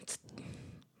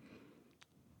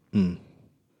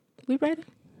We ready?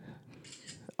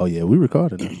 Oh yeah, we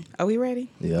recorded it. Are we ready?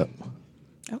 Yep.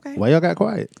 Okay. Why y'all got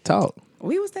quiet? Talk.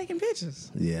 We was taking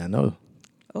pictures. Yeah, I know.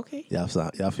 Okay. Y'all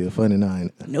feel funny now.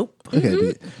 Ain't it? Nope. Look at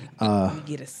B. Let me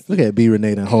get a Look at B.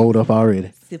 Renee done hold up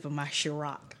already. sip of my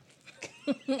Ciroc.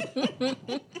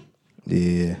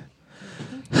 Yeah,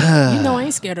 You know I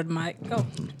ain't scared of the mic. Go.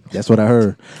 that's what I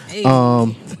heard. Hey.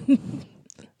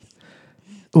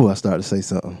 Oh, I started to say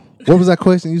something. What was that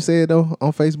question you said though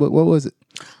on Facebook? What was it?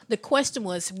 The question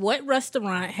was, what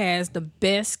restaurant has the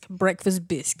best breakfast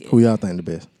biscuit? Who y'all think the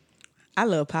best? I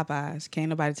love Popeyes. Can't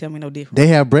nobody tell me no different. They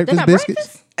have breakfast got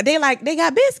biscuits. breakfast? They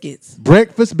got biscuits.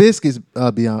 Breakfast biscuits.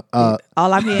 Beyond. All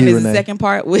I'm hearing B. is the Renee. second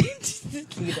part with.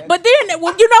 But then,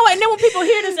 well, you know what? And then when people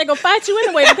hear this, they gonna fight you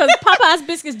anyway because Popeye's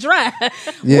biscuits dry.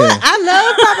 Yeah,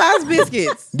 I love Popeyes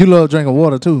biscuits. you love drinking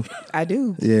water too. I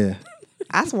do. Yeah.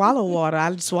 I swallow water.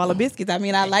 I swallow biscuits. I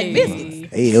mean, I like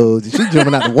biscuits. Hey, she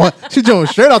jumping out the water. She jumping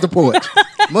straight out the porch.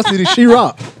 Must be the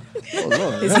Ciroc. Oh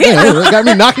Lord, it got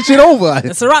me knocking shit over. The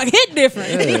Ciroc hit different.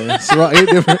 Yeah, Ciroc hit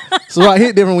different. Ciroc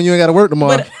hit different when you ain't got to work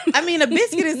tomorrow. But I mean, a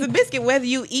biscuit is a biscuit, whether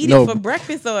you eat No. it for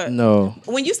breakfast or No.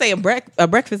 When you say a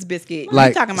breakfast biscuit, Like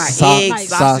you talking about sauce- eggs, like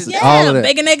sausage, sausage. All of that.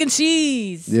 Bacon, egg, and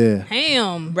cheese. Yeah.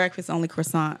 Ham. breakfast only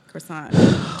croissant.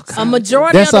 A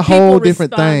majority That's of the a whole people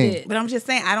different thing. responded. But I'm just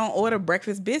saying, I don't order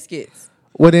breakfast biscuits.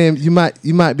 Well, then you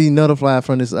might be nullified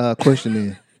from this question.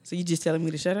 Then So you just telling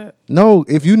me to shut up? no,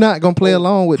 if you're not gonna play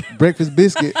along with breakfast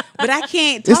biscuit, But I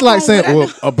can't. it's talk like on saying, what I well,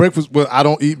 know. a breakfast. Well, I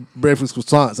don't eat breakfast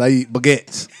croissants. I eat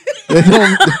baguettes. It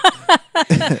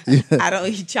don't- I don't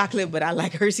eat chocolate, but I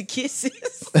like Hershey Kisses.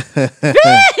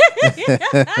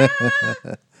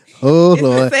 oh It's the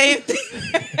Lord, same thing.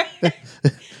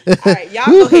 All right, y'all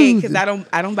go ahead because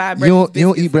I don't buy breakfast. you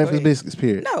don't eat biscuits, breakfast so go ahead. biscuits.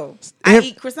 Period. No, I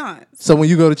eat croissants. So when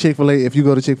you go to Chick-fil-A, if you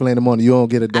go to Chick-fil-A in the morning, you don't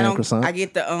get a I damn don't. croissant. I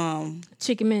get the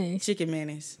Chicken mayonnaise. chicken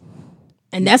mayonnaise.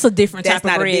 And that's a different That's type of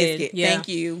not a bread. biscuit. Yeah. Thank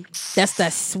you. That's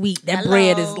that sweet. That Hello.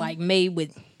 bread is like made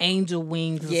with angel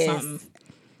wings or Yes. something.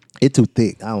 It's too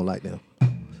thick. I don't like them.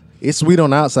 It's sweet on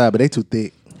the outside, but they too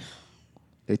thick.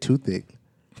 They too thick.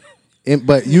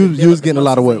 But you was getting a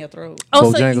lot of In your what? throat.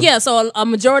 Oh, so, Bojangles? yeah. So a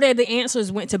majority of the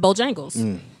answers went to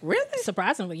Bojangles. Really?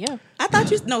 Surprisingly, yeah. I thought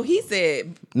you. No, he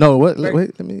said. No, what?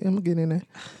 Wait, I'm gonna get in there.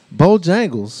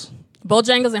 Bojangles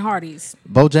Bojangles and Hardee's.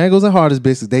 and Hardee's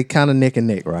biscuits, they kind of neck and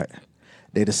neck, right?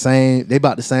 They the same. They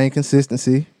about the same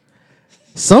consistency.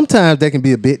 Sometimes they can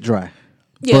be a bit dry.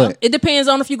 Yeah, But- it depends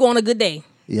on if you go on a good day.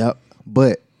 Yep.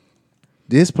 But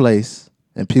this place,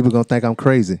 and people gonna think I'm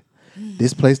crazy.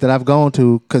 This place that I've gone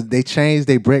to, because they changed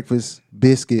their breakfast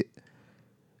biscuit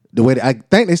the way I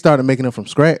think they started making them from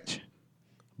scratch.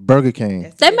 Burger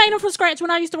King, They made them from scratch when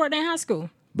I used to work there in high school.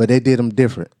 but they did them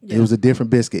different. Yeah. It was a different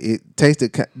biscuit. It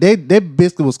tasted. Their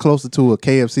biscuit was closer to a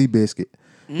KFC biscuit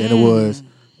than it was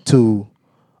to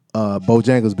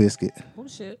Bojangles biscuit. Oh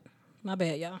shit, my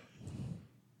bad, y'all.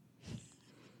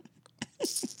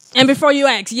 And before you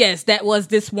ask, yes, that was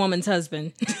this woman's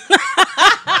husband.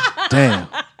 Damn.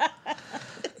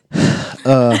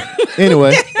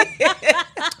 Anyway,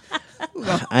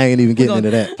 I ain't even getting into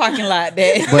that. Parking lot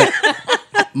day. But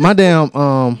my damn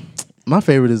my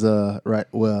favorite is like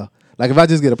if I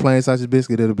just get a plain sausage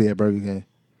biscuit, it'll be at Burger King.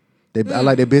 I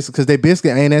like their biscuit because their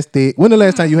biscuit ain't as thick. When the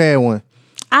last time you had one?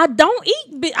 I don't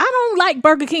eat. I don't like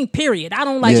Burger King. Period. I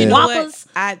don't like Yeah. You know Whoppers.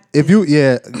 If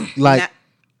you like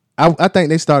Not- I think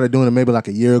they started doing it maybe like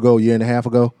a year and a half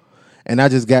ago. And I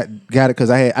just got it because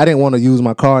I didn't want to use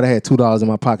my card. I had $2 in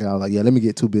my pocket. I was like, yeah, let me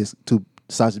get two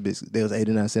sausage biscuits. They was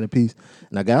 89 cents a piece.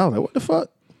 And I was like, what the fuck?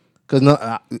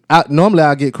 Because normally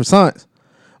I get croissants,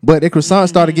 but the croissants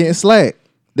started getting slack.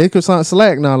 They croissants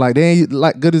slack now, like they ain't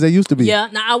like good as they used to be. Yeah.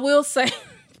 Now I will say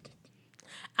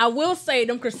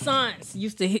them croissants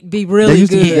used to be really They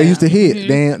used good. to they used to hit.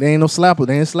 They ain't no slapper.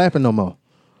 They ain't slapping no more.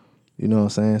 You know what I'm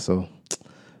saying? So,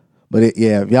 but if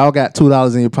y'all got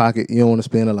 $2 in your pocket, you don't want to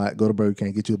spend a lot. Go to Burger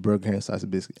King, get you a Burger King sausage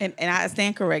biscuit, and I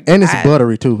stand correct. and it's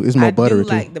buttery too. It's more buttery do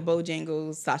too. like the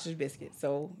Bojangles sausage biscuit.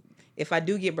 So if I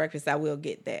do get breakfast, I will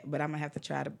get that. But I'm gonna have to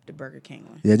try the Burger King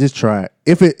one. Yeah, just try it.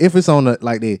 If it's on the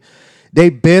like they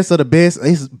best of the best,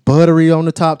 it's buttery on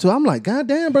the top too. I'm like, God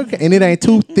damn, Burger King. And it ain't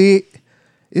too thick.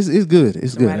 It's good.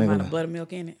 It's The good. right I ain't amount gonna of lie.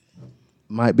 buttermilk in it.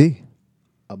 Might be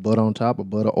a butter on top, a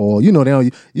butter oil. You know they don't.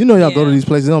 Y'all go to Yeah. these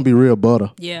places. They don't be real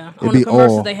butter. Yeah. It On be the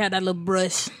commercials, oil. they had that little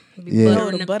brush. Be Yeah. butter Oh,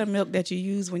 in the the- buttermilk that you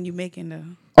use when you making the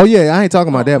Oh yeah, I ain't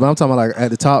talking about that, but I'm talking about like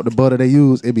at the top, the butter they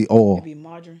use, it be oil. it be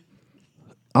margarine.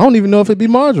 I don't even know if it be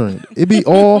margarine. It be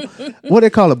oil. What they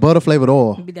call it, butter flavored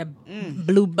oil. Be that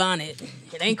blue bonnet.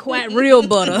 It ain't quite real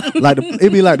butter. Like it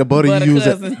be like the butter Butter you use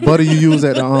cousin. butter you use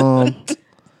at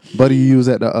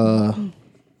the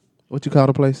what you call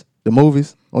the place? The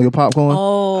movies on your popcorn.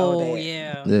 Oh, that.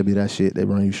 yeah. That'd be that shit. They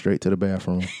run you straight to the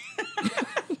bathroom.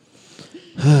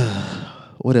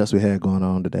 What else we had going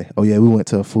on today? Oh yeah, we went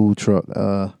to a food truck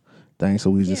thing, so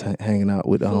we was just hanging out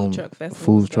with Food truck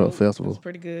festival. food truck festival. That's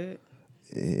pretty good.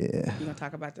 Yeah. You gonna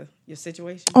talk about your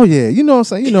situation? Oh yeah, you know what I'm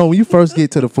saying? You know, when you first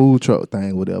get to the food truck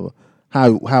thing, whatever,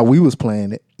 how we was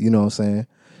playing it, you know what I'm saying?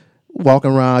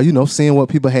 Walking around, you know, seeing what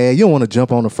people had. You don't want to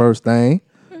jump on the first thing.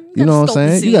 You know what I'm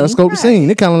saying? You gotta scope the scene.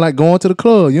 It's kind of like going to the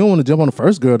club. You don't want to jump on the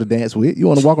first girl to dance with. You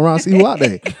want to walk around and see who out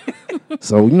there.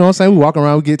 So, you know what I'm saying? We walk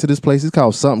around, we get to this place. It's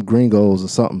called something Gringos or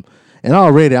something. And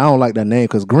already, I don't like that name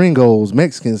because Gringos,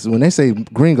 Mexicans, when they say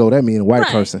Gringo, that means a white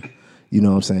person. You know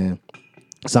what I'm saying?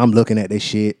 So I'm looking at this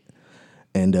shit.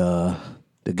 And the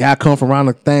guy come from around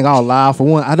the thing all loud. For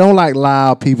one, I don't like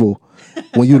loud people.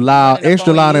 When you loud,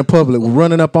 extra loud in public,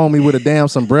 running up on me with a damn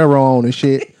sombrero on and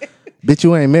shit. Bitch,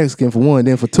 you ain't Mexican for one.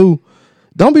 Then for two,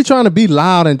 don't be trying to be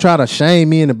loud and try to shame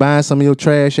me into buying some of your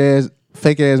trash ass,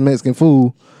 fake ass Mexican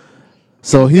food.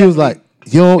 So he was like,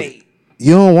 you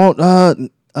don't want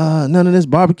none of this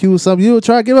barbecue or something. You'll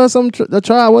try, give us something to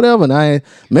try, whatever. And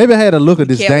maybe I had a look of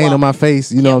disdain on my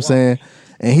face, you know what I'm saying?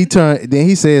 And he turned, then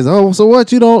he says, oh, so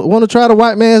what, you don't want to try the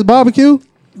white man's barbecue?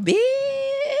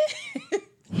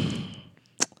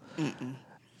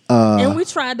 And we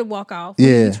tried to walk off.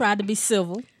 Yeah. We tried to be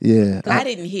civil. Yeah. I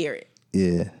didn't hear it.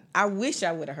 Yeah. I wish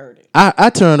I would have heard it. I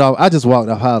turned off. I just walked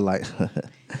off. I was like,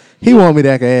 he want me to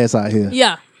act ass out here.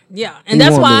 Yeah. Yeah. And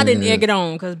that's why I didn't egg it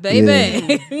on. Because,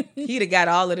 baby. He'd have got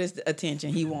all of this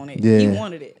attention he wanted. Yeah. He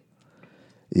wanted it.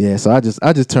 Yeah, so I just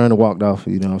turned and walked off,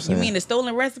 you know what I'm saying? You mean the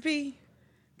stolen recipe?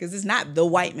 Because it's not the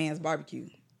white man's barbecue.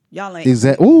 Y'all ain't.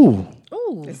 Exactly. Ooh.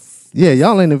 Yeah,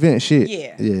 y'all ain't invent shit.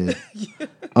 Yeah.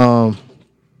 Yeah.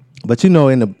 But you know,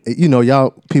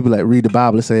 y'all people that read the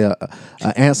Bible, they say an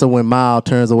answer when mild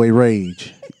turns away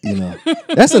rage. You know,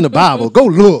 that's in the Bible. Go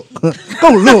look. Go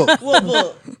look. What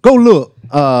book? Go look.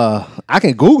 I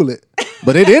can Google it,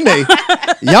 but it in there.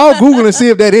 Y'all Google and see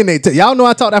if that in there. Y'all know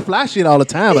I talk that fly shit all the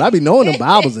time, but I be knowing the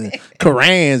Bibles and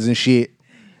Korans and shit,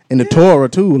 and the Torah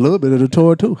too, a little bit of the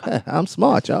Torah too. I'm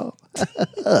smart, y'all.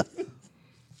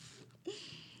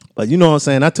 But you know what I'm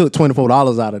saying? I took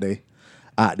 $24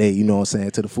 out there, you know what I'm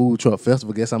saying, to the food truck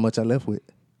festival. Guess how much I left with?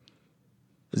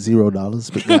 $0.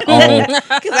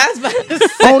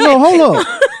 Oh no, hold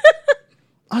up.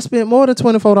 I spent more than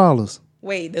 $24.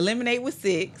 Wait, the lemonade was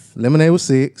 $6. Lemonade was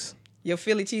 $6. Your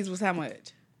Philly cheese was how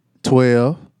much?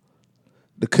 $12.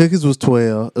 The cookies was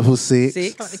 $12. It was $6.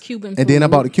 $6. The Cuban And then I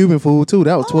bought the Cuban food too.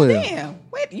 That was $12. Damn.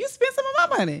 Wait, you spent some of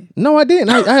my money. No, I didn't.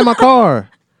 I had my card.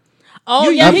 Oh,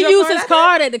 You yeah, used he your used card his out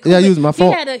card at the Yeah, I used my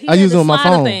phone. I used it on my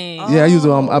phone. Thing. Yeah, I used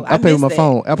it on. I paid with my missed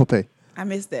phone. Apple Pay. I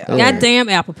missed that. Yeah. Goddamn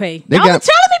Apple Pay. They Y'all got- been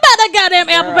telling me about that goddamn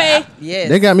Apple Pay. Yes.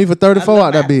 They got me for 34 I love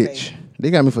out that Apple bitch. Pay. They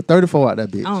got me for 34 out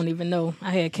that bitch. I don't even know. I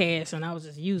had cash and I was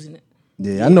just using it.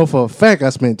 Yeah, I know for a fact I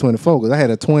spent 24 because I had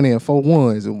a 20 and 4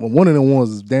 ones. And one of them ones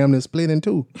is damn near split in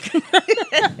two.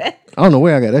 I don't know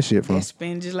where I got that shit from. They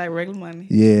spend just like regular money.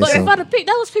 Yeah. But So. for the pick,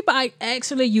 that was people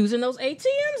actually using those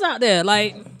ATMs out there.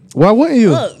 Like, Why wouldn't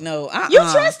you? Look, no. you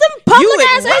trust them public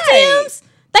ass right. ATMs?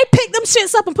 They pick them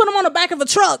shits up and put them on the back of a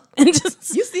truck and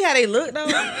just. You see how they look though?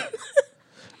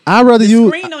 I'd rather use.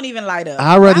 Screen don't even light up.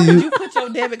 I'd rather Why would use- you put your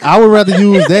debit card? I would rather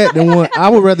use that than one. I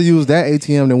would rather use that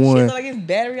ATM than Shit one. look like it's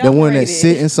battery The one that's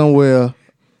operated. sitting somewhere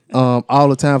all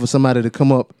the time for somebody to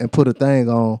come up and put a thing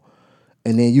on,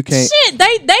 and then you can't. Shit,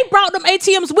 they brought them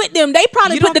ATMs with them. They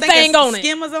probably You put don't the think thing it's on it.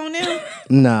 skimmers on them?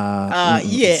 Nah,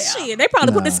 Yeah. Shit, they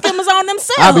probably put the skimmers on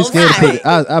themselves. I'd be scared to right.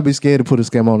 put. I'd be scared to put a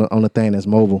scam on a thing that's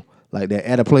mobile like that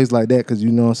at a place like that because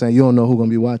you know what I'm saying. You don't know who's gonna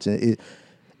be watching.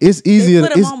 It's They easier.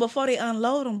 put them It's, on before they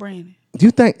unload them, Brandon.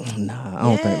 you think? Nah, I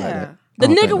don't think like Yeah. that. The I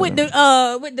don't nigga think with like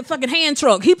that. with the fucking hand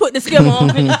truck, he put the skimmer on.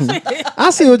 I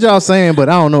see what y'all saying, but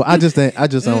I don't know. I just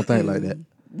don't think like that.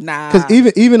 Nah. Because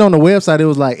even on the website, it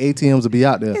was like ATMs will be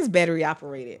out there. It's battery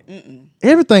operated.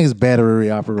 Everything is battery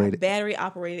operated. Battery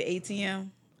operated ATM.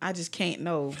 I just can't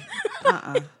know.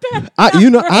 I don't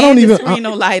And the even. screen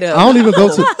don't light up. I don't even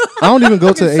go to. I don't even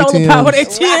go to Solar powered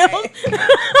ATMs.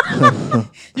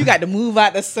 ATM. You got to move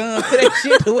out the sun for that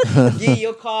shit to get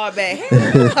your car back.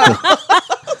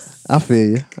 I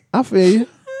feel you.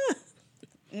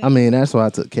 I mean, that's why I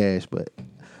took cash, but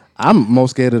I'm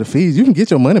most scared of the fees. You can get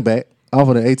your money back off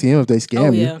of the ATM if they scam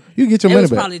Oh, yeah. you. You get your They money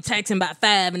was back. probably taxing about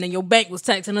 5, and then your bank was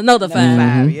taxing another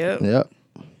 5. Yep. Yep.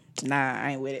 Nah,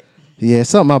 I ain't with it. Yeah,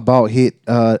 something I bought hit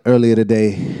earlier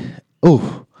today.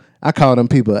 Ooh, I called them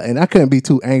people, and I couldn't be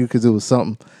too angry because it was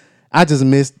something I just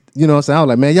missed. You know what I'm saying? I was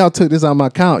like, man, y'all took this out of my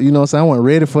account. You know what I'm saying? I wasn't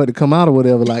ready for it to come out or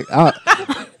whatever. Like,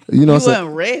 You know You what I'm saying?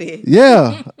 wasn't ready.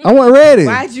 Yeah, I wasn't ready.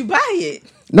 Why'd you buy it?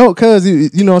 No, cause you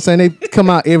know what I'm saying. They come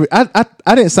out every. I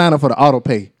didn't sign up for the auto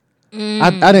pay.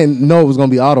 I didn't know it was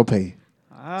gonna be auto pay.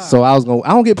 So I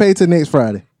don't get paid till next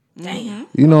Friday. Damn.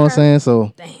 You know what I'm saying?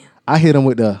 So Damn. I hit them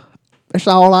with that's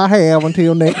all I have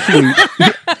until next week.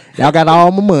 Y'all got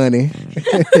all my money.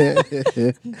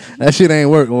 That shit ain't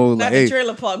working. I was Not like, the hey,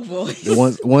 trailer park voice.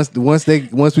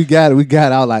 once we got it,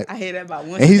 I was like, I hear that about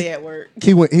And Wednesday he's- at work.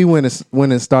 he went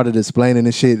and started explaining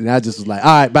the shit, and I just was like,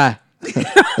 all right, bye.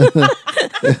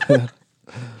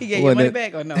 He gave you Wasn't money it-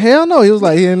 back or no? Hell no. He was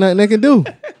like, he ain't nothing they can do.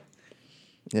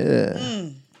 Yeah.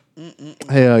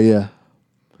 Hell yeah.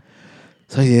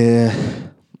 So yeah.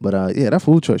 But yeah, that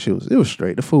food truck shit was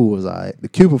straight. The food was alright. The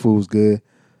Cuban food was good.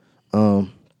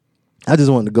 I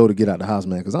just wanted to go to get out the house,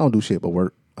 man, because I don't do shit but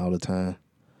work all the time.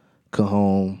 Come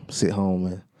home, sit home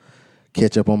and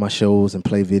catch up on my shows and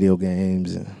play video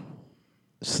games and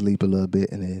sleep a little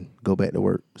bit and then go back to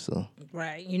work. So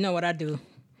Right. You know what I do.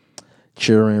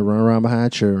 children, run around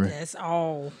behind children. That's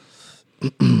all.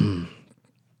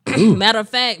 Matter of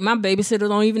fact, my babysitter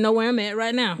don't even know where I'm at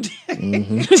right now.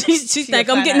 she She'll think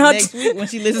I'm find getting out her next week when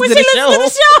she listens when to she the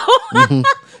listens show. to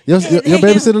the show. Your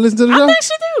babysitter listen to the I show? think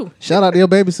she do. Shout out to your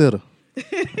babysitter. She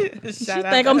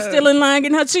think I'm still in line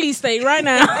getting her cheesesteak right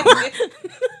now. Girl,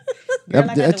 I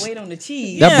got That's- to wait on the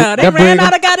cheese. That- Yeah, they that ran bread-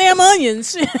 out of goddamn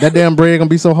onions. That damn bread gonna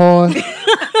be so hard. You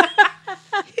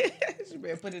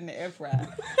better put it in the air fryer.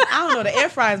 I don't know. The air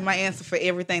fryer is my answer for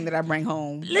everything that I bring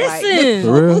home. Listen,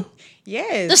 For real?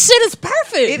 Yes. the shit is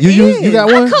perfect. It You got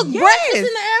is. one? Cook Yes. breakfast in the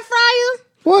air fryer.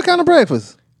 What kind of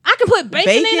breakfast? I can put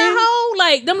bacon in Bacon? that hole,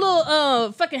 like them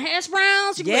little fucking hash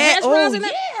browns. You can put Yeah. hash browns in Oh,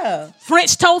 there. yeah.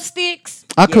 French toast sticks.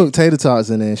 I cook tater tots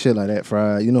in there and shit like that,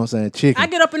 fried. You know what I'm saying? Chicken. I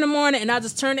get up in the morning and I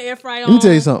just turn the air fryer on. Let me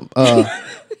tell you something.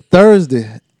 Thursday,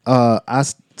 I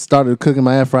started cooking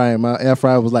my air fryer, and my air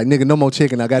fryer was like, "Nigga, no more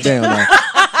chicken." I got down now.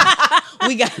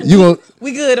 We got. You gon'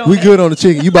 We good on we that. good on the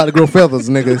chicken. You about to grow feathers,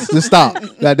 nigga. Just stop.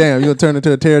 Goddamn, you gonna turn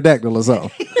into a pterodactyl or something.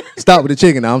 Stop with the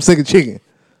chicken now. I'm sick of chicken.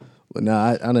 But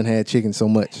nah, I done had chicken so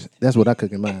much. That's what I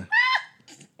cook in mine.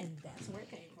 And that's where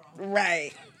it came from.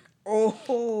 Right.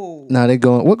 Oh. Now they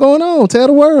going, what going on? Tell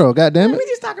the world, goddamn We it.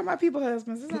 just talking about people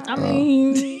husbands. It's all I right.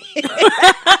 mean,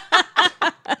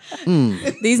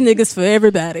 these niggas for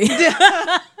everybody.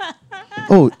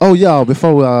 Oh, y'all,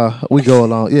 before we go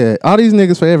along, yeah, all these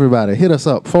niggas for everybody. Hit us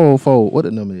up, 404, what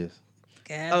the number is.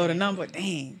 Oh, the number.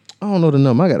 Dang. I don't know the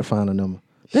number. I got to find the number.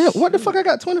 Damn, what the fuck? I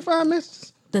got 25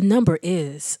 messages. The number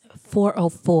is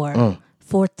 404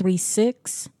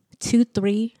 436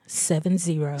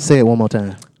 2370. Say it one more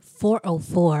time.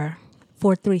 404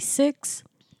 436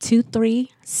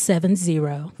 2370.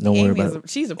 Don't worry Amy about it.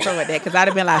 she's a pro at that because I'd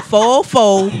have been like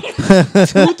 404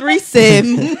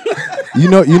 237. You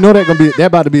know that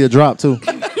about to be a drop too.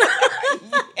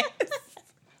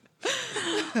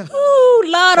 Ooh,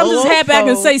 Lord, I'm just happy I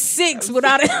can say 6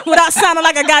 without sounding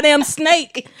like a goddamn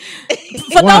snake.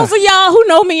 For Why? those of y'all who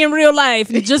know me in real life,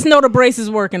 just know the brace is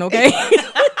working, okay?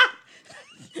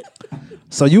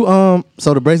 So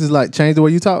so the braces like change the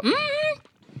way you talk.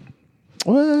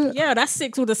 What? Yeah, that's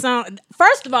 6 with a sound.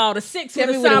 First of all, the 6 Tell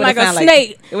would me what it sound like would've a sound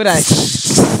snake. It would have.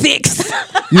 6.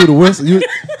 You the whistle.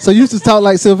 So you used to talk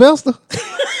like Sylvester.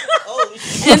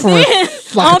 Suffering,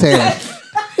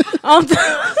 On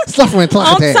suffering,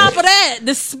 top of that,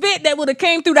 the spit that would have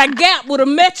came through that gap would have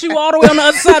met you all the way on the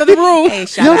other side of the room. Hey,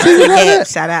 shout Yo, out to see the what like that?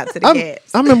 Gats. Shout out to the I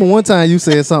Gats. remember one time you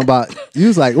said something about you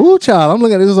was like, "Ooh, child, I'm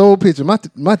looking at this old picture.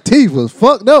 My teeth was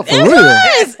fucked up for real."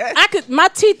 Yes, my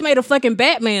teeth made a fucking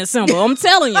Batman symbol. I'm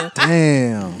telling you.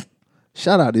 Damn.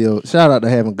 Shout out to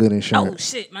having good Oh insurance.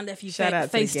 shit, my nephew Shout out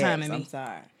to the Gats. FaceTiming I'm me.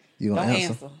 sorry. You Don't gonna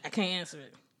answer? answer. I can't answer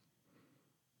it.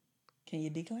 Can you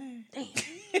decline?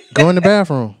 Go in the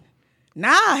bathroom. Nah,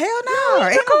 hell no.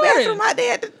 Ain't no recording. bathroom out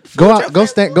there. At the Go food out. truck Go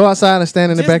festival. go outside and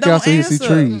stand in the Just backyard so don't you see answer.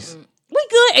 trees. We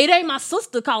good. It ain't my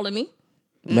sister calling me.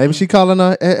 Maybe she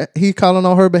calling he calling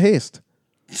on her behest.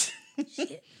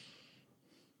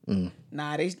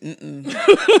 Nah, they. They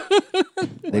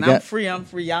When I'm got free, I'm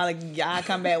free. Y'all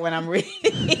come back when I'm ready.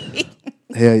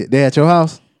 hell. They at your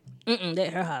house?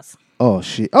 That her house. Oh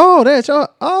shit. Oh, they at your.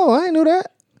 Oh, I ain't knew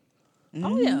that.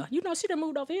 Oh yeah, you know she done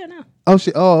moved over here now. Oh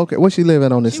shit. Oh okay. Where she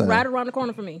living on this She side? right around the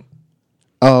corner from me.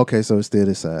 Oh okay. So it's still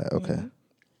this side. Okay.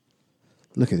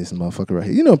 Look at this motherfucker right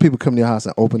here. You know people come to your house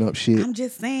and open up shit. I'm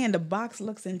just saying the box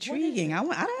looks intriguing. I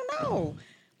don't know.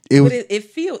 It was. It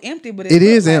feel empty, but It look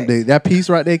is like- empty. That piece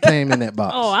right there came in that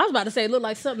box. Oh, I was about to say it looked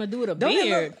like something to do with a Don't it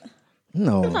beard. look- I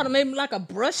No, thought it made me like a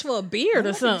brush for a beard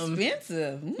or something.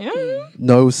 Expensive. Yeah.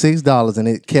 no, it was $6, and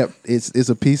it kept. It's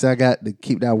a piece I got to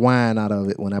keep that wine out of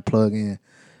it when I plug in.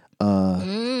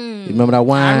 You remember that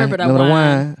wine? I remember that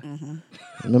wine. Mm-hmm.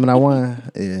 Remember that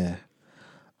wine? Yeah.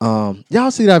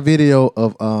 Y'all see that video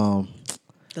of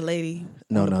The lady.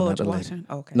 No, on the no, not porch the lady. washing?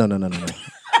 Okay. No.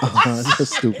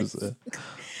 That's stupid. Sir.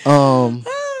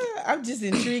 I'm just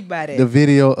intrigued by that. The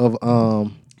video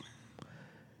of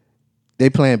they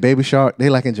playing Baby Shark. They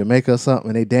like in Jamaica or something,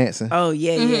 and they dancing. Oh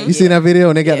yeah, yeah. You seen that video?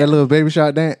 And they got Yeah. that little Baby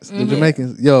Shark dance. The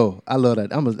Jamaicans. Yo, I love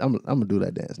that. I'm gonna do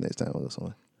that dance next time I go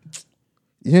somewhere.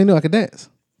 You ain't know I could dance.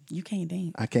 You can't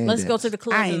dance. I can't. Let's dance. go to the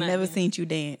club. I ain't tonight, never then. seen you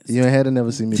dance. You ain't had to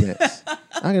never see me dance.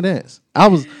 I can dance.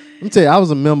 Let me tell you, I was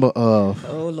a member of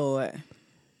Oh Lord,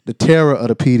 the Terror of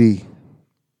the PD.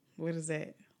 what is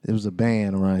that? It was a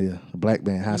band around here, a black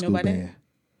band, high know school about that? band.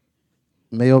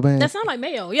 Mayo band. That sound like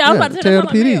Mayo. Yeah, I was about to say Terror that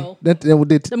of the sound like PD. Mayo. That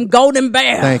did. Them golden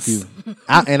bears. Thank you.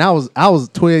 I was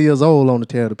 12 years old on the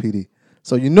Terror of the PD,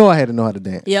 so you know I had to know how to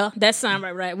dance. Yeah, that sound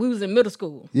right. We was in middle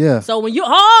school. Yeah. So when you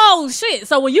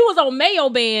so when you was on Mayo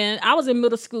band, I was in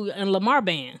middle school in Lamar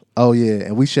band. Oh yeah,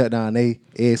 and we shut down they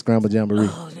egg scramble jamboree.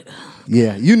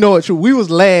 Yeah, you know it true. We was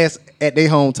last at their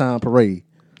hometown parade.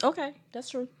 Okay, that's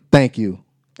true. Thank you.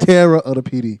 Terror of the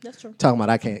PD. That's true. Talking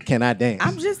about can I dance?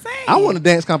 I'm just saying. I won a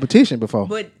dance competition before.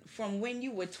 But from when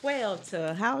you were 12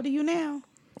 to how old are you now?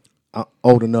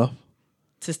 Old enough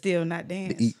To still not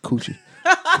dance. to eat coochie.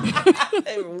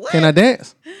 What? Can I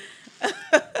dance?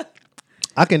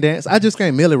 I can dance. I just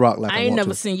can't Millie rock like I I ain't want never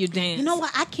to. seen you dance. You know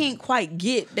what? I can't quite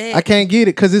get that. I can't get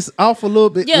it because it's off a little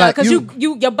bit. Yeah, like because you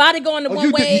your body going the one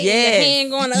you do- way, yes. and your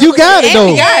hand going the You other got way. it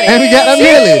though. we got it. And we got that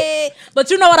Millie. But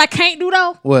you know what I can't do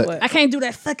though? What? I can't do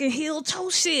that fucking heel toe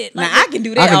shit. Now Like, I can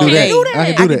do I that can all do day. that.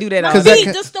 I can do that. all my 'Cause day. that feet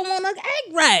can- just don't want to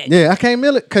act right. Yeah, I can't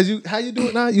Millie because you. How you do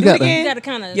it now? You got again. You that. gotta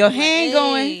kind of Your hand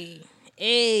going.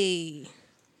 Hey.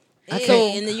 Hey,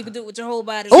 can't- and then you can do it with your whole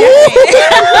body. Ooh!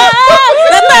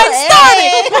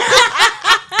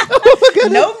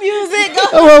 No music. Go.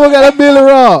 Oh, we got that Millie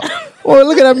Rock. Oh,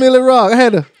 look at that Millie Rock. I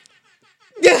had to.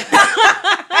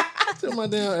 Turn my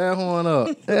damn air horn up.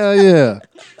 Hell yeah.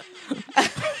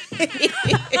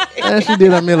 And she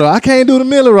did that Millie Rock. I can't do the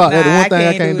Millie Rock. That's the one thing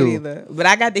I can't it do. either. But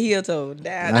I got the heel toe. I-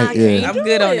 I'm yeah.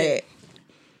 good on do that.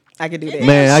 I can do that.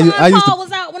 Man, Sean I used Paul to.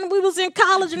 was out when we was in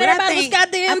college, and But everybody was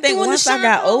goddamn I think doing once the I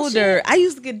got Sean Paul older, shit. I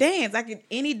used to dance. I could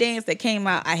any dance that came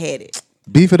out, I had it.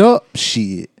 Beef it up,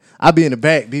 shit. I be in the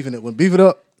back beefing it. When beef it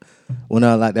up, when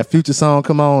like that Future song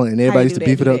come on and everybody used to do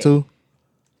beef that? it Do up that. too.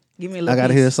 Give me a I little.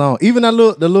 gotta hear the song. Even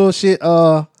that the little shit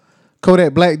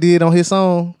Kodak Black did on his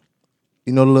song.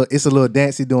 You know, it's a little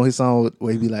dance he do on his song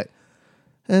where he be like.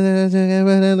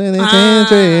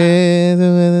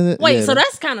 Wait, Yeah, so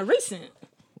that's kind of recent.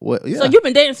 what? Yeah. So you've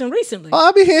been dancing recently. Oh,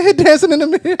 I be here dancing in the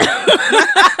mirror.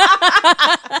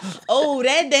 Oh,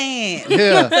 that dance.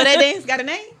 Yeah. So that dance got a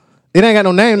name? It ain't got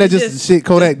no name. That's just Just- shit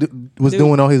Kodak was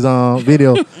doing on his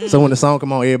video. So when the song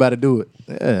come on, everybody do it.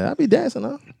 Yeah, I be dancing,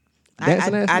 huh?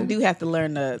 Dancing ass I nigga. do have to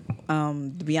learn the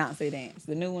Beyonce dance,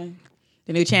 the new one,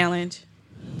 the new challenge.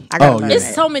 I gotta Oh, learn yeah. It's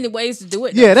that. so many ways to do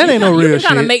it. Yeah, though. that ain't no You real can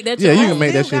kind of shit. make that. Yeah, your you own. can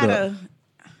make that Still shit gotta- up.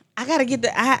 I gotta get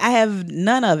the. I have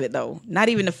none of it though. Not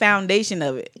even the foundation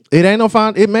of it. It ain't no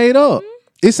fun. It made up.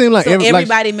 It seemed like So like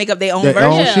everybody make up their own their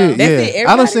version. own Yeah. shit. That's Yeah, it,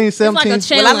 I done everybody? seen like a 17.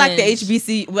 challenge. Well, I like the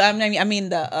HBC. Well, I mean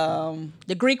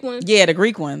The Greek one. yeah, the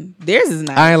Greek one. Theirs is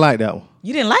nice. I ain't like that one.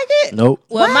 You didn't like it? Nope.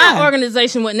 Well, Why? my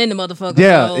organization wasn't in the motherfucker.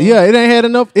 Yeah, so- yeah. It ain't had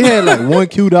enough. It had like one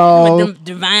cue With dog. them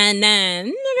Divine Nine.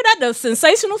 Nigga, that the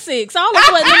Sensational Six. All of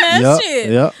wasn't in that Yep, shit.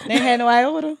 yep. They ain't had no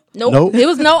iota. Nope. Nope. It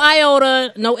was no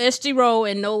iota, no SG row,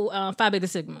 and no Phi Beta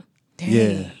Sigma.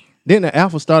 Yeah. Then the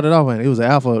alpha started off, and it was an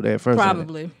alpha up there at first.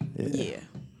 Probably. Yeah.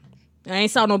 I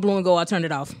ain't saw no blue and gold. I turned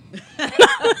it off.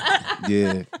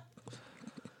 Yeah.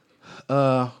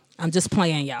 I'm just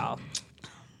playing, y'all.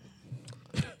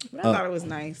 But I thought it was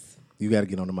nice. You got to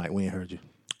get on the mic. We ain't heard you.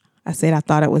 I said I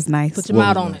thought it was nice. Put your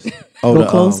mouth on it. Oh, Go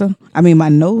closer. I mean, my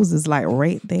nose is like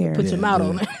right there. Put your mouth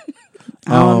on it.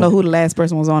 I don't know who the last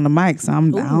person was on the mic, so I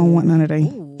don't want none of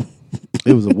that.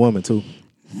 It was a woman too.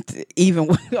 Even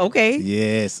okay.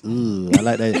 Yes. Ooh, I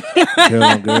like that girl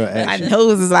on girl My action.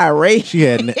 nose is like right. She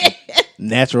had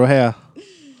natural hair.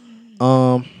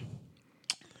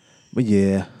 But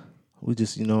yeah, we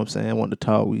just, you know what I'm saying, I want to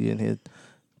talk. We in here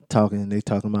talking. They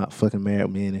talking about fucking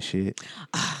married men and shit.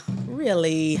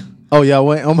 Really Oh, y'all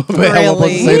wait. I'm supposed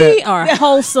to say We that. are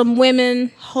wholesome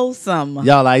women. wholesome.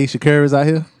 Y'all Aisha Curry's out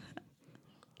here.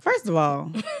 First of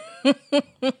all,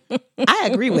 I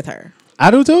agree with her, I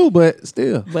do too, but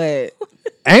still. but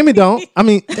Amy don't. I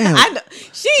mean, damn. I know.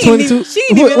 She ain't 22. even. She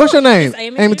ain't even. What's your name?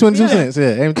 Amy. Amy 22 Yeah. cents. Yeah,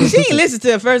 Amy 22 She ain't cents. listen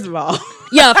to it first of all.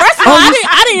 Yeah, first of all,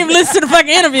 I didn't even listen to the fucking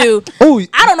interview. Oh,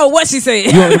 I don't know what she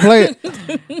said. you want me to play it?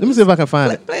 Let me see if I can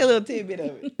find it. Play a little tidbit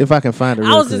of it. If I can find it. I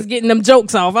Real was quick. just getting them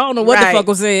jokes off. I don't know what Right. the fuck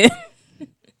was said.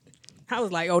 I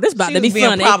was like, oh, this about She to be was being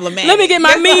funny. problematic. Let me get my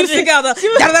That's what memes she- together. She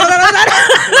was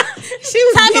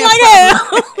Typing being like hell.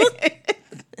 problematic.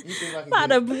 About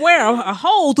to wear a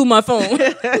hole through my phone.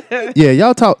 Yeah,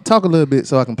 y'all talk a little bit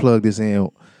so I can plug this in,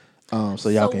 so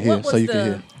y'all can hear, what so was you can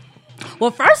hear.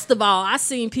 Well, first of all, I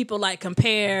seen people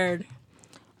compare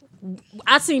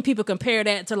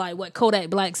that to like what Kodak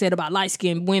Black said about light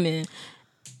skinned women,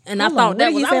 and Hold I thought on,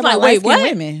 that what was. did he I say was like, about wait, what?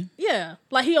 light-skinned women? Yeah,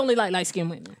 like he only like light skinned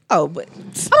women. Oh, but I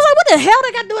was like, what the hell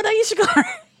they got to do with Aisha Curry?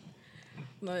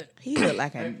 But he looked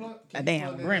like a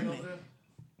damn gremlin.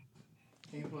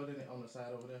 Can you plug it on the side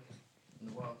over there?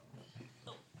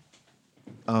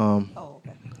 Oh,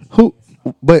 okay. Who?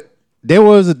 But there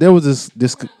was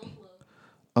this.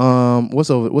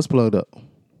 What's plugged up?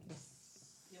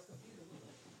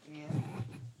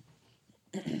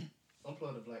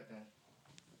 Unplug the black thing.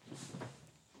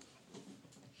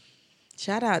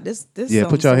 Shout out this Yeah,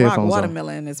 put your Ciroc headphones on.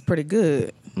 watermelon is pretty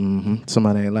good.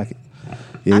 Somebody ain't like it.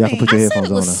 Yeah, I y'all mean, can put your I said headphones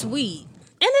it on was now. sweet,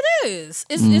 and it is.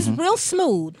 It's real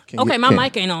smooth. Can Okay, you- my can-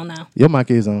 mic ain't on now. Your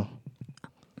mic is on.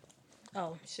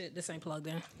 Oh shit, this ain't plugged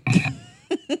in.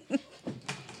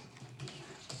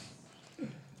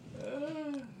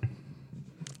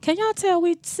 Can y'all tell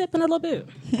we sipping a little bit?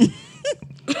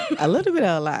 A little bit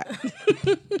of a lot.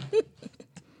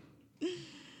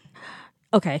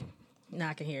 Okay, now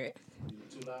I can hear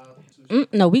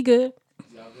it. No, we good.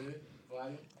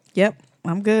 Yep,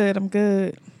 I'm good. I'm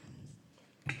good.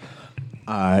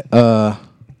 All right.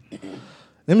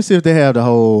 Let me see if they have the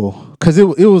whole, cause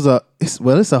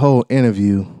it's a whole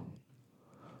interview.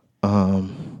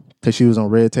 Cause she was on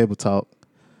Red Table Talk.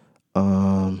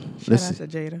 Shout Let's out see. to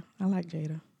Jada. I like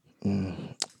Jada.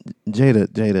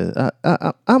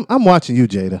 Jada. I'm watching you,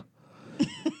 Jada.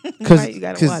 Cause, Why you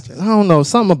gotta 'cause watch her? I don't know,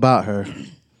 something about her.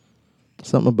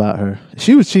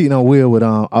 She was cheating on Will with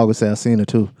August Alsina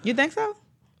too. You think so?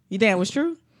 You think it was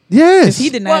true? Yes. He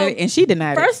denied Well, it, and she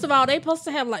denied it. First of all, they supposed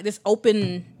to have like this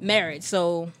open marriage,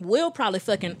 so Will probably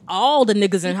fucking all the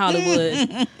niggas in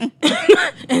Hollywood,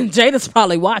 and Jada's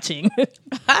probably watching.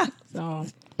 So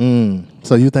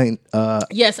So you think?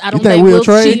 yes, I You don't think think Will Will's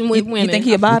trade? cheating with You women. think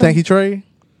he You about think it? he trade?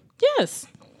 Yes.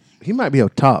 He might be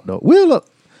up top though. Will look.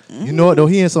 You know what though?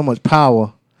 He ain't so much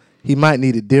power. He might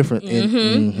need it different.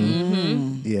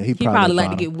 Yeah, he He probably probably like to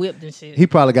bottom. get whipped and shit. He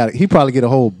probably get a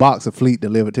whole box of Fleet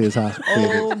delivered to his house.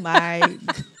 Oh my!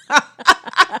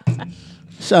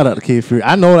 Shout out to Kid Fury.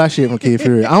 I know that shit from Kid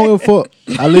Fury. I don't give a fuck.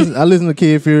 I listen to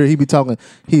Kid Fury. He be talking.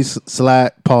 He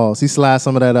slide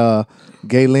some of that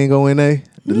gay lingo in there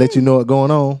to let you know what's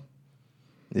going on.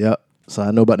 Yep. So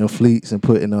I know about them fleets and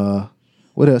putting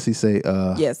what else he say?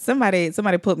 Yes, somebody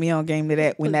put me on game to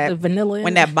that when Put the vanilla in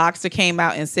when it. that boxer came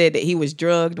out and said that he was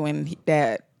drugged when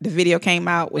the video came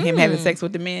out with him having sex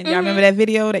with the men. Y'all remember that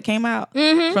video that came out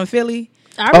from Philly?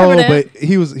 I remember that. But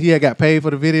he had got paid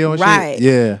for the video and Right. shit.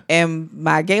 Yeah. And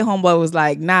my gay homeboy was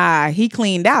like, nah, he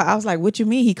cleaned out. I was like, what you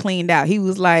mean he cleaned out? He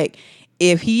was like,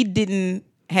 if he didn't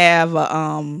have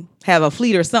a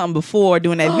fleet or something before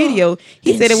doing that video,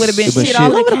 he said it would have been It been shit all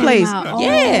shit. over the place. Came out.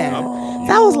 Yeah.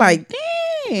 So I was like, dang.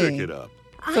 Pick it up.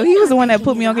 So he was the one that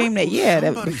put me on game that, yeah, the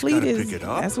Somebody's fleet gotta is, pick it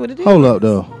up. that's what it is. Hold up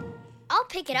though. I'll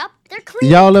pick it up. They're clean.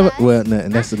 Y'all ever? guys. Well, nah,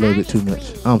 and that's a little bit too Charming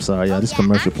much. clean. I'm sorry, y'all. This Yeah,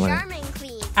 commercial I'm playing. charming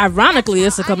clean. Ironically,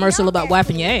 it's a commercial about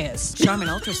wiping your ass. Charmin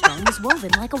Ultra Strong is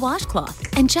woven like a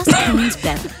washcloth and just cleans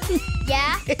better.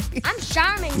 Yeah, I'm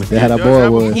charming. That how that boy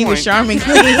was. He was charming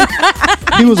clean.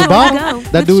 He was a Go bottom.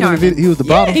 with That dude in the Charmin. video. He was the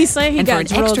bottom. He said he And for got an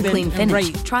drugged extra clean and finish,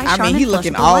 raped. try I mean, Charmin he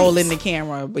looking Flushable all Wipes. in the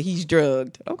camera, but he's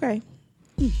drugged. Okay.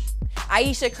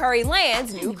 Aisha Curry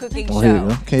Land's new cooking Oh, here you show.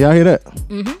 go. Can y'all hear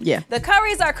that? Yeah. The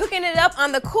Currys are cooking it up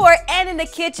on the court and in the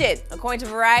kitchen. According to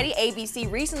Variety,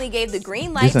 ABC recently gave the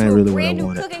green light This ain't to really a what I brand new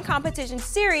wanted. cooking competition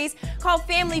series called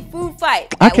Family Food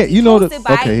Fight. I that can't- will be you know the- hosted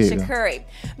by okay, here you Aisha go. Curry.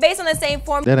 Based on the same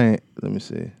form. That ain't. Let me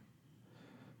see.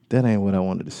 That ain't what I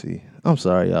wanted to see. I'm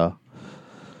sorry, y'all.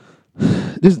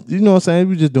 This, you know what I'm saying?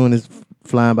 We just doing this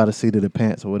flying by the seat of the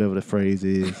pants or whatever the phrase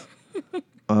is.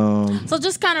 So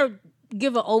just kind of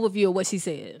give an overview of what she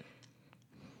said.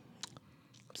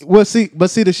 Well, see,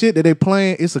 the shit that they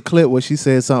playing, it's a clip where she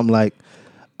said something like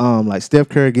Steph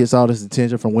Curry gets all this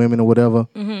attention from women or whatever,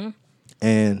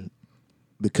 and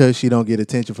because she don't get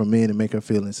attention from men, it make her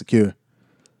feel insecure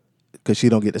because she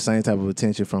don't get the same type of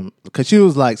attention from. Because she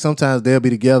was like, sometimes they'll be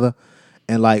together,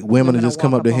 and like women will just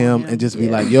come up to him and just be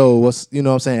like, "Yo, what's you know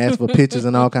what I'm saying?" Ask for pictures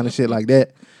and all kind of shit like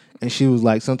that. And she was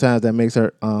like, sometimes that makes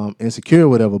her insecure or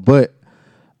whatever. But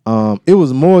it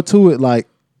was more to it. Like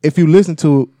if you listen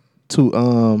to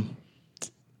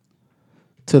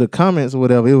the comments or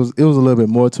whatever, it was a little bit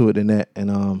more to it than that. And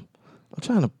I'm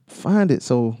trying to find it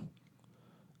so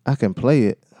I can play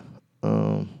it,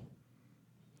 so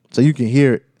you can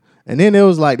hear it. And then it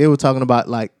was like they were talking about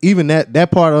like even that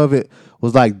part of it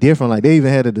was like different. Like they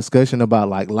even had a discussion about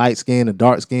like light skin and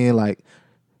dark skin, like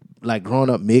growing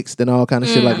up mixed and all kind of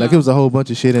shit. Like it was a whole bunch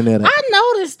of shit in there. I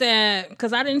noticed that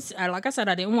because I didn't, like I said,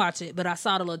 I didn't watch it, but I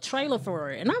saw the little trailer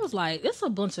for it, and I was like, it's a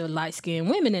bunch of light skinned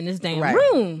women in this damn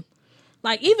room.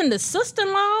 Like even the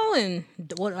sister-in-law and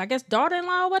what I guess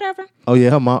daughter-in-law or whatever. Oh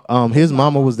yeah, her mom, his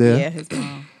mama was there. Yeah, his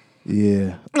mom.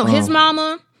 Yeah. No, his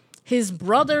mama, his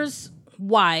brother's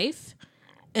wife,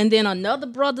 and then another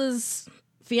brother's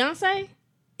fiance.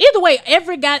 Either way,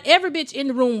 every bitch in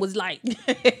the room was like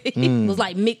was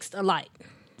like mixed alike.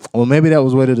 Well, maybe that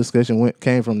was where the discussion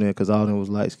came from there, because all of them was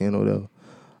light skinned or whatever.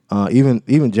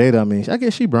 Even Jada, I mean, I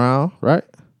guess she brown, right?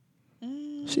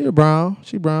 She brown.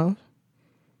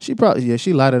 She probably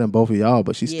she lighter than both of y'all,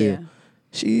 but she still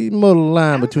she muddled the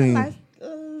line between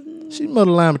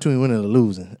winning and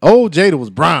losing. Old Jada was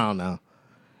brown now.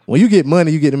 When you get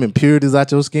money, you get them impurities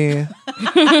out your skin.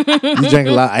 You drink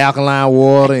a lot of alkaline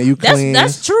water and you clean.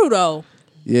 That's true though.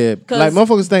 Yeah, like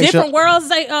motherfuckers think different worlds.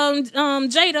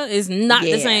 Jada is not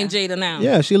the same Jada now.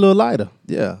 Yeah, she a little lighter.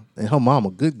 Yeah, and her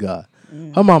mama, good God,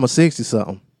 her mama 60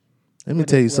 something. Let me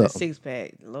tell you something.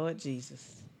 6-pack, Lord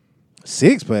Jesus.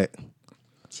 6-pack.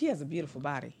 She has a beautiful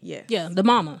body. Yeah. Yeah, the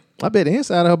mama. I bet the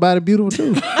inside of her body beautiful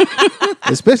too.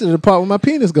 Especially the part where my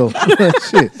penis go.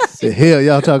 Shit. The hell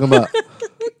y'all talking about?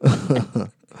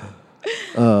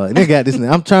 And they got this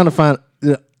nigga. I'm trying to find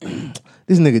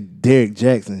this nigga Derek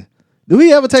Jackson. Do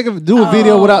we ever do a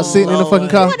video without sitting in the fucking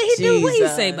car? What did he do? What did he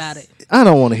say about it? I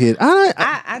don't want to hear it.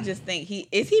 I just think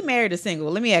is he married or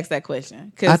single? Let me ask that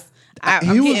question. Because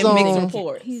I'm getting mixed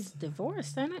reports. He's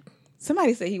divorced, isn't it?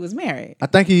 Somebody said he was married. I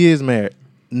think he is married.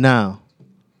 Now,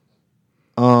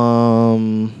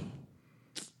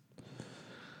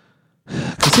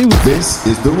 This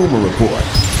is the Rumor Report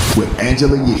with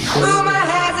Angela Yee.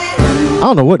 I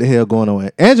don't know what the hell going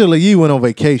on. Angela Yee went on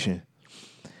vacation,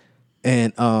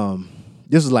 and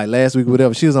this was like last week or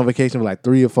whatever. She was on vacation for like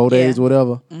 3 or 4 days or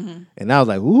whatever. Mm-hmm. And I was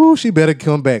like, ooh, she better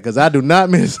come back because I do not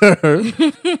miss her.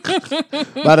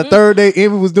 By the 3rd day,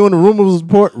 Envy was doing the rumor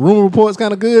report's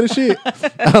kind of good and shit.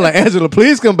 I was like, Angela,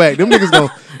 please come back. Them niggas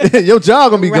gonna, your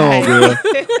job gonna be gone, girl.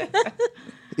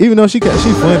 Even though she funny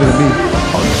to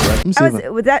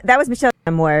me. That was Michelle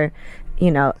Moore,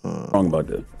 Wrong about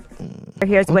that.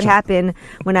 Here's what happened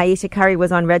when Aisha Curry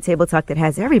was on Red Table Talk that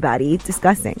has everybody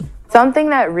discussing. Something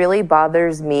that really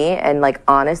bothers me and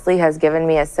honestly has given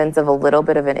me a sense of a little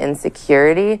bit of an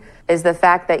insecurity is the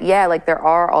fact that, there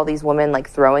are all these women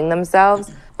throwing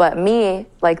themselves, but me,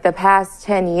 the past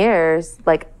 10 years,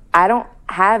 I don't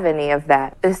have any of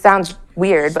that. This sounds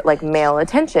weird, but male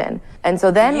attention. And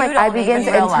so then I begin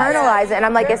to internalize it and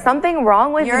I'm like, is something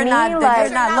wrong with me? You're not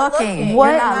looking.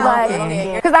 What?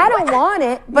 Because I don't want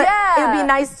it, but it would be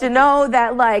nice to know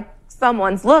that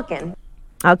someone's looking.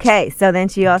 Okay, so then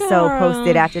she also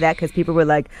posted after that because people were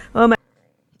like, oh my.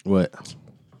 What?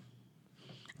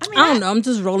 I don't know. I'm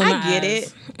just rolling my eyes. I get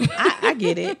it. I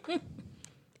get it.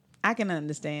 I can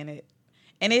understand it.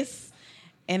 And it's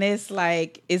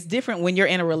it's different when you're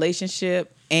in a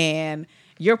relationship and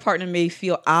your partner may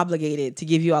feel obligated to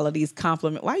give you all of these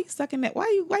compliments. Why are you sucking that? Why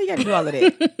you got to do all of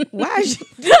that? Why is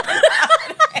you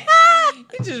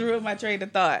just ruined my train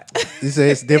of thought. You say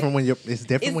it's different when your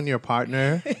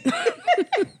partner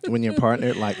when your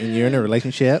partner and you're in a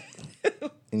relationship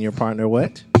and your partner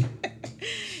what?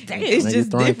 It's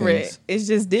just different. Things. It's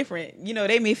just different.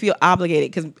 They may feel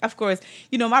obligated because, of course,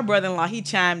 my brother-in-law, he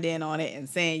chimed in on it and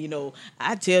saying,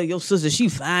 I tell your sister she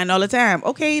fine all the time.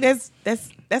 Okay, that's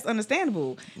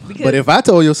understandable. But if I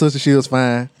told your sister she was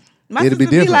fine, it'd be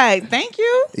different. Be like, thank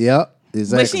you. Yep,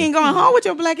 exactly. But she ain't going home with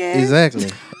your black ass. Exactly.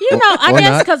 I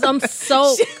guess because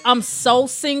I'm so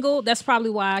single. That's probably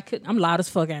why I'm loud as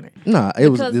fuck at it. Nah, it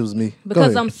was me.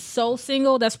 Because I'm so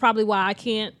single. That's probably why I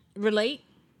can't relate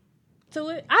to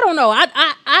it. I don't know.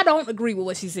 I don't agree with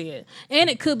what she said, and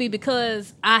it could be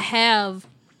because I have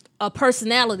a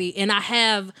personality and I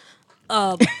have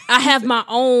my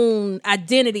own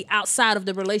identity outside of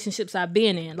the relationships I've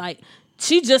been in.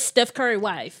 She just Steph Curry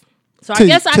wife, so I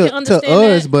guess I can understand to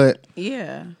us, that. But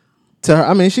yeah. To her,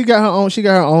 I mean, she got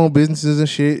her own businesses and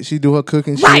shit. She do her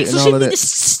cooking shit and all of that.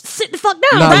 Sit the fuck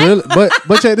down, Nah, right? really.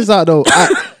 But check this out though.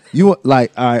 You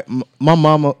like, all right, my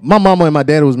mama and my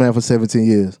daddy was married for 17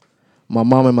 years. My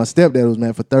mama and my stepdad was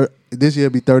married for this year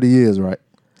be 30 years, right?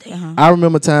 I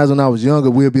remember times when I was younger,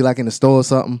 we'd be like in the store or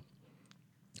something,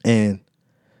 and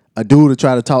a dude would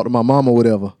try to talk to my mom or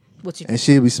whatever. And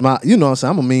she'd be smart. You know what I'm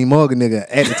saying? I'm a mean mugger nigga.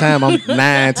 At the time, I'm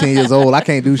 9, 10 years old. I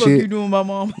can't do shit. What you doing, my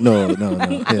mom? No,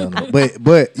 hell no.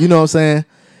 But you know what I'm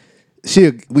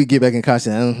saying? We get back in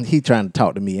costume. He trying to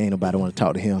talk to me. Ain't nobody want to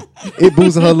talk to him. It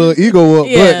boosting her little ego up.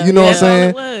 But you know what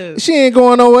I'm saying? She ain't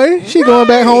going no way. She going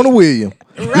back home to William.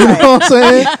 Right. You know what I'm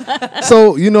saying?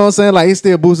 So you know what I'm saying? Like it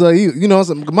still boosts her. You know what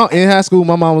I'm saying? In high school,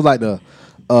 my mom was like the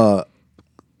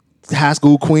high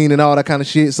school queen and all that kind of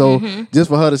shit. So just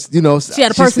for her to, you know, she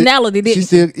had a personality. Didn't she?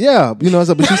 Still, yeah, you know,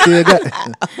 but she still got.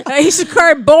 He should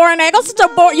curb boring. Go sit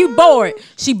your bored. You bored.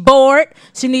 She bored.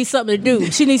 She needs something to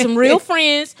do. She needs some real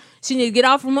friends. She need to get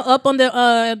off from up on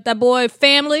that boy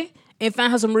family and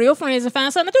find her some real friends and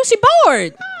find something to do. She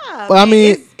bored. But I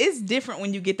mean, it's different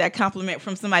when you get that compliment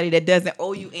from somebody that doesn't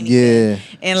owe you anything. Yeah,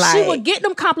 and like she would get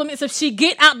them compliments if she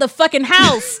get out the fucking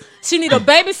house. She need a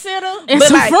babysitter and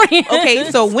some friends. Okay,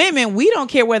 so women, we don't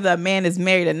care whether a man is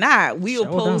married or not. We'll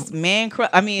post man crush.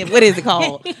 I mean, what is it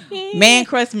called? Man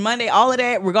crush Monday. All of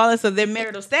that, regardless of their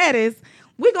marital status,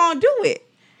 we're gonna do it.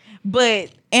 But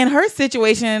in her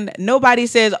situation, nobody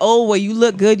says, "Oh, well, you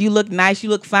look good, you look nice, you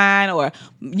look fine," or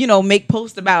make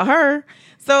posts about her.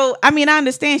 So, I mean, I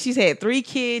understand she's had 3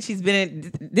 kids. She's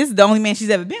been this is the only man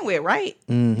she's ever been with, right?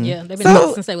 Mm-hmm. Yeah, they've been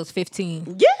together since they was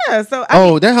 15. Yeah, so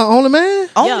that's her only man?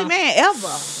 Only man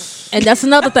ever. And that's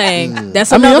another thing.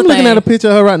 I'm looking at a picture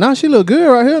of her right now. She look good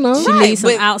right here now. She needs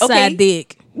some outside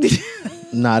dick.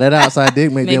 Nah, that outside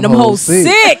dick make them hoes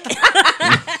sick.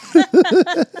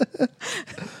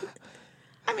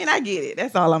 I mean, I get it.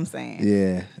 That's all I'm saying.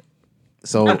 Yeah.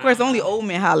 So of course, only old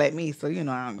men holler at me. So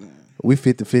we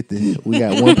 50-50. We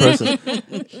got one person.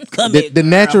 The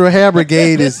natural hair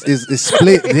brigade is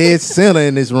split dead center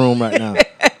in this room right now.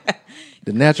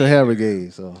 The natural hair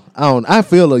brigade. So I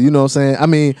feel her. You know what I'm saying? I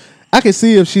mean, I can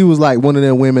see if she was like one of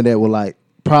them women that would like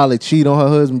probably cheat on her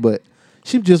husband, but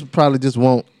she probably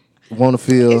won't want to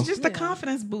feel. It's just a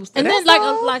confidence booster. And then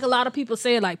like a lot of people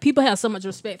say, like people have so much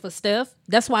respect for Steph.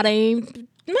 That's why they ain't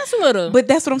messing with her. But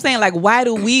that's what I'm saying. Like, why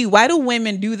do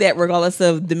women do that regardless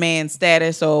of the man's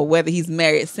status or whether he's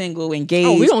married, single, engaged?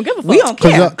 Oh, we don't give a fuck. We don't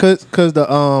care. Because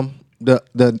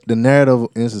the narrative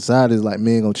in society is like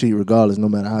men gonna cheat regardless, no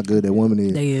matter how good that woman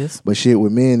is. They is. But shit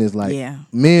with men is like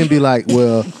men be like,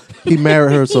 well, he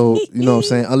married her, so you know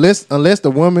what I'm saying.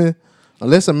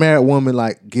 Unless a married woman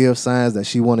like gives signs that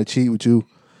she want to cheat with you,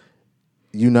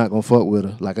 you're not gonna fuck with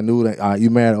her. Like a new, all right, you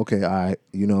married, okay, all right,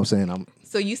 you know what I'm saying.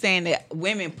 So you saying that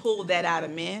women pull that out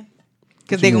of men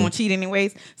because they're gonna cheat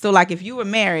anyways? So like if you were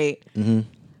married,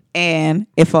 and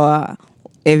if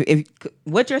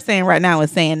what you're saying right now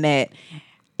is saying that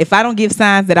if I don't give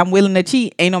signs that I'm willing to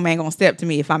cheat, ain't no man gonna step to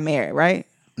me if I'm married, right?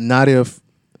 Not if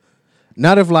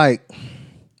like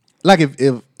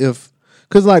if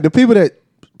because like the people that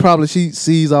probably she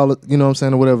sees all, you know what I'm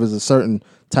saying, or whatever, is a certain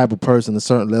type of person, a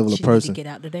certain level of person. Get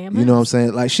out the damn you know what I'm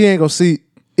saying? Like she ain't gonna see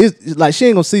it's like she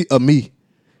ain't gonna see a me.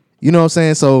 You know what I'm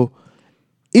saying? So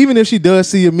even if she does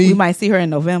see a me, we might see her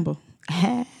in November.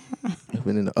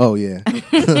 Oh yeah.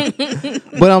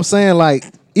 But I'm saying like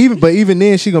even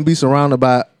then she gonna be surrounded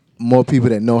by more people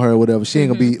that know her or whatever. She ain't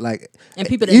gonna be like, and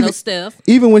people that know Steph.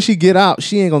 Even when she get out,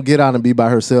 she ain't gonna get out and be by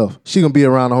herself. She gonna be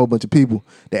around a whole bunch of people.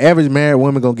 The average married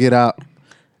woman gonna get out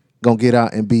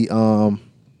and be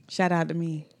shout out to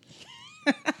me.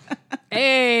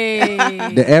 Hey.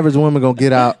 The average woman gonna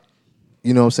get out,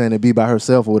 you know what I'm saying, and be by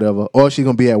herself or whatever. Or she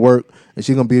gonna be at work and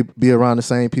she gonna be around the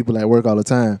same people at work all the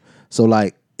time. So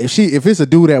like if it's a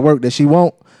dude at work that she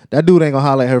won't, that dude ain't gonna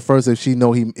holler at her first if he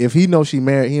knows she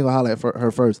married, he ain't gonna holler at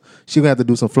her first. She gonna have to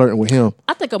do some flirting with him.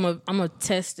 I think I'm gonna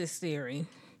test this theory.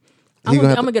 I'm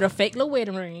gonna get a fake little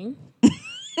wedding ring.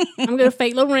 I'm gonna get a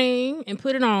fake little ring and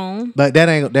put it on. But that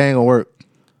ain't gonna work.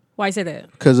 Why you say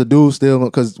that? Because a dude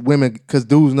because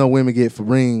dudes know women get for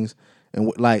rings,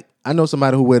 and like I know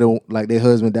somebody who like their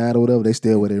husband died or whatever, they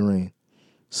still wear their ring.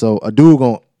 So a dude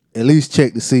gonna at least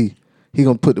check to see. He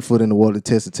gonna put the foot in the water to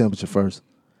test the temperature first,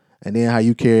 and then how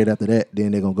you carry it after that,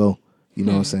 then they gonna go. You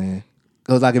know what I'm saying?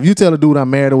 Because like if you tell a dude I'm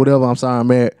married or whatever, I'm sorry I'm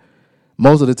married,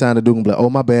 most of the time the dude gonna be like, oh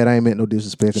my bad, I ain't meant no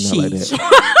disrespect or nothing like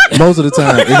that. Most of the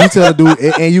time, if you tell a dude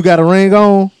and you got a ring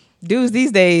on. Dudes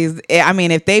these days, I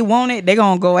mean, if they want it, they're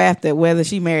going to go after it, whether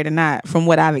she married or not, from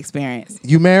what I've experienced.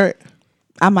 You married?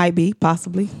 I might be,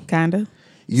 possibly, kind of.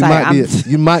 You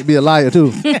might be a liar, too.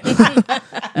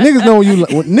 Niggas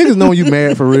know when you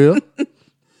married for real.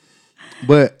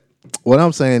 But what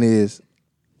I'm saying is,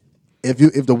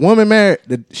 if the woman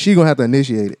married, she gonna have to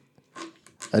initiate it.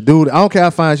 A dude, I don't care how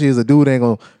fine she is, a dude ain't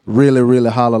gonna really, really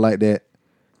holler like that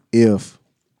if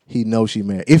he knows she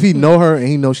married. If he know her and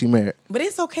he knows she married. But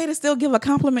it's okay to still give a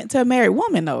compliment to a married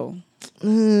woman, though.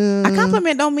 A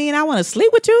compliment don't mean I want to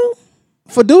sleep with you.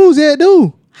 For dudes, yeah, it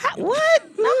do. What?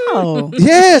 No.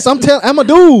 Yes, I'm a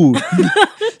dude.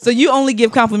 So you only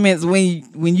give compliments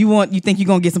when you think you're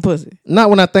gonna get some pussy. Not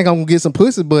when I think I'm gonna get some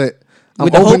pussy, but I'm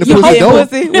With the open hope the you pussy get door.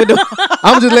 pussy? With the-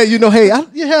 I'm just letting you know, hey,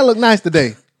 your hair look nice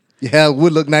today. Your hair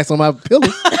would look nice on my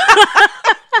pillows.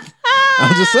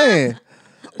 I'm just saying.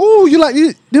 Oh,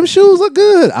 them shoes look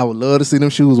good. I would love to see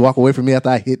them shoes walk away from me after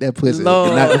I hit that pussy.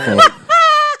 Lord. Not before.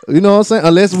 You know what I'm saying?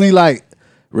 Unless we like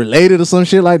related or some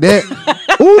shit like that.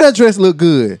 Ooh, that dress look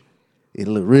good. It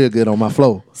look real good on my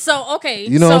floor. So, okay.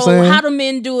 You know what I'm saying? How do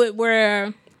men do it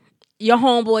where your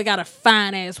homeboy got a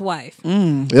fine ass wife? Your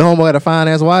homeboy got a fine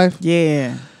ass wife?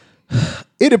 Yeah.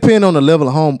 It depends on the level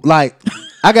of home. Like,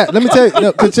 let me tell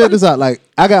you, check this out. Like,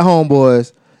 I got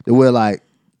homeboys that where like,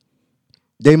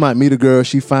 they might meet a girl,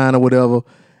 she fine or whatever,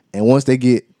 and once they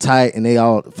get tight and they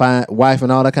all fine, wife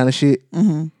and all that kind of shit,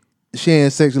 she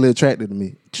ain't sexually attracted to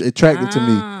me. Attracted to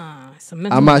me.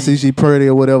 I might see she pretty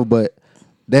or whatever, but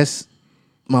that's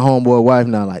my homeboy wife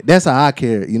now. Like, that's how I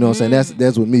carry it. You know what I'm saying?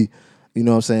 That's with me. You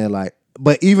know what I'm saying? Like,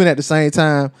 but even at the same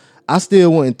time, I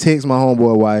still wouldn't text my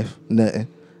homeboy wife nothing.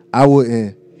 I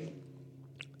would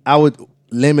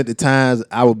limit the times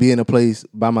I would be in a place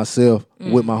by myself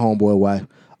with my homeboy wife.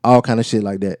 All kind of shit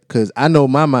like that. Cause I know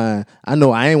my mind. I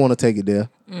know I ain't want to take it there.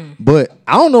 But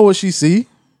I don't know what she see.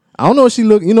 I don't know what she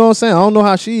look. You know what I'm saying? I don't know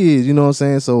how she is. You know what I'm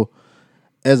saying? So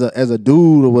as a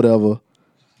dude or whatever,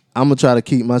 I'm gonna try to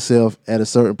keep myself at a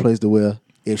certain place to where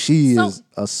if she is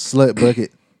a slut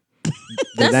bucket,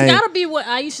 that's gotta be what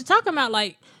I used to talk about.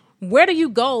 Like, where do you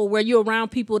go where you're around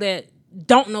people that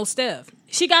don't know Steph?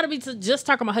 She gotta be just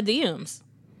talking about her DMs.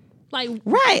 Like,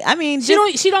 right. I mean, she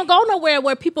don't go nowhere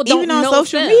where people don't even on know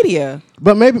social Steph. media.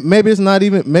 But maybe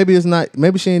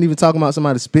she ain't even talking about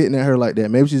somebody spitting at her like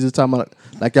that. Maybe she's just talking about,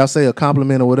 like y'all say, a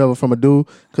compliment or whatever from a dude.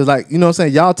 Cause like, you know what I'm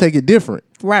saying, y'all take it different.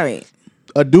 Right.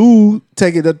 A dude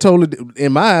take it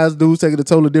in my eyes, dudes take it a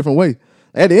totally different way.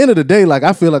 At the end of the day, like,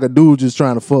 I feel like a dude just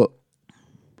trying to fuck.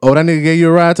 Oh, that nigga gave you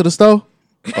a ride to the store?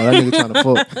 Oh, that nigga trying to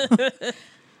fuck.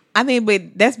 I mean,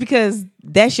 but that's because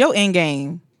that's your end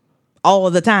game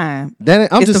all the time.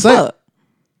 I'm just saying.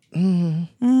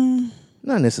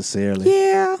 Not necessarily.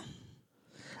 Yeah.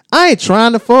 I ain't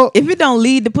trying to fuck. If it don't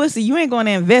lead to pussy, you ain't going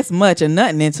to invest much or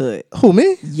nothing into it. Who,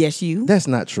 me? Yes, you. That's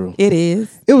not true. It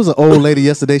is. It was an old lady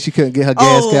yesterday. She couldn't get her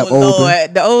gas cap open.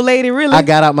 Lord. The old lady, really? I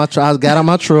got out my truck. I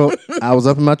was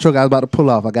up in my truck. I was about to pull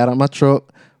off. I got out my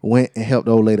truck, went and helped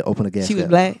the old lady open the gas cap. She was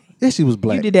black? Yeah, she was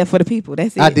black. You did that for the people.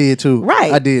 That's it. I did too.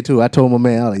 Right. I did too. I told my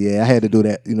man, I was like, yeah, I had to do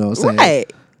that. You know what I'm saying?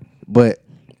 Right. But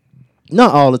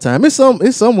not all the time. It's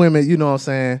some women, you know what I'm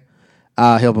saying,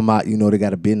 I'll help them out. You know, they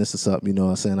got a business or something. You know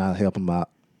what I'm saying? I'll help them out.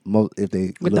 If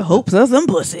they with the hopes of some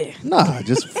pussy. Nah,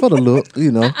 just for the look,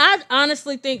 you know. I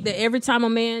honestly think that every time a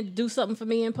man do something for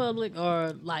me in public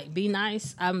or like be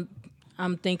nice, I'm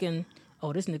thinking,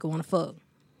 oh, this nigga want to fuck.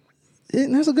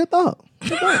 That's a good thought.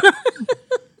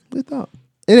 Good thought.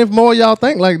 And if more of y'all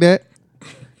think like that,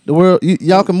 the world,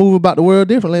 y'all can move about the world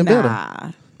differently and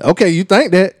better. Okay, you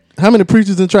think that? How many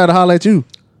preachers done try to holler at you?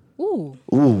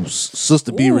 Ooh,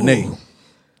 Sister B. Renee.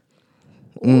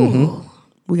 Mm-hmm.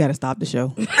 We got to stop the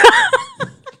show.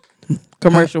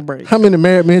 Commercial break. How many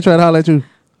married men try to holler at you?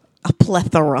 A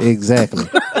plethora. Exactly.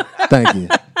 Thank you.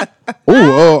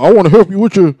 I want to help you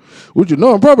with your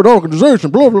non-profit organization.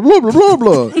 Blah blah blah blah blah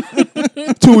blah.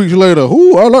 2 weeks later,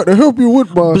 I'd like to help you with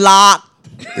my block.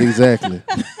 Exactly.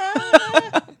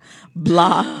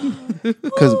 Block.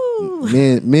 Because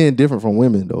men different from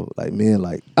women though. Like men,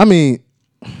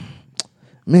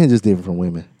 men just different from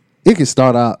women. It can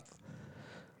start out.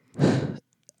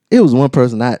 It was one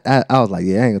person I was like,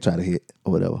 yeah, I ain't gonna try to hit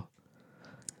or whatever.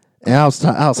 And I was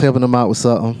helping them out with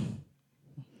something.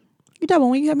 You talking about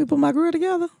when you helped me put my grill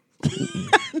together?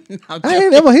 I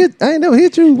ain't never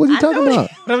hit you. What you talking about?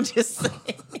 But I'm just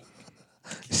saying.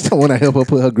 You don't want to help her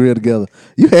put her grill together.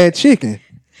 You had chicken.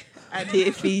 I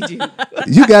did feed you.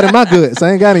 You got in my goods.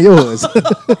 I ain't got in yours.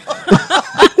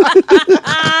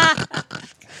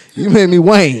 You made me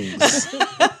wings.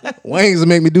 Wings will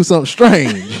make me do something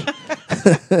strange.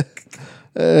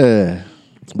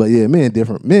 But yeah, men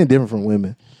different from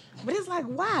women. But it's like,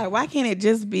 why? Why can't it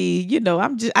just be,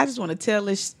 I just want to tell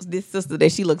this sister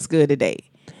that she looks good today.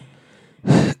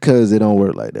 Because it don't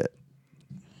work like that.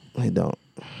 It don't.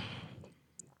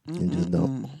 It just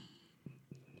don't.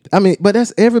 I mean, but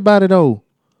that's everybody though.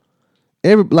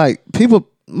 People,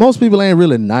 most people ain't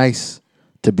really nice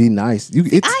to be nice.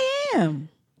 I am.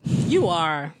 You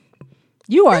are That's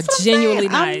what I'm genuinely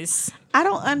saying. nice. I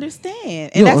don't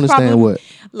understand. And You don't that's understand probably what?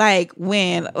 like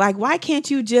why can't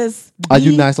you just Are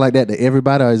you nice like that to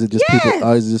everybody, or is it just Yes. people?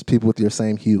 Or is it just people with your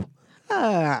same hue?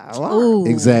 Ooh.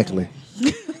 Exactly.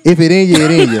 If it in you,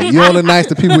 it in you. You only nice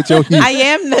to people with your hue. I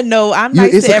am I'm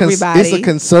nice to everybody. It's a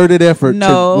concerted effort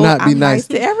No, to not be I'm nice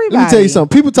to Let me tell everybody. you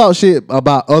something. People talk shit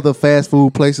about other fast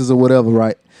food places or whatever,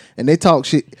 right? And they talk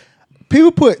shit.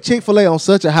 People put Chick-fil-A on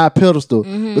such a high pedestal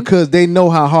because they know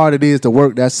how hard it is to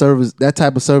work that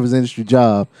type of service industry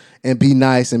job and be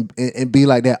nice and be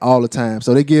like that all the time.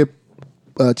 So they give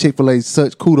Chick-fil-A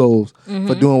such kudos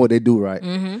for doing what they do right.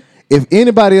 If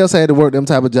anybody else had to work them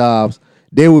type of jobs,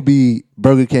 they would be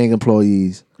Burger King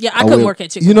employees. Yeah, I couldn't work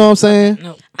at Chick-fil-A. You know what I'm saying?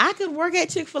 No, I could work at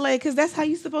Chick-fil-A because that's how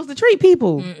you're supposed to treat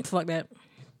people. fuck that.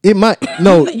 It might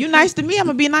no. You nice to me, I'm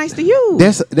gonna be nice to you.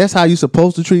 That's how you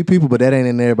supposed to treat people, but that ain't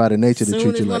in everybody's nature to Soon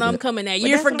treat as you when like I'm that. coming at But you,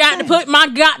 that's what I'm forgot to saying. put my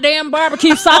goddamn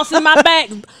barbecue sauce in my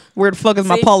bag. Where the fuck is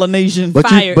my See? Polynesian? But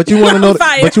Fired. you want to know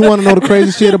Fired. but you want to know the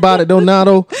crazy shit about it though now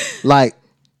though, like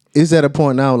it's at a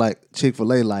point now like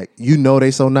Chick-fil-A, like you know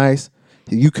they so nice,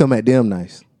 you come at them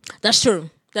nice. That's true.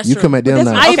 That's You true. come at them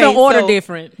But nice. I even Okay, order so-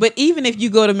 different. But even if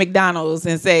you go to McDonald's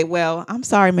and say, "Well, I'm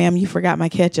sorry, ma'am, you forgot my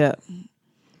ketchup,"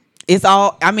 it's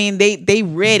all. I mean, they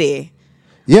ready,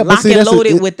 Yeah, but lock see, and that's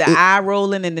loaded with the eye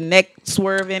rolling and the neck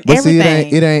swerving, but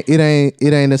everything. see,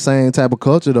 it ain't the same type of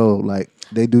culture though. Like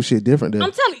they do shit different there.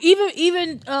 I'm telling you,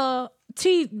 even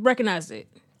T recognized it.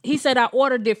 He said I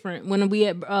order different when we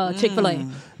at Chick-fil-A.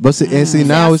 But see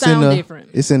now I it's in sound the different.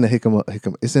 it's in the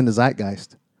hickam it's in the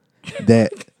zeitgeist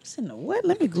that. Listen to what?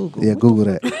 Let me Google. Yeah, Google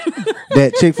that.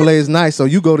 That Chick-fil-A is nice. So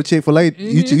you go to Chick-fil-A,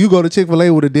 you go to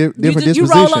Chick-fil-A with a different You disposition.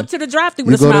 roll up to the drive-thru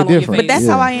with a You go there smile on your different. face. But that's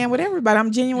Yeah. how I am with everybody.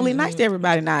 I'm genuinely nice to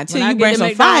everybody now. Until When I you get bring to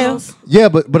some fire. McDonald's, Yeah,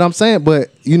 but I'm saying, but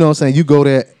you know what I'm saying, you go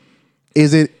there,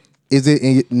 is it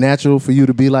natural for you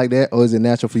to be like that, or is it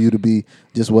natural for you to be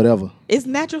just whatever? It's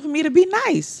natural for me to be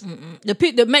nice.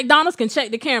 the McDonald's can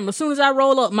check the camera. As soon as I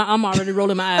roll up, I'm already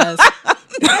rolling my eyes.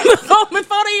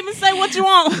 Before they even say what you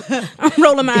want, I'm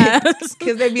rolling my eyes.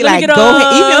 Because they be Let me like, get go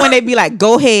ahead. Even when they be like,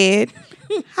 go ahead.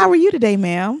 How are you today,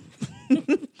 ma'am?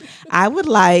 I would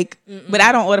like, but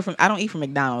I don't eat from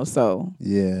McDonald's, so.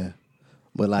 Yeah,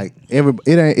 but like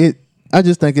I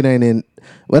just think it ain't in.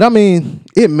 But I mean,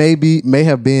 it may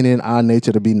have been in our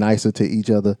nature to be nicer to each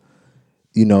other,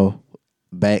 you know,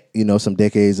 back some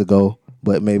decades ago.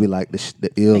 But maybe like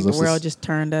the ills Like of the world just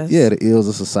turned us. Yeah, the ills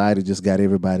of society just got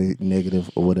everybody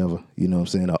negative or whatever. You know what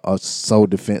I'm saying? Or so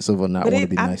defensive or not want to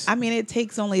be nice. I mean, it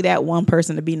takes only that one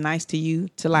person to be nice to you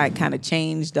to like kind of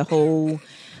change the whole.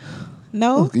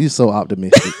 No, You're so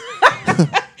optimistic.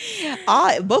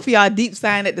 both of y'all deep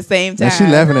sighing at the same time. Now she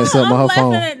laughing at something on her laughing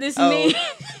phone. at this meme.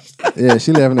 Yeah,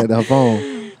 she laughing at her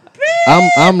phone.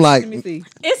 I'm like, Let me see.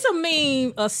 It's a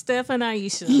meme of Steph and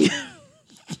Aisha.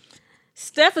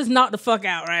 Steph is knocked the fuck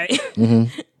out, right?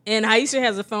 And Aisha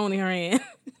has a phone in her hand.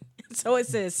 So it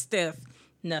says Steph,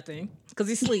 nothing, because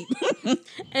he's asleep.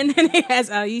 And then it has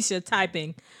Aisha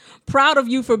typing, proud of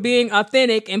you for being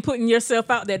authentic and putting yourself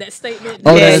out there. That statement.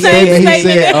 oh, Yeah, that yeah, statement yeah. he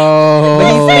said,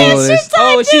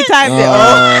 oh, She typed it.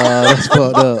 Oh, that's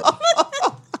fucked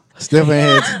up. Stephen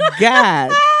had.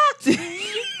 God.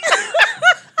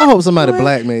 I hope somebody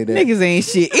black made that. Niggas ain't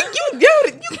shit. You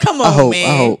come on, hope, man.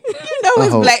 I hope. You know I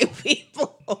it's hope. black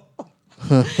people.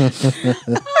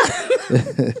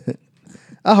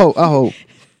 I hope.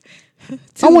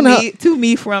 To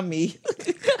me, from me.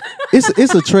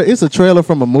 It's a trailer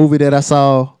from a movie that I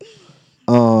saw.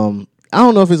 I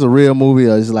don't know if it's a real movie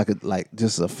or it's like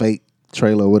just a fake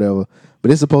trailer or whatever.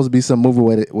 But it's supposed to be some movie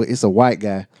where it's a white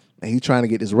guy and he's trying to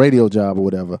get this radio job or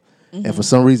whatever. And for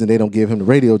some reason they don't give him the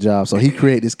radio job, so he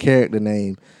create this character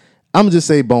name. I'm gonna just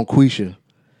say Bonquisha.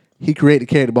 He created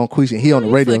the character Bonquisha. He on the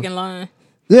radio. Fucking lying.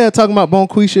 Yeah, talking about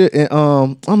Bonquisha, and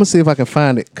I'm gonna see if I can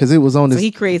find it because it was on So this.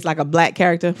 he creates like a black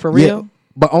character for Yeah, real.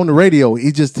 but on the radio,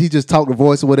 he just talk the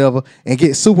voice or whatever and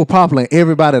get super popular and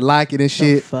everybody like it and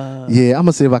shit. fuck? Yeah, I'm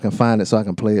gonna see if I can find it so I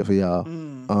can play it for y'all.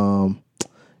 I'm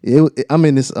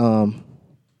in this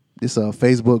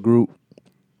Facebook group,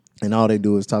 and all they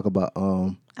do is talk about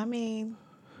I mean,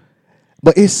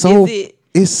 but it's so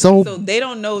Is so so they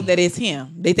don't know that it's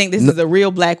him. They think this is a real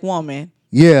black woman.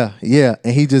 yeah,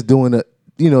 and he just doing the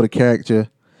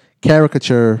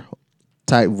caricature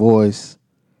type voice.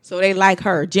 So they like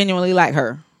her, genuinely like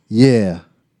her. Yeah.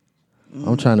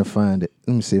 I'm trying to find it.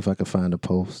 Let me see if I can find the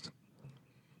post.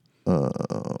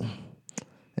 And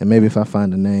maybe if I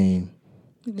find the name.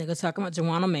 Nigga talking about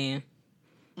Joanna Man.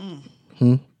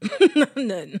 Hmm?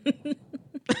 Nothing.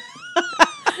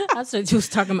 I said you was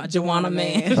talking about Joanna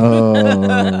Man.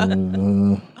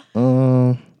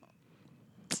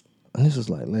 And this was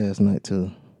like last night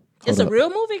too. It's a real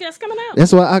movie that's coming out.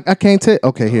 That's why I can't tell.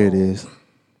 Okay, here it is.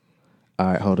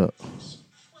 All right, hold up.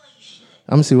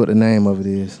 I'm gonna see what the name of it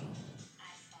is.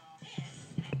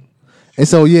 And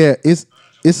so yeah, it's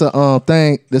a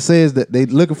thing that says that they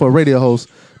looking for a radio host,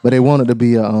 but they want it to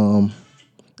be a I'm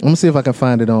gonna see if I can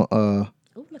find it on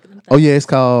oh yeah, it's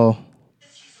called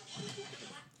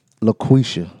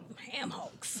LaQuisha. Ham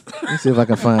hocks. Let's see if I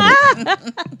can find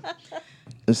it.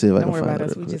 Let's see if I can find it. Don't worry about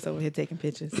us. We quick. just over here taking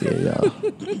pictures. Yeah,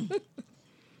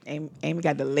 y'all. Amy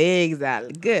got the legs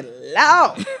out. Good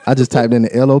Lord. I just typed in the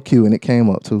LOQ and it came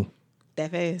up too. That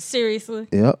fast. Seriously?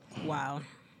 Yep. Wow.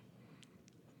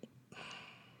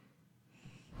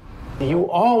 You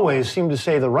always seem to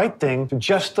say the right thing to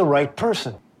just the right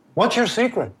person. What's your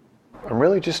secret? I'm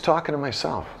really just talking to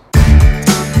myself.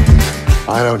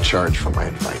 I don't charge for my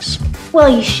advice. Well,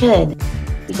 you should,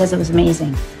 because it was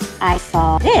amazing. I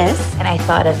saw this and I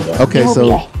thought of you. Okay, you will so, be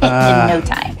a hit in no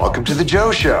time. Welcome to the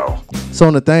Joe Show. So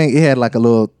on the thing, it had like a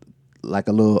little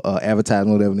advertisement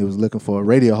or whatever, and it was looking for a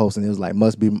radio host, and it was like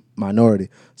must be minority.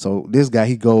 So this guy,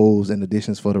 he goes and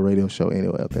auditions for the radio show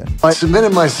anyway. Okay. I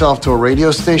submitted myself to a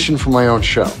radio station for my own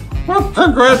show. Well,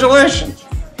 congratulations.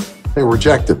 They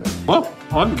rejected me. Well,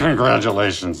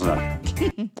 congratulations then.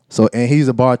 So, and he's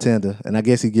a bartender, and I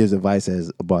guess he gives advice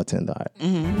as a bartender. All right.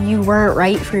 You weren't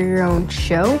right for your own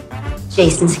show?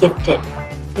 Jason skipped it.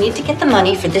 You need to get the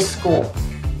money for this school.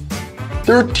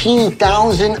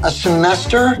 $13,000 a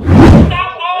semester?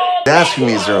 That's who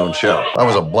needs their own show. If I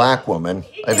was a black woman,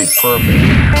 I'd be perfect.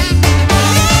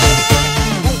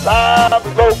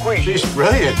 She's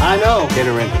brilliant. I know. Get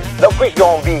her in here. LoQuisha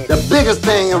gonna be the biggest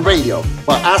thing in radio,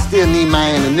 but I still need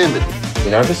my anonymity. You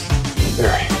nervous?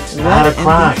 Very. It's not a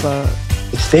crime.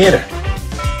 It's theater.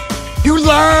 You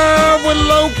live with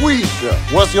LoQuisha.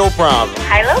 What's your problem?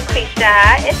 Hi,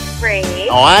 LoQuisha. It's free.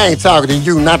 Oh, I ain't talking to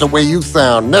you, not the way you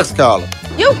sound. Next caller.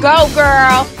 You go,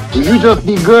 girl. You just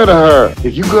be good to her.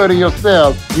 If you good to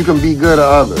yourself, you can be good to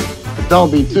others. But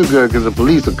don't be too good, because the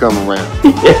police will come around.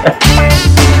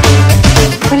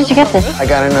 Where did you get this? I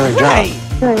got another job.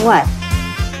 Doing what?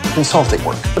 Consulting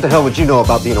work. What the hell would you know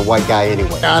about being a white guy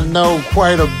anyway? I know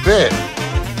quite a bit.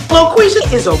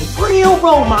 LoQuisha is a real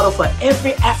role model for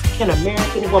every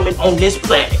African-American woman on this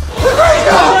planet.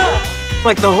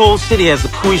 Like the whole city has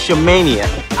LoQuisha mania.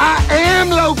 I am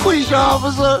LoQuisha,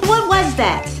 officer. What was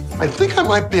that? I think I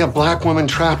might be a black woman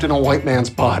trapped in a white man's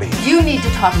body. You need to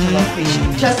talk to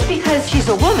LoQuisha. Just because she's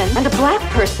a woman and a black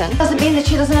person doesn't mean that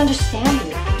she doesn't understand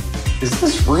you. Is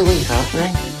this really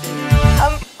happening?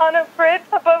 I'm on a bridge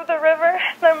above the river,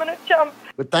 and I'm gonna jump.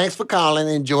 But thanks for calling.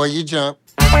 Enjoy your jump.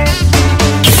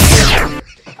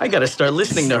 I gotta start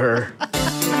listening to her.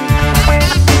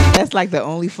 That's like the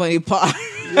only funny part.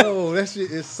 Yo, that shit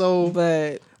is so.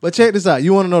 But check this out.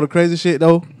 You want to know the crazy shit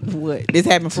though? What? This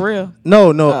happened for real?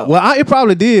 No. Oh. Well, it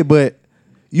probably did, but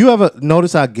you ever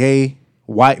notice how gay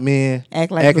white men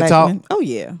Act like and black talk? men? Oh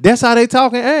yeah. That's how they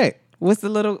talk and act. What's the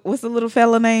little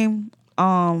fella name?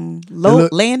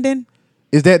 Landon.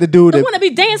 Is that the dude The that one that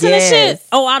be dancing Yes. and shit?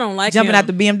 Oh, I don't like Jumping him. out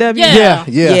the BMW? Yeah.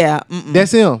 Yeah. Mm-mm.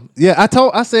 That's him. Yeah, I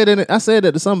said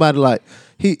that to somebody like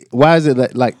why is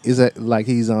it like is that like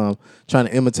he's trying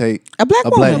to imitate a black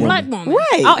woman? Black woman.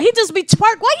 Right. Oh, he just be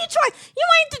twerk. Why you try? You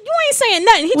ain't saying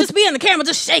nothing. He just be in the camera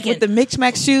just shaking. With the Mix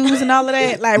Max shoes and all of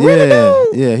that. Like, Yeah, really,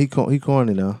 dude? yeah, he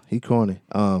corny now. He corny.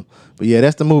 But yeah,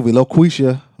 that's the movie.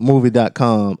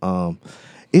 LoQuishaMovie.com.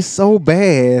 It's so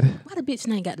bad. Why the bitch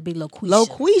name got to be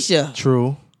LoQuisha?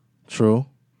 LoQuisha. True.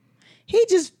 He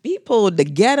pulled the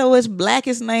ghettoest,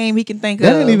 blackest name he can think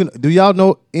That of. ain't even. Do y'all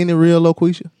know any real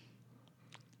LoQuisha?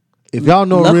 If y'all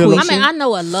know a real, I mean, I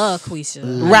know a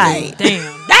LoQuisha. Right.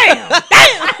 Damn.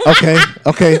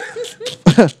 Okay.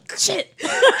 Shit.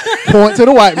 Point to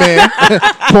the white man.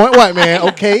 Point white man.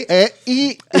 Okay.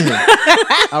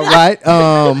 All right.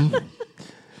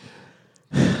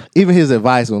 Even his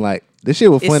advice when like this shit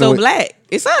was funny. It's so black.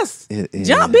 It's us. It-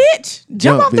 Jump, bitch.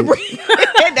 Jump off the bitch. bridge.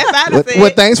 That's how I said.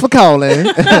 Well, thanks for calling.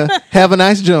 Have a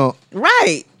nice jump.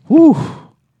 Right. Whew.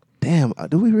 Damn.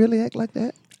 Do we really act like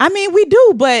that? I mean, we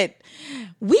do, but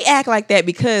we act like that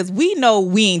because we know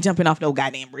we ain't jumping off no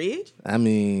goddamn bridge. I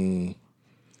mean,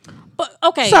 But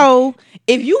okay. So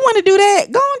if you want to do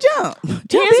that, go and jump.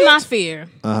 Here's my fear.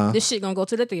 Uh-huh. This shit gonna go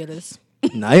to the theaters.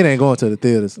 nah, it ain't going to the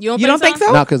theaters. You don't think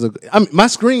so? Not because my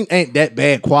screen ain't that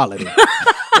bad quality.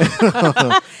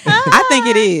 I think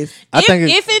it is.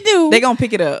 If it do, they gonna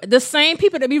pick it up. The same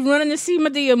people that be running to see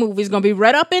Madea movies gonna be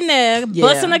right up in there,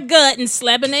 busting a gut and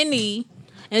slapping their knee.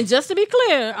 And just to be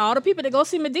clear, all the people that go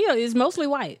see Madea is mostly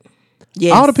white.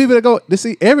 Yes. All the people that go to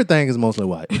see everything is mostly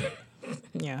white.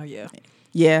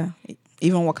 Yeah.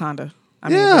 Even Wakanda. I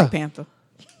mean, Yeah. Black Panther.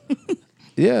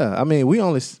 Yeah, I mean, we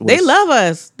only They love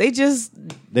us. They just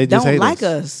hate don't like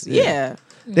us. Yeah.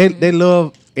 They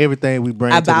love everything we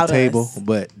bring About to the table, us.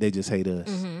 but they just hate us.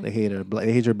 They hate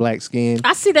they hate your black skin.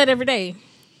 I see that every day.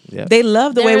 Yeah. They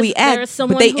love the way we There's act, but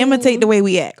someone they who imitate the way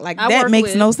we act. Like I that work makes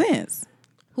with no sense.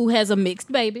 Who has a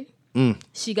mixed baby.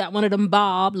 She got one of them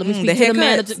bob. Let me The speak to the haircuts.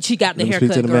 manager. She got the Let me speak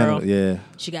haircut, to the girl. manager, yeah.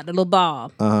 She got the little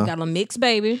bob. Uh-huh. Got a mixed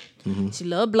baby. She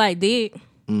love black dick.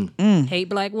 Hate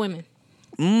black women.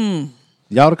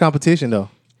 Y'all the competition though.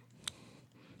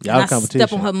 Y'all And the I competition.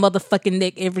 step on her motherfucking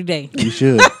neck every day. You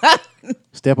should.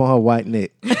 Step on her white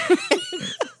neck.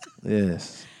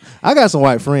 Yes. I got some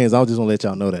white friends. I was just gonna let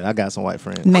y'all know that. I got some white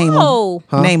friends. Name them. Oh,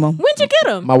 Huh? Name them. when'd you get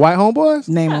them? My white homeboys?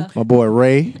 Name them. My boy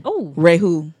Ray. Oh, Ray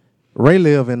who? Ray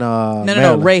live in No,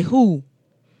 Maryland. Ray who?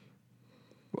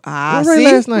 What's Ray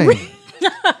last name?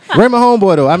 Ray my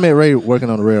homeboy though. I met Ray working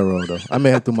on the railroad though. I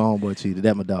met him through my homeboy Cheetah.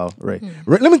 That my dog, Ray.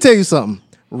 Ray. Let me tell you something.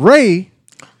 Ray,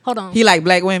 hold on. He like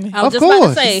black women. I was Of just about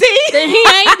course. to say. See? Then he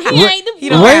ain't the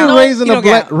Ray raising he a don't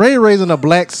black count. Ray raising a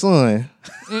black son.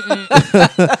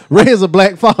 Ray is a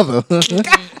black father.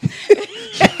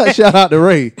 Shout out to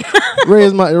Ray. Ray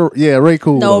is my Ray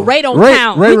cool. No, though. Ray don't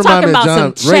count. Ray We remind talking me of about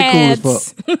John. some Ray cool as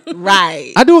Chads. fuck.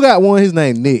 Right. I do got one. His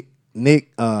name Nick. Nick.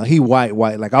 He white.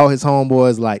 Like all his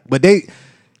homeboys. Like, but they.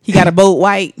 He got a boat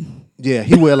white. Yeah,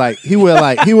 he wear like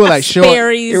short.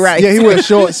 Sperry's. Right. Yeah, he wear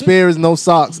short Sperry's, no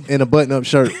socks, and a button-up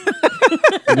shirt.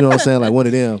 You know what I'm saying? Like one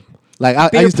of them. Like I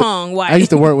Beer used to, pong white. I used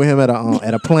to work with him at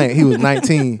a plant. He was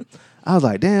 19. I was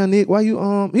like, damn, Nick, why you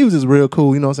He was just real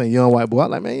cool. You know what I'm saying? Young white boy. I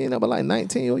was like, man, you ain't never like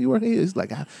 19. What you working here? He's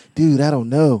like, dude, I don't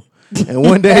know. And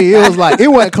one day it was like it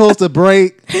wasn't close to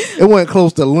break. It wasn't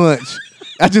close to lunch.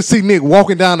 I just see Nick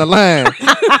walking down the line.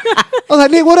 I was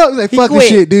like, Nick, what up? He's like, fuck this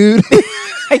shit, dude.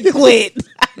 He quit.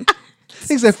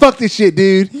 He said, fuck this shit,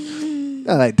 dude. I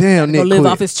was like, damn, Nick Go live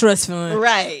quit. off his trust fund.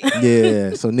 Right.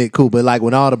 Yeah, so Nick cool. But like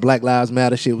when all the Black Lives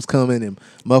Matter shit was coming and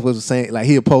motherfuckers was saying, like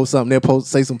he'll post something, they'll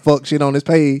say some fuck shit on his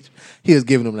page, he was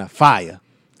giving them that fire.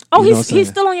 Oh, You know what I'm he's saying?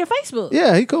 still on your Facebook.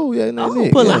 Yeah, he cool. Yeah, no,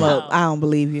 Nick. Pull yeah. him up. I don't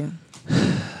believe you.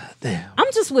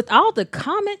 I'm just with all the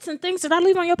comments and things that I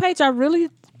leave on your page. I really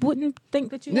wouldn't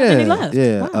think that you have any Yeah, left.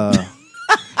 yeah. Wow.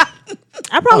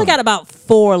 I probably got about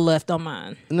 4 left on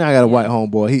mine. Now I got a white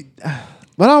homeboy.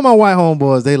 But all my white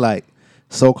homeboys, they like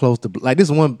so close to like this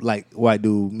one like white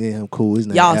dude. Me and him cool. His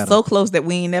name Y'all Adam. so close that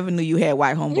we ain't never knew you had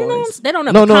white homeboys. You know, they don't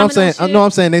ever No, I'm comment saying, on shit.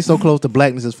 I'm saying they so close to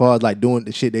blackness as far as like doing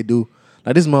the shit they do.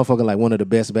 Like this motherfucker, like one of the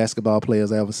best basketball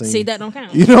players I ever seen. See, that don't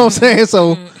count. You know what I'm saying?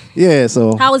 So yeah,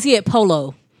 so How was he at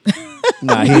polo?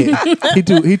 nah, he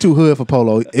too hood for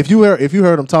polo. If you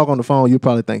heard him talk on the phone, you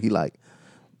probably think he like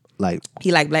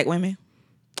He like black women.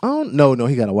 I don't no,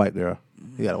 he got a white girl.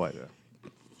 He got a white girl.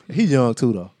 He's young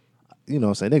too though. You know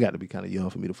what I'm saying? They got to be kind of young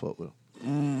for me to fuck with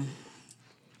him.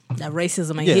 That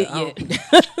racism ain't Yeah, hit yet.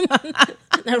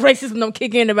 That racism don't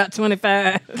kick in about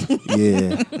 25.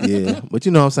 Yeah. But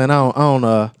you know what I'm saying? I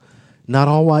don't not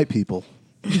all white people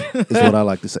is what I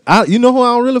like to say. You know who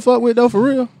I don't really fuck with though, for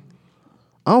real?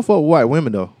 I don't fuck with white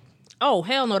women though. Oh,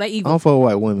 hell no, that I evil. don't fuck with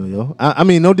white women, yo. I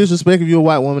mean, no disrespect if you're a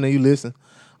white woman and you listen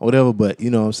or whatever, but you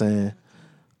know what I'm saying?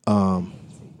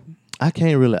 I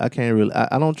can't really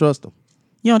I don't trust them.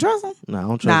 You don't trust them? No, I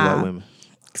don't trust white women.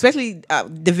 Especially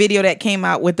the video that came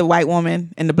out with the white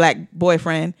woman and the black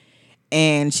boyfriend,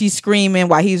 and she's screaming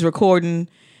while he's recording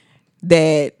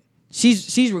that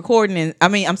she's recording,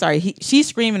 and she's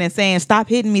screaming and saying, stop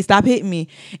hitting me,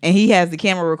 and he has the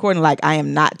camera recording like, I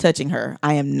am not touching her,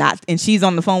 I am not, and she's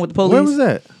on the phone with the police. Where was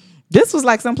that? This was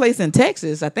like someplace in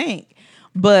Texas, I think,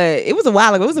 but it was a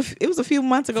while ago. It was a few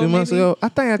months ago. I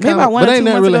think I maybe kind about of, 1 but or 2 ain't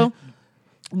that months really ago.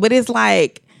 But it's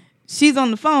like she's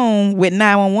on the phone with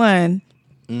 911.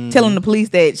 Telling the police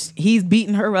that he's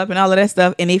beating her up and all of that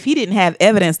stuff, and if he didn't have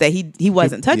evidence that he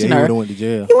wasn't touching he her, would've went to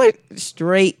jail. He went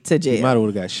straight to He jail might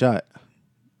have got shot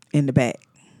in the back.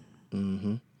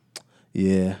 Mm-hmm.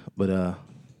 Yeah, but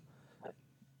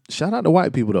shout out to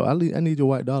white people though. I need your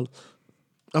white dollar.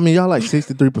 I mean, y'all like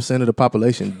 63% of the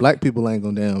population. Black people ain't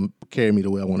gonna damn carry me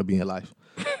the way I want to be in life.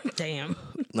 Damn.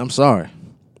 I'm sorry.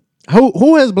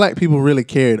 Who has black people really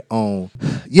carried on?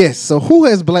 Yes. So who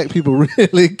has black people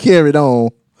really carried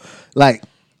on? Like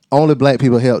only black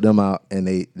people helped them out and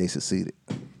they succeeded.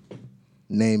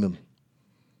 Name them.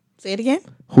 Say it again.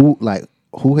 Who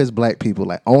has black people,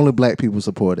 like only black people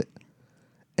supported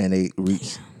and they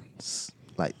reached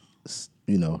like,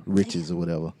 you know, riches or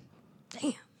whatever.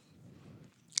 Damn.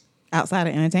 Outside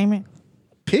of entertainment?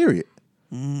 Period.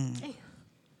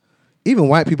 Even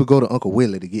white people go to Uncle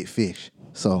Willie to get fish.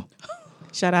 So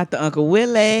Shout out to Uncle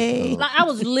Willie. Like I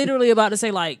was literally about to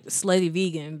say like slutty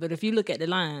vegan, but if you look at the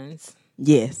lines,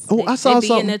 yes. Oh, I saw they be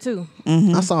something in there too.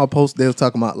 Mm-hmm. I saw a post they was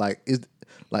talking about like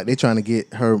they trying to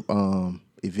get her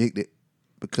evicted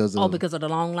because of the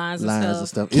long lines and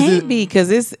stuff. Can't be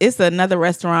because it's another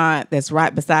restaurant that's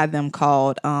right beside them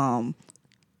called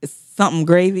it's something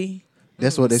gravy.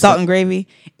 That's what they Salt said. and gravy,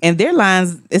 and their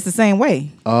lines it's the same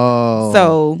way. Oh,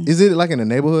 so is it like in the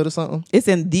neighborhood or something? It's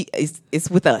in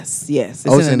it's with us. Yes,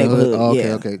 it's in the neighborhood. hood. Oh, okay,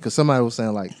 yeah. okay. Because somebody was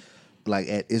saying like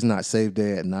it's not safe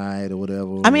there at night or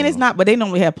whatever. I mean, it's not, but they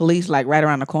normally have police like right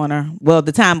around the corner. Well,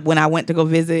 the time when I went to go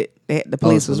visit, the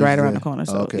police was right around the corner.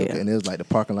 So okay, yeah. and it was like the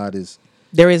parking lot is.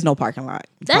 There is no parking lot.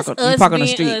 That's you us park on the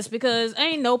being street. us because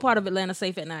ain't no part of Atlanta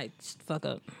safe at night. Fuck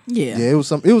up. Yeah, it was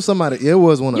somebody. Yeah, it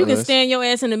was one You of can us. stand your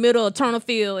ass in the middle of Turner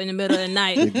Field in the middle of the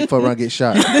night. Fuck around, get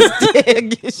shot.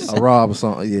 A rob or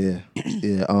something. Yeah.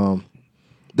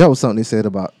 That was something they said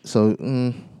about. So.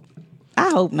 I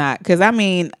hope not, because I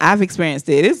mean I've experienced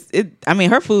it. I mean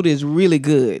her food is really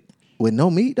good with no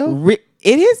meat though. It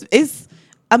is. It's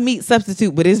a meat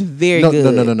substitute, but it's very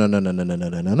good.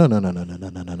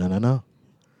 No.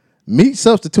 Meat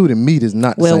substitute and meat is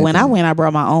not. Well, when I went, I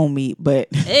brought my own meat, but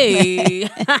hey,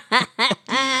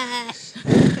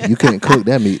 you couldn't cook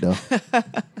that meat though.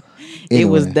 It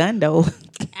was done though.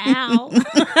 Ow.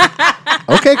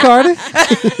 Okay, Cardi.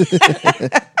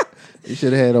 You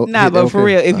should have had. Nah, but for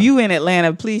real, if you in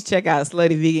Atlanta, please check out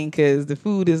Slutty Vegan because the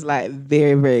food is like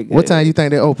very, very good. What time you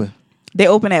think they open? They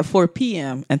open at 4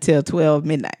 p.m. until 12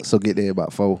 midnight. So get there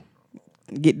about 4.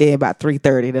 Get there about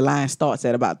 3:30. The line starts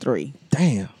at about 3.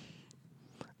 Damn.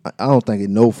 I don't think it's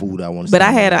no food I want to. But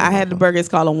I had the burgers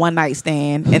called a one night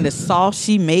stand, and the sauce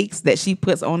she makes that she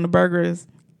puts on the burgers.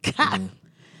 God,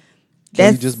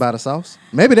 Can you just buy the sauce?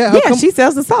 Maybe that. She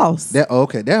sells the sauce. That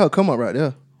okay? That her come up right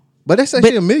there. But they say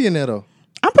she a millionaire though.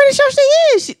 I'm pretty sure she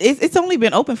is. It's only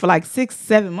been open for like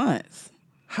 6-7 months.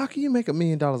 How can you make $1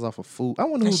 million off of food? I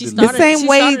wonder who she did started, the same she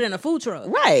way. started in a food truck,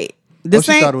 Right? She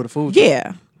started with a food truck.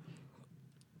 Yeah.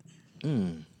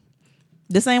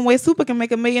 The same way Super can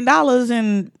make $1 million,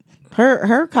 and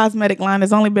her cosmetic line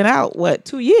has only been out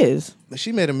 2 years. But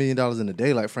she made $1 million in a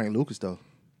day, like Frank Lucas though.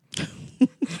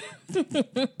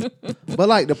 But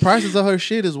like the prices of her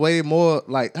shit is way more.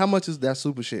 Like how much is that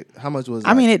Super shit? How much was?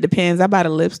 I mean, it depends. I buy the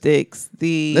lipsticks.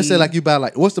 Let's say like you buy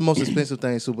like what's the most expensive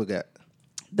thing Super got?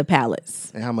 The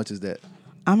palettes. And how much is that?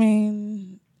 I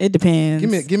mean, it depends.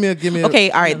 Give me. Okay,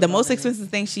 all right. The most expensive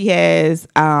thing she has,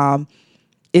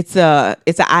 it's an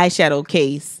eyeshadow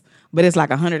case, but it's like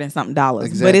 $100 and something.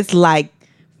 Exactly. But it's like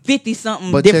 50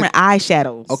 something different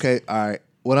eyeshadows. Okay, all right.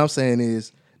 What I'm saying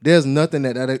is. There's nothing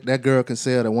that girl can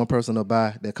sell that one person will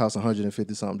buy that costs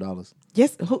 $150 something.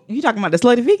 Yes, you talking about the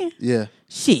Slutty Vegan? Yeah.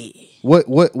 Shit.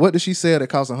 What does she sell that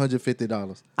costs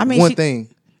 $150? I mean, one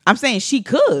thing. I'm saying she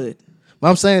could.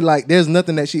 I'm saying like there's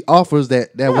nothing that she offers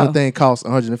that one thing costs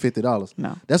 $150.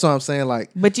 No, that's what I'm saying. Like,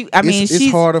 but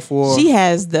it's harder for. She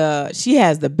has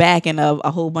the backing of a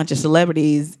whole bunch of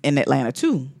celebrities in Atlanta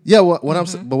too. Yeah, what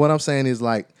I'm saying is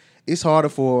like it's harder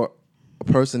for a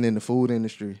person in the food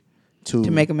industry.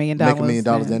 To make $1 million. Make $1 million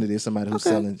than it is somebody who's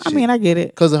selling shit. I mean, I get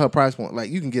it. Because of her price point.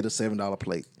 Like, you can get a $7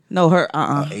 plate. No, her,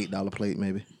 $8 plate,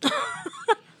 maybe.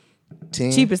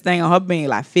 10. Cheapest thing on her being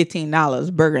like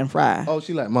 $15, burger and fry. Oh,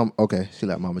 she like Mama. Okay, she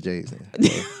like Mama J's.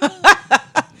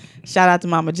 Shout out to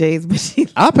Mama J's, but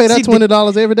I pay that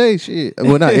 $20 every day. Shit.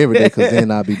 Well, not every day, because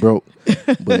then I'll be broke.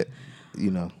 But,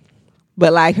 you know.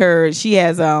 But like she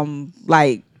has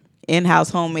like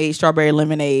in-house homemade strawberry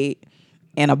lemonade.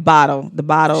 And a bottle. The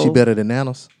bottle. She better than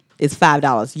Nana's? It's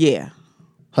 $5. Yeah.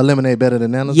 Her lemonade better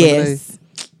than Nana's? Yes.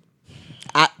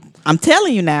 I'm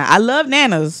telling you now. I love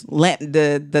Nana's.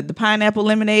 The pineapple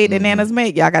lemonade that Nana's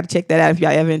make. Y'all got to check that out if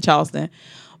y'all ever in Charleston.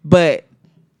 But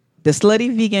the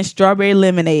Slutty Vegan strawberry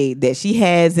lemonade that she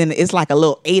has it's like a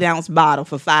little 8-ounce bottle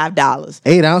for $5.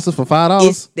 8 ounces for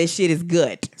 $5? That shit is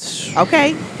good.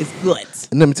 Okay? It's good.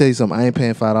 And let me tell you something. I ain't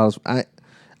paying $5.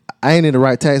 I ain't in the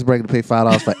right tax bracket to pay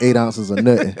 $5 for 8 ounces of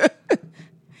nothing.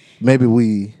 Maybe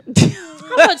weed.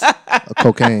 How much? Or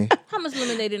cocaine. How much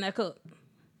lemonade in that cup?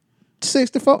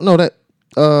 64. No, that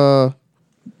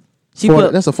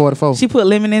 40, that's a 44. She put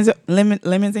lemons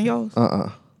in yours?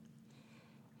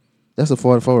 That's a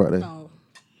 44 right there. No.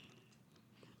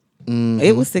 Mm-hmm.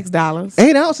 It was $6.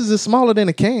 8 ounces is smaller than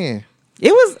a can.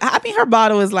 It was. I mean, her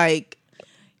bottle is like.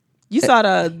 You saw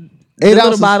the 8 little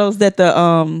ounces, bottles that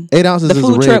the 8 ounces the is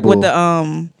food a Red truck Bull.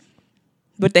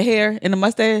 with with the hair and the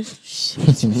mustache.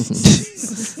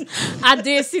 I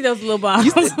did see those little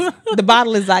bottles. The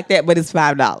bottle is like that, but it's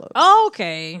 $5.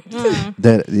 Okay. Mm.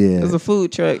 There's a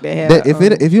food truck that had.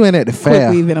 If you ain't at the fair,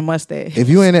 quick weave and a mustache. If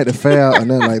you ain't at the fair or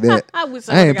nothing like that, I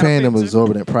ain't ain't paying them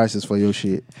exorbitant prices for your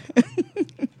shit.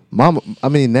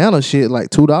 Nana shit like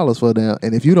 $2 for them,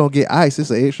 and if you don't get ice,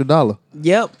 it's an extra $1.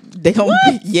 Yep, they gonna.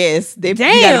 Yes, they.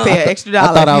 Damn. You gotta pay an extra $1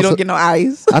 if you don't get no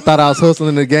ice. I thought I was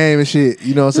hustling the game and shit.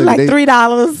 You know what I'm saying? Like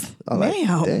 $3.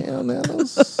 Damn,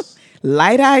 Nanos.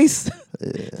 Light ice,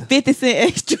 50 cent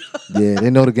extra. Yeah, they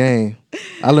know the game.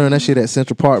 I learned that shit at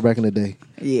Central Park back in the day.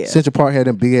 Yeah, Central Park had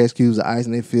them big ass cubes of ice,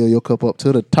 and they fill your cup up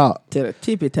to the top, to the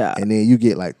tippy top, and then you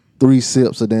get like 3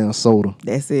 sips of damn soda.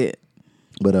 That's it.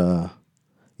 But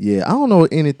yeah, I don't know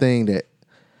anything that.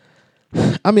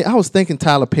 I was thinking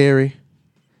Tyler Perry,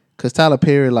 cause Tyler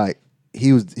Perry like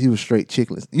he was straight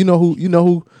chickless. You know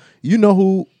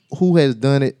who has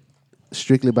done it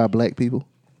strictly by black people,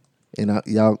 and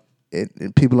y'all.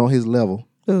 And people on his level.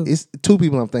 Ooh. It's 2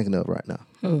 people I'm thinking of right now.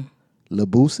 Lil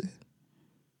Boosie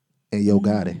and Yo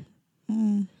Gotti.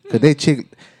 Cause they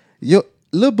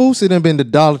Lil Boosie done been to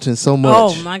Darlington so much.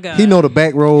 Oh my God. He know the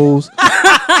back roads.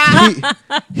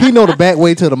 he know the back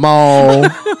way to the mall.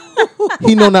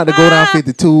 He know not to go down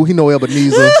 52. He know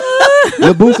Ebenezer.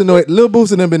 Lil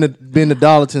Boosie done been to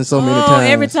Darlington so many times.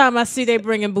 Every time I see they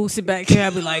bringing Boosie back here,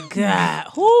 I be like, God,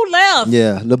 who left?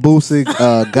 Yeah, Lil Boosie,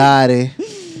 Gotti.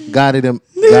 Gotti them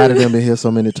been here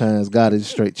so many times. Gotti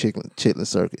straight chitlin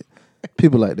circuit.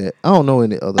 People like that. I don't know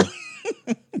any other.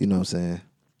 You know what I'm saying?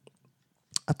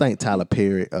 I think Tyler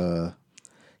Perry.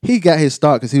 He got his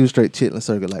start because he was straight chitlin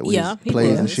circuit like with his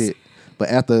plays and shit. But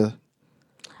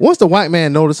once the white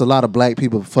man noticed a lot of black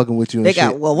people fucking with you,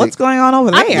 and what's going on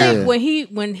over there? I think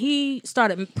when he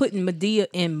started putting Madea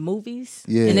in movies,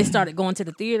 and they started going to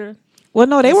the theater. Well,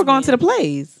 no, they were going to the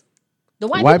plays. The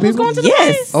white people was going to the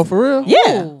plays? Oh, for real?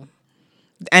 Yeah. Ooh.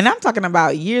 And I'm talking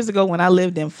about years ago when I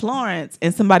lived in Florence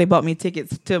and somebody bought me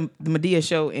tickets to the Madea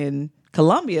show in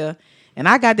Columbia. And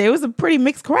I got there. It was a pretty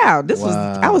mixed crowd.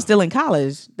 I was still in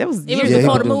college. That was years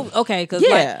before the movie. Okay, because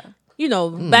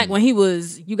back when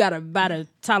you got to buy the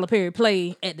Tyler Perry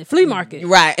play at the flea market.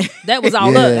 Right. That was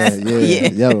all us.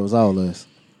 Yeah, it was all us.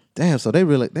 Damn, so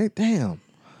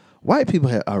white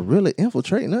people are really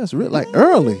infiltrating us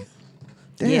early.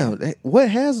 Damn, what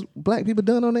has black people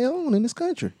done on their own in this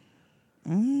country?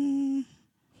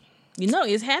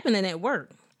 It's happening at work.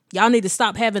 Y'all need to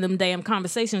stop having them damn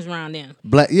conversations around them.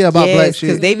 Black shit.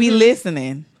 Because they be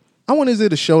listening. I wonder, is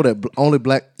it a show that only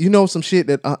black, some shit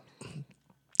that, I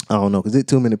don't know, because there's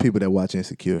too many people that watch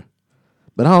Insecure.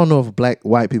 But I don't know if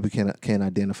white people can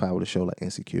identify with a show like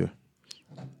Insecure.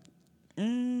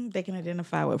 They can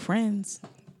identify with Friends,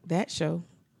 that show.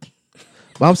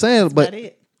 But I'm saying,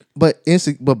 That's but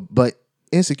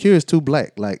Insecure is too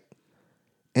black,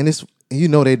 and it's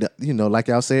like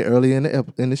y'all said earlier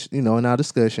in our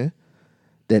discussion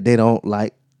that they don't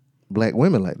like black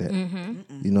women like that.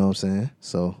 Mm-hmm. You know what I'm saying?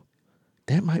 So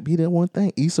that might be that one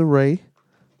thing. Issa Rae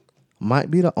might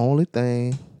be the only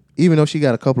thing, even though she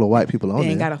got a couple of white people on there.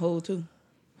 They ain't got a hold too,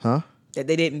 huh? That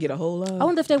they didn't get a hold of. I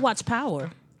wonder if they watch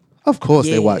Power. Of course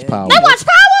they watch Power. They watch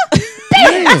Power.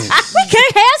 Damn, yes. We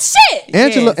can't have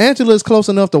shit. Angela is close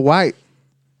enough to white.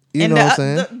 You know what I'm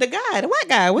saying? The guy, the white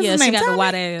guy. What's his name? She got Tommy? the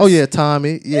white ass. Oh yeah,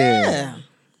 Tommy. Yeah.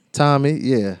 Tommy.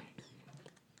 Yeah.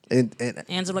 And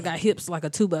Angela got hips like a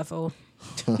 2x4.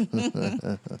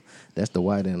 That's the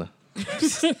white in her.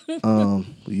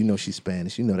 She's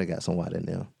Spanish. They got some white in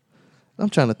there. I'm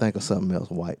trying to think of something else.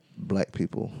 White, black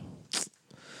people.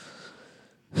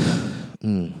 I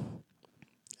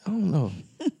don't know.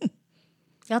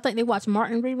 Y'all think they watch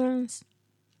Martin reruns?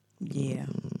 Yeah.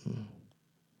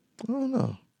 I don't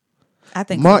know. I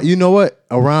think Martin, you know what?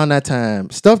 Around that time,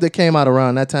 stuff that came out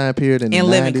around that time period in the 90s.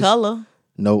 Living Color.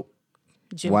 Nope.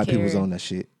 Jim White Carrey. people was on that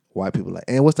shit. White people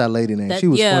and what's that lady name? She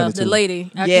was funny too. The lady.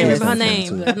 I can't remember her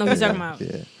name, but I know who you're talking about.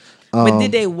 Yeah. But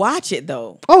did they watch it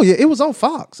though? Oh yeah, it was on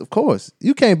Fox, of course.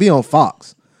 You can't be on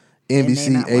Fox,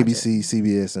 NBC, ABC,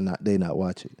 CBS, and they not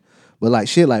watch it. But like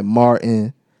shit like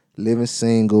Martin, Living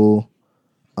Single,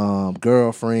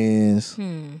 Girlfriends,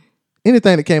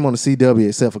 anything that came on the CW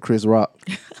except for Chris Rock.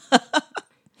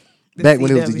 Back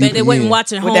when it was the UPN. They wasn't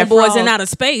watching Homeboys in Outer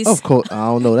Space. Of course, I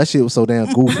don't know. That shit was so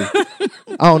damn goofy.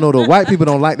 I don't know. The white people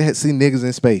don't like to see niggas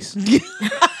in space.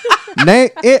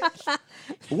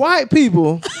 White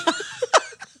people,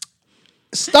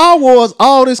 Star Wars,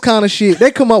 all this kind of shit. They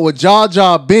come up with Jar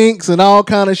Jar Binks and all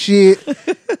kind of shit.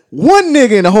 One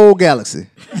nigga in the whole galaxy.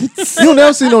 You don't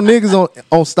never see no niggas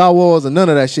on Star Wars or none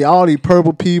of that shit. All these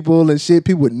purple people and shit,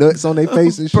 people with nuts on their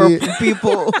face and shit. Purple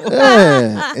people.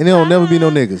 Yeah, and there don't never be no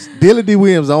niggas. Billy D.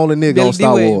 Williams the only nigga on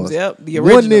Star Wars. Yep, the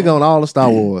One original. nigga on all the Star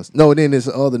Wars. No, then there's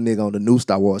the other nigga on the new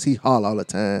Star Wars. He holler all the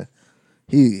time.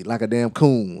 He like a damn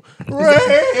coon.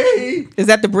 Ray! Is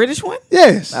that the British one?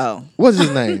 Yes. Oh. What's his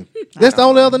name? That's the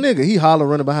only other nigga. He holler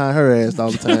running behind her ass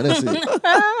all the time. That's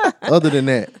it. Other than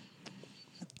that, you know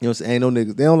what I'm saying? Ain't no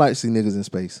niggas. They don't like to see niggas in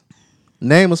space.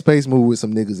 Name a space movie with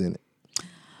some niggas in it.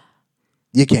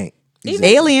 You can't.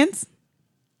 Aliens.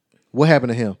 What happened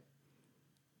to him?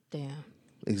 Damn.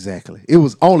 Exactly. It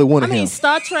was only one I of mean, him.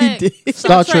 Star Trek. Star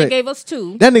Star Trek. Trek gave us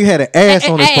 2. That nigga had an ass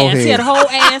on his forehead. He had a whole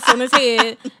ass on his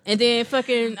head, and then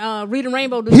fucking Reading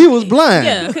Rainbow. He was blind.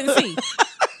 Yeah, couldn't see.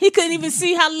 He couldn't even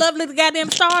see how lovely the goddamn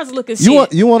stars look and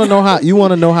You want to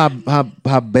know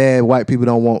how bad white people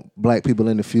don't want black people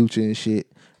in the future and shit.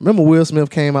 Remember Will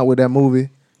Smith came out with that movie?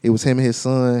 It was him and his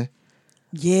son.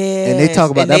 Yeah. And they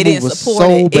talk about that movie was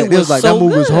so bad. It was like that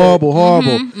movie was horrible.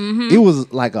 It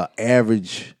was like an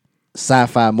average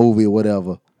sci-fi movie or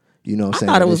whatever. You know what I'm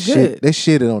saying? thought it was good. They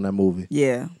shitted on that movie.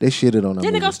 Yeah. They shitted on that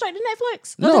Didn't movie. it go straight to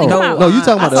Netflix? No, you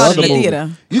talking about the other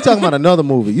movie. You talking about another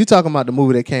movie. You talking about the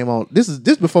movie that came on. This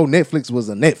before Netflix was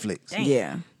a Netflix.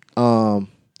 Yeah.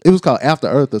 It was called After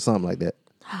Earth or something like that.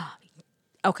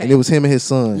 Okay. And it was him and his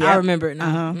son. I remember it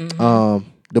now.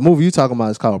 The movie you talking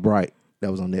about is called Bright. That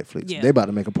was on Netflix. Yeah. They about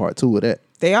to make a part 2 of that.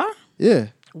 They are? Yeah.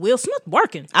 Will Smith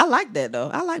working. I like that though.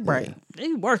 I like Bright.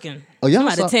 He's working. Oh, y'all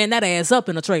Somebody saw- tearing that ass up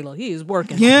in a trailer. He is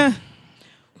working. Yeah.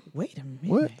 Wait a minute.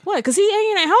 What? What? Because he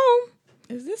ain't at home.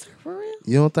 Is this for real?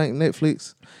 You don't think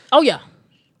Netflix? Oh yeah.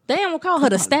 They don't call her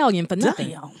the Stallion for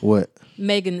nothing. What?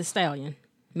 Megan the Stallion.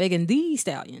 Megan the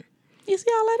Stallion. You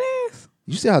see all that ass?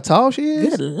 You see how tall she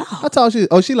is? Good Lord. How tall she is?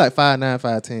 Oh, she like 5'9",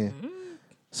 5'10".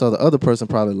 So the other person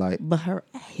probably like. But her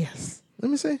ass.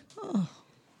 Let me see.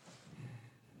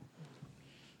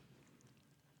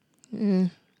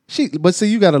 But see,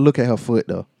 you got to look at her foot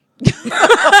though.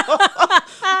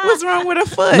 What's wrong with her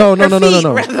foot? No.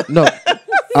 Her feet, No.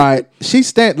 All right, she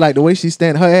stand like the way she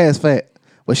stand. Her ass fat,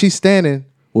 but she's standing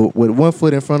with one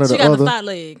foot in front of She the got other. the thigh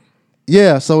leg.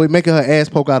 Yeah, so it making her ass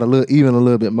poke out a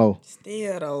little bit more.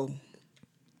 Still though.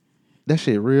 That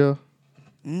shit real.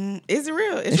 Is it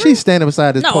real? It's And real. she's standing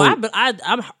beside this No, pole.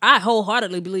 I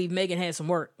wholeheartedly believe Megan had some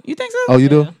work. You think so? Oh, you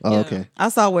do? Oh, okay. I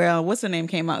saw where what's her name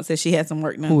came out and said she had some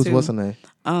work done Who's too. what's her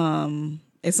name?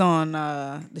 It's on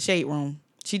the Shade Room.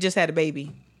 She just had a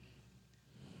baby.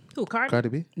 Who, Cardi? Cardi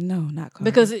B. No, not Cardi.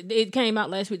 Because it came out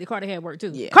last week that Cardi had work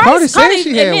too. Yeah. Cardi said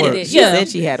she had admitted work. it. She Yeah. said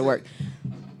she had work.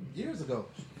 Years ago.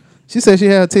 She said she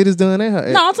had her titties done and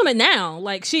her. No, I'm talking about now.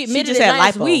 Like she admitted just it had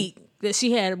last lipo. week that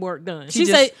she had work done. She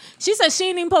She just- said she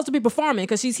ain't even supposed to be performing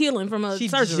because she's healing from a surgery.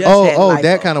 just had lipo.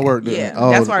 That kind of work. Done. Yeah, Oh,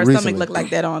 that's why her recently. stomach looked like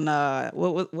that on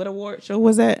what award show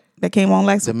was that came on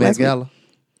last The week? Met Gala.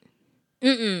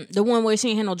 The one where she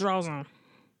ain't had no drawers on.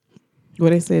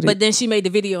 What they said? But then she made the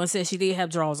video and said she did have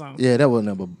drawers on. Yeah, that was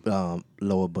number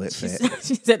lower butt fat.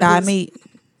 She said it thigh was- meat.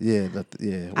 Yeah, with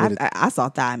it- I saw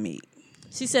thigh meat.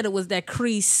 She said it was that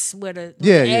crease where the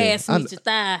Yeah, the yeah. ass I meets your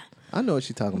thigh. I know what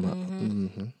she's talking about.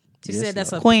 Mm-hmm. She said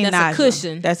that's a Queen that's Naja. a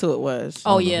cushion. That's who it was.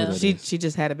 Oh, yeah. that She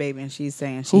just had a baby and she's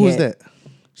saying she Who was had- that?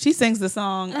 She sings the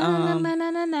song. You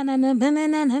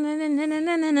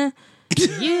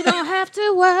don't have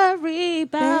to worry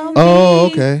about me. Oh,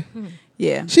 okay.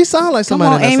 Yeah. She sound like Come somebody.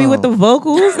 on, in that Amy, song. with the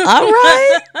vocals. All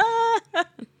right.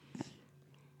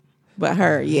 But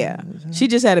her, yeah. She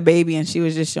just had a baby and she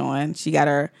was just showing. She got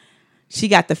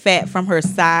the fat from her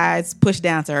sides pushed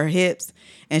down to her hips.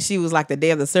 And she was like the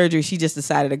day of the surgery, she just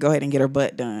decided to go ahead and get her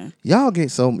butt done. Y'all got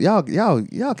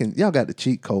the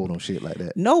cheat code on shit like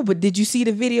that. No, but did you see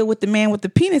the video with the man with the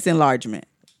penis enlargement?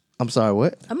 I'm sorry,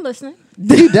 what? I'm listening.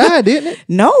 He died, didn't it?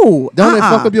 No. Don't it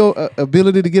fuck up your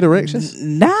ability to get erections?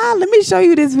 Nah, let me show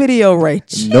you this video,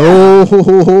 Rach. No. I don't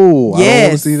want to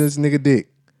Yes. see this nigga dick.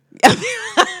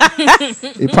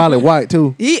 He probably white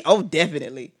too.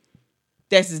 Definitely.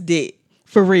 That's his dick.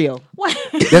 For real. What?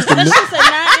 That's the Did she say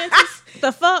 9 inches?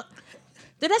 The fuck?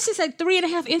 Did that shit say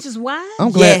 3.5 inches wide?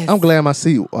 I'm glad. Yes. I'm glad my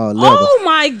seat level. Oh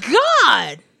my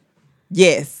god!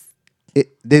 Yes.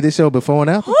 Did it show before and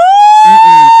after?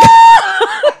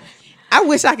 I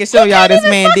wish I could show y'all this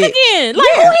man Fuck dick. again. Like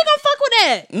who he gonna fuck with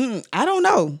that? I don't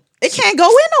know. It can't go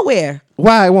in nowhere.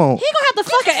 Why it won't? He gonna have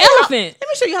to fuck an elephant. Let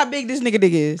me show you how big this nigga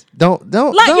dick is. Don't.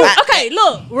 Like you, okay,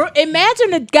 look. Imagine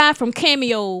the guy from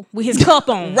Cameo with his cup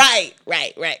on. Right.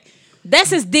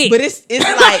 That's his dick. But it's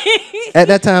like At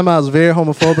that time, I was very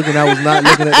homophobic and I was not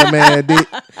looking at that man's dick.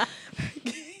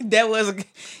 that was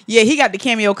yeah, he got the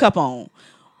Cameo cup on.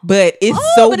 but it's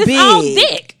so but it's big. all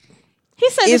dick. He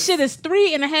said the It's- shit is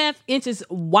 3.5 inches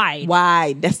wide.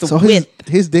 Wide. That's the So width.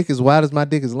 his dick is wide as my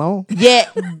dick is long. Yeah.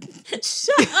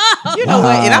 Shut up. You know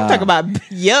what? And I'm talking about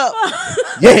yup.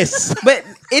 Yes. But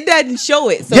it doesn't show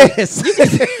it. So Yes.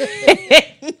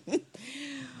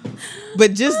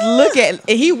 but just look at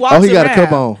and he walks Oh, he got around. a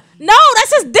cup on. No,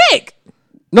 that's his dick.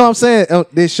 No, I'm saying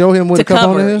they show him with To a cup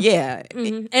cover. on there. Yeah.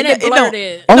 And it blurred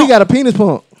it. Oh, he got a penis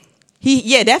pump.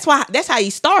 That's how he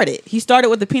started. He started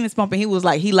with the penis pump and he was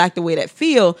like, he liked the way that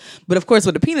feel. But of course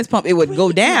with the penis pump, it would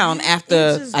go down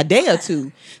after a day or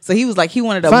two. So he was like, he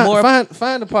wanted a more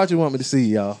Find the part you want me to see,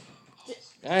 y'all.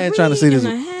 I ain't trying to see this.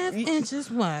 3.5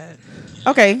 inches wide.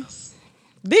 Okay.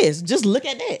 Just look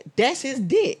at that. That's his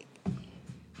dick.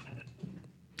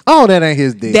 Oh, that ain't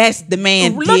his dick. That's the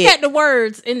man Look dick. at the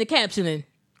words in the captioning.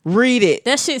 Read it.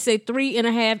 That shit say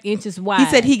 3.5 inches wide. He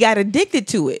said he got addicted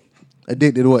to it.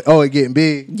 Addicted to what? Oh, it getting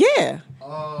big. Yeah.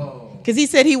 Oh. Because he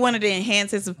said he wanted to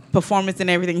enhance his performance and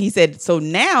everything. He said, so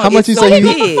now How much it's you so say he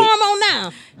big. perform on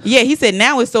now. Yeah, he said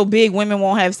now it's so big women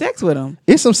won't have sex with him.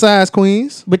 It's some size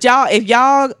queens. But y'all, if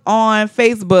y'all on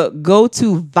Facebook, go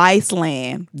to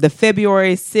Viceland, the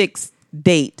February 6th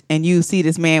date, and you see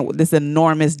this man with this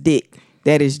enormous dick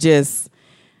that is just,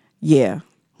 yeah.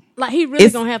 Like he really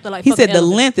gonna have to like. He fuck said an the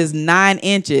elephant. length is 9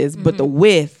 inches, but the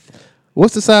width.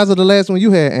 What's the size of the last one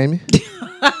you had, Amy?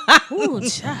 Ooh,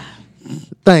 child.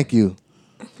 Thank you.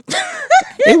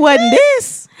 It wasn't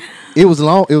this. It was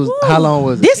long. It was how long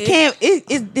was it? This can't.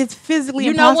 It's physically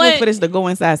You know impossible what? for this to go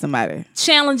inside somebody.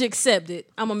 Challenge accepted.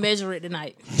 I'm gonna measure it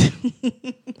tonight.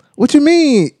 What you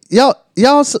mean, y'all?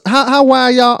 How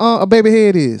wide y'all a baby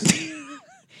head is?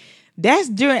 That's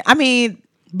during. I mean,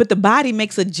 but the body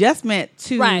makes adjustment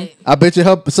to. Right. I bet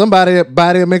you somebody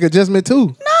body will make adjustment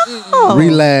too. No.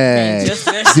 Relax.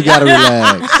 You gotta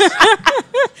relax.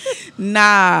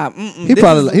 Nah. He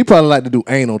probably like to do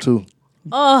anal too.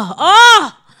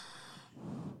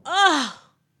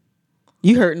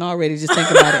 You hurting already just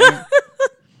thinking about it.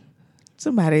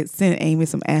 Somebody send Amy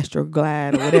some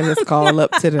Astroglide or whatever it's called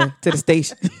up to the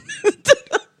station.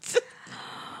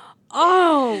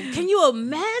 Oh, can you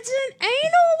imagine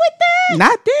anal with that?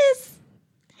 Not this.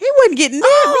 He wasn't getting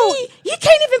that. Me. You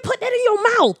can't even put that in your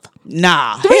mouth.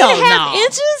 Nah. 3.5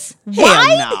 inches Hell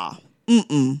wide. nah.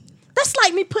 Mm-mm. That's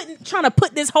like me trying to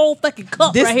put this whole fucking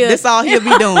cup right here. This all he'll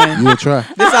be doing. You would try.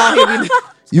 This all he'll be doing.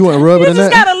 You want to rub it You in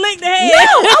just that? gotta lick the head. No,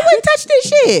 I wouldn't touch this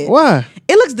shit. Why?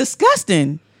 It looks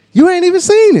disgusting. You ain't even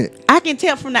seen it. I can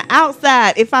tell from the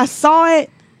outside. If I saw it,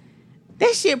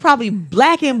 that shit probably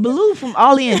black and blue from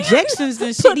all the injections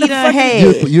and shit he done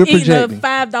had. You're Eating a projecting.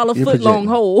 $5 You're foot long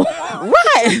hole.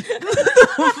 Right.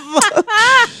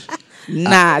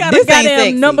 Nah, Got this a ain't goddamn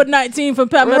sexy. number 19 from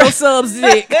Palmetto Subs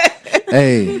dick.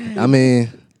 Hey, I mean,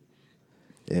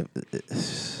 8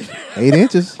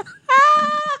 inches.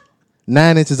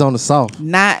 9 inches on the soft.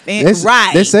 Not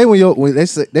Right. They say when you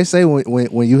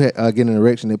get an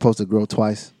erection, they're supposed to grow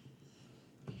twice.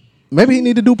 Maybe he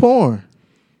need to do porn.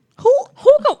 Who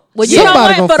go? Well, you know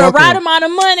Somebody what? gonna For the fuck right him. amount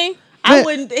of money, I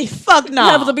wouldn't. Fuck no.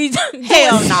 have to be doing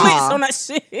Hell no. splits on that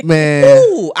shit. Man,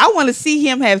 Ooh, I want to see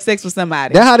him have sex with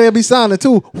somebody. that's how they'll be sounding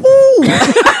too.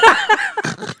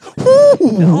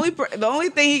 The only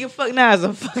thing he can fuck now is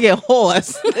a fucking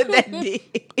horse. That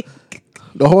dick.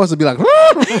 The horse will be like,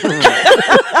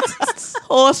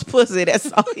 Horse pussy.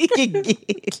 That's all he can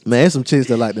get. man, there's some chicks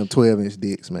that like them 12-inch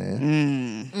dicks,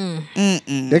 man.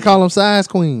 They call them size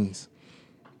queens.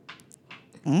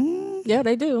 Yeah,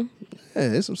 they do. Yeah,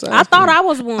 there's some size I thought queens. I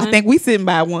was one. I think we sitting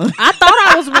by one. I thought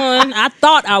I was one. I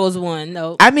thought I was one.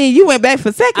 No. I mean, you went back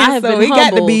for seconds, I have so been it got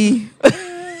to humbled. be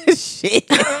shit.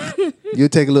 You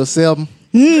take a little 7.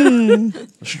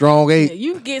 Strong 8.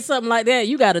 You get something like that,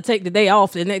 you got to take the day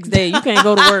off the next day. You can't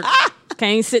go to work.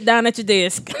 Can't sit down at your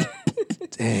desk.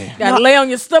 Damn. Got to lay on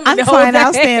your stomach I'm the whole fine. day.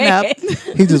 I'll stand up.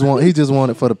 He just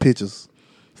want it for the pictures.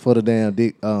 For the damn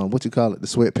dick, what you call it? The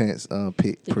sweatpants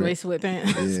pic. The print. gray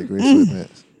sweatpants. Yeah, gray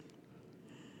sweatpants.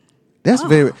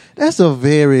 That's a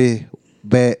very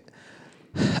bad.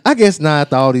 I guess now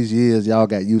after all these years, y'all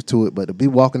got used to it. But to be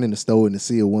walking in the store and to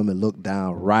see a woman look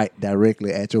down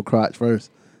directly at your crotch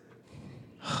first,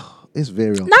 it's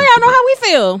very Now y'all know how we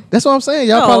feel. That's what I'm saying.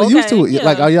 Y'all probably used to it. yeah.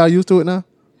 Like, are y'all used to it now?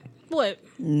 What?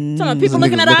 Some people Niggas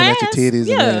looking at our ass. your titties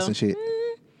yeah. and ass and shit.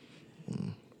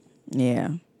 Yeah.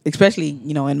 Especially,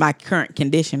 in my current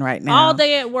condition right now. All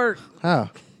day at work. How?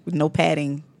 With no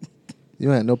padding.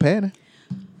 You ain't no padding?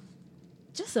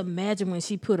 Just imagine when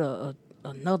she put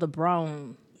another bra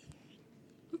on.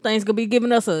 Them things gonna be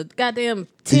giving us a goddamn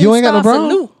 10 You ain't got no bra on?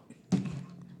 salute.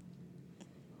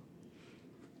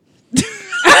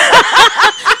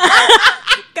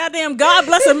 Goddamn God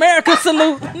bless America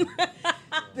salute.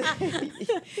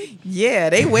 Yeah,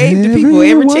 they wave to people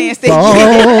every chance they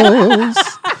falls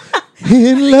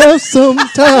in love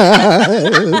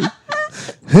sometime.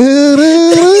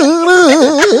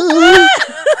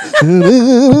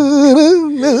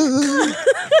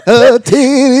 A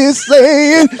titty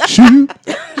saying shoot,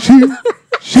 shoot,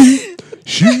 shoot,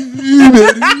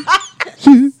 shoot,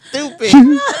 shoot, Stupid.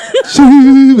 shoot,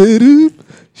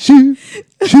 shoot,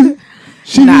 shoot,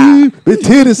 shoot, with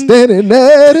titty standing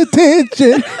at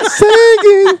attention,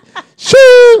 singing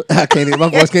shoot. I can't even, my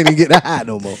voice can't even get that high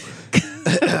no more.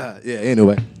 Yeah,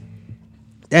 anyway.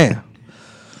 Damn.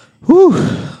 Whew.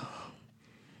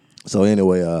 So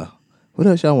anyway, what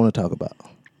else y'all want to talk about?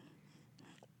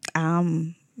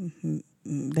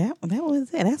 That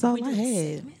was it. That's all I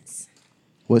had.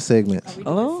 What segments?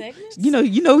 Oh, you know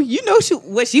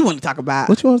what she want to talk about.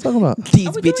 What you want to talk about? These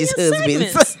bitches'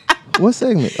 husbands. What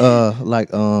segment?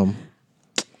 Like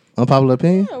unpopular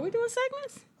opinion. Yeah, we doing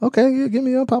segments. Okay, yeah, give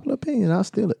me your unpopular opinion. I'll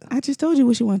steal it. I just told you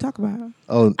what you want to talk about.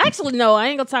 Oh, Actually, no, I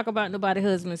ain't gonna talk about nobody's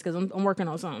husbands because I'm working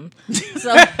on something.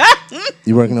 So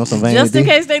you working on some vanity? just in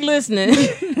case they listening,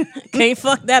 can't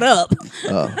fuck that up.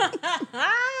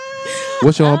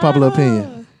 What's your unpopular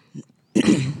opinion?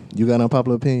 You got an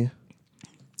unpopular opinion?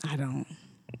 I don't.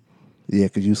 Yeah,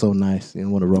 because you so nice. You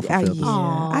don't want to ruffle feathers.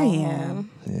 I am.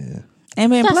 Yeah. And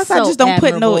man, That's plus I so just don't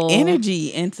put no admirable.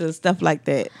 energy into stuff like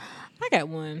that. I got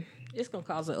one. It's gonna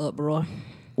cause an uproar.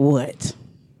 What?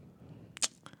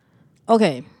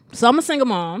 Okay, so I'm a single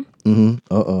mom. Mm-hmm.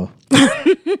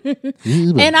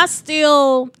 And I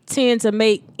still tend to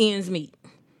make ends meet.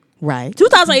 Right.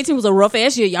 2018 was a rough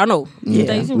ass year, y'all know. Yeah,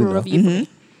 2018 we was a rough know. year for me.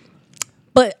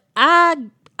 But I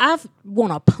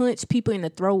want to punch people in the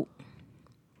throat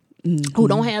who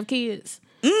don't have kids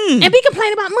and be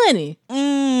complaining about money.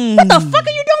 What the fuck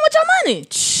are you doing with your money?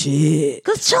 Shit.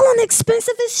 Cause chilling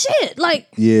expensive as shit. Like,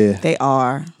 Yeah. They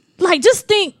are. like just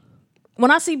think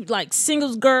when I see like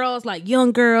singles girls, like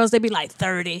young girls, they be like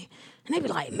 30, and they be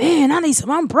like, "Man, I need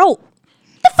some. I'm broke."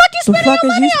 The fuck you The spending fuck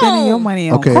your is money you spending Oh. on? your money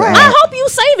on? Okay, Crap. I hope you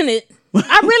saving it.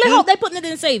 I really hope they putting it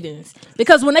in savings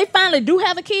because when they finally do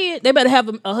have a kid, they better have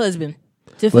a husband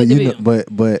to But fit the you know, bill.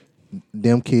 but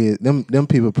them kids, them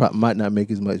people might not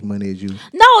make as much money as you.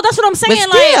 No, that's what I'm saying.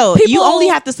 But still, like people, you only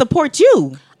have to support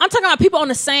you. I'm talking about people on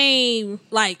the same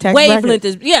like Tax wavelength.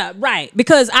 bracket. Yeah, right.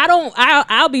 Because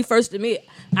I'll be first to admit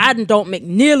I don't make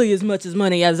nearly as much as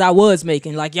money as I was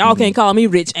making. Like y'all can't call me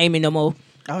Rich Amy no more.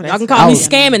 Oh, Y'all can call me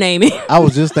Scamming Amy. I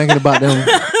was just thinking about them.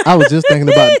 I was just thinking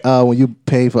about when you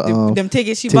pay for them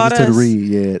tickets you bought to the us?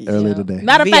 read earlier today.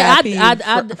 Matter of fact, VIP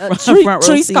front row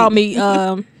Treese seat. called me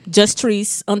Just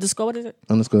Treese _ what is it?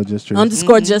 Underscore just true.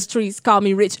 Underscore Just Treese called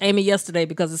me Rich Amy yesterday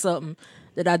because of something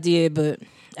that I did, but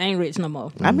I ain't rich no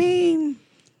more. I mean,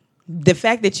 the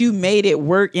fact that you made it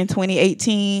work in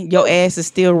 2018, your ass is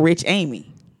still Rich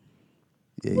Amy.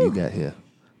 Yeah, you got here.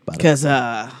 Because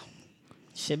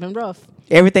Shit been rough.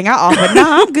 everything I offered, no,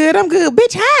 I'm good.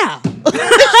 Bitch, how?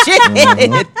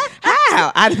 Shit.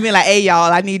 How? I just been like, hey,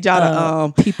 y'all, I need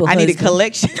y'all to, people I need a husband.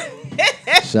 collection.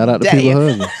 Shout out to Damn. people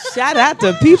husbands. Shout out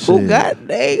to people Shit. got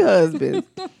their husbands.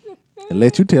 And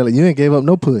let you tell it. You ain't gave up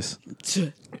no puss.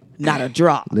 Not a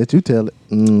drop. Let you tell it.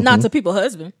 Mhm. Not to people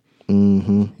husband.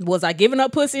 Mm-hmm. Was I giving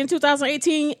up pussy in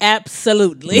 2018?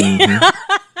 Absolutely.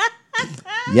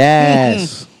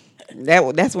 Yes.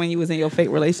 That's when you was in your fake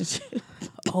relationship.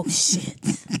 Oh shit.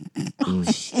 Oh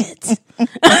shit.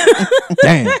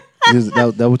 Damn.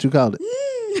 That what you called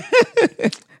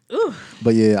it?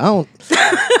 But yeah, I don't.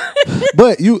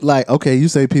 But you like okay. You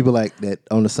say people like that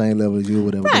on the same level as you, or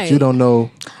whatever. But Right. you don't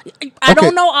know. I Okay.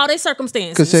 don't know all their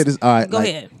circumstances. Cause say this. All right. Go like,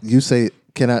 ahead. You say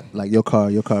can I like your car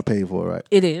paid for, right?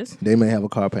 It is. They may have a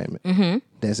car payment. Mm-hmm.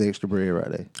 That's extra bread right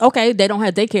there. Okay, they don't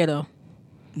have daycare though.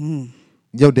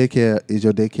 Your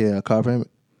daycare a car payment?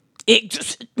 It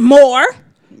just more.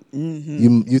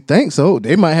 You think so?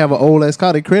 They might have an old ass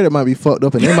car. Their credit might be fucked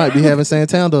up, and they might be having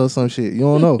Santander or some shit. You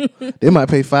don't know. They might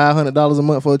pay $500 a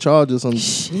month for a charge or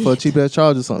something, for a cheap ass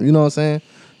charge or something. You know what I'm saying?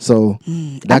 So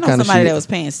I that know kind of somebody shit that was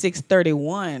paying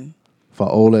 $631 for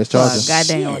old ass for a charger.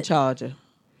 goddamn charger.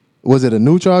 Was it a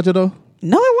new charger though?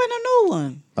 No, it wasn't a new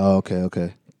one. Oh,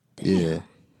 okay. Yeah,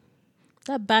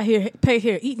 That pay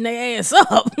here eating their ass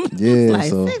up. yeah. Like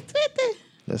so $650,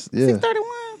 that's yeah.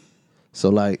 $631. So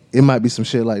like it might be some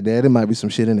shit like that. It might be some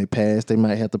shit in their past they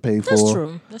might have to pay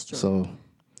for. That's true. So,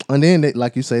 and then they,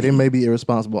 like you say, they may be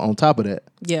irresponsible on top of that.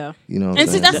 Yeah. You know, what And I'm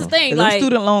see, saying? that's the thing. Them Like,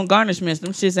 student loan garnishments,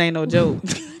 them shits ain't no joke.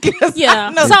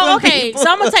 Yeah. So okay, so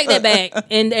I'm gonna take that back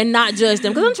and not judge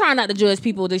them because I'm trying not to judge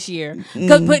people this year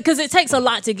because it takes a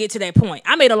lot to get to that point.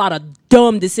 I made a lot of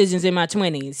dumb decisions in my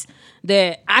 20s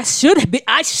that I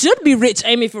should be rich,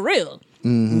 Amy, for real.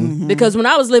 Mm-hmm. Because when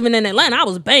I was living in Atlanta, I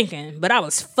was banking, but I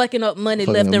was fucking up money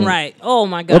left and right. Oh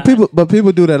my god! But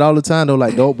people do that all the time though,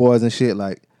 like dope boys and shit.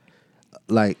 Like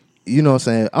you know what I'm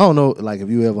saying? I don't know, like if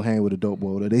you ever hang with a dope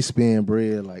boy, they spend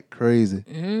bread like crazy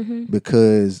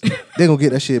because they gonna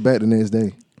get that shit back the next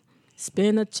day.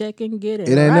 Spend a check and get it.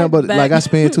 It ain't right nothing but back. like I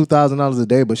spend $2,000 a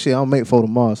day, but shit, I'll make $4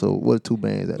 tomorrow. So what are 2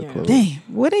 bands at the club? Damn,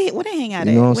 where they hang out at?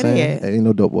 You know what I'm Where saying? they at? Ain't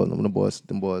no dope boys.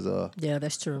 Them boys. Yeah,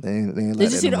 that's true. They ain't Did like you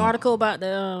see that the no more. article about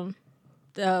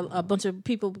a bunch of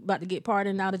people about to get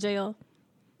pardoned out of jail?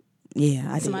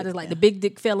 Yeah, I Somebody's like the big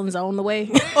dick felons are on the way.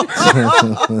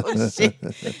 Oh, shit.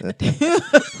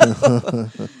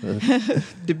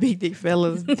 The big dick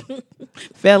felons,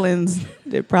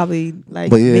 they're probably like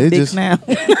But yeah, big it dicks just- now.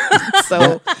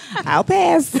 So I'll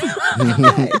pass.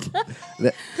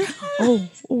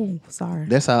 Sorry.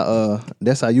 That's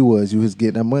how you was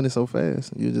getting that money so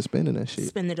fast. You was just spending that shit.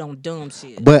 Spend it on dumb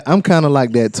shit. But I'm kind of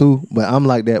like that too. But I'm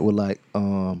like that with like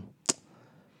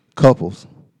couples.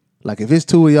 Like if it's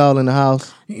 2 of y'all in the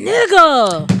house,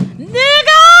 Nigga!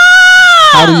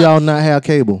 how do y'all not have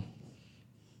cable?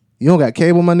 You don't got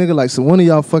cable, my nigga. Like so, one of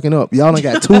y'all fucking up. Y'all ain't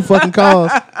got 2 fucking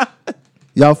cars.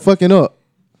 Y'all fucking up.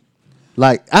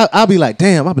 Like I'll be like,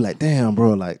 damn,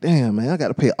 bro. Like, damn, man, I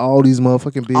gotta pay all these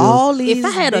motherfucking bills. All these If I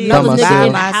had bills another nigga myself.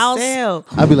 in the house,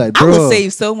 I'll be like, I bro. would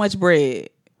save so much bread.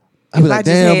 I'll be if like, I just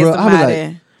damn, had bro. I'll be somebody-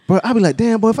 like, bro. I'll be like,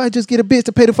 damn, boy. If I just get a bitch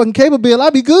to pay the fucking cable bill,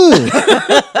 I'll be good.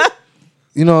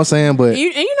 You know what I'm saying? But and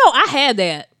you know, I had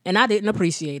that and I didn't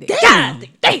appreciate it. God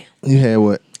damn. you had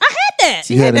what? I had that.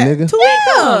 You had a nigga? 2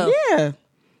 incomes. Yeah.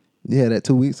 You had that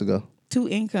 2 weeks ago. 2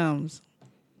 incomes.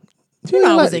 You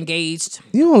know, I like- was engaged.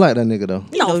 You don't like that nigga though.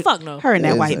 No, fuck no. Her and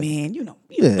that Yeah, white exactly. man, you know.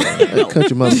 Yeah, that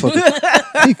country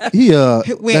motherfucker. He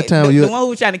that time the you one who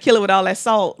was trying to kill her with all that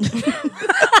salt.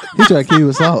 he tried to kill you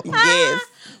with salt. Yes.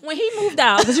 When he moved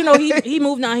out, because you know he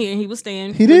moved down here and he was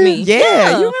staying He with did? me. Yeah,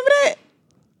 you remember that?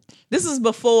 This is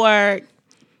before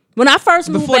When I first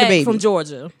moved Before the back baby. from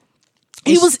Georgia,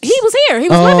 he was here. He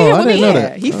was Oh, living here I with didn't me. know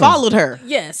that. he followed her.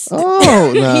 Yes.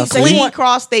 Oh, nah. He said When he he want-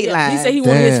 crossed state Yeah, line. he said he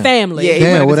wanted his Damn. family. Yeah, he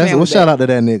Damn, wanted well, his that's well. family Shout out to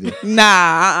that nigga.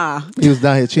 Nah, He was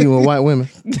down here cheating with white women.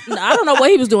 I don't know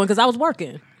what he was doing because I was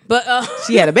working. But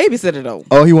She had a babysitter though.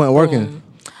 Oh, he wasn't working.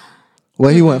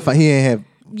 Well, he wasn't. He ain't have.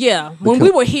 yeah, when we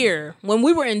were here, when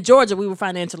we were in Georgia, we were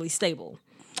financially stable.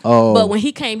 Oh, But when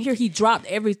he came here, he dropped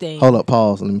everything. hold up,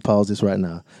 pause. Let me pause this right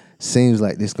now. Seems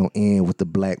like this gonna end with the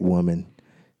black woman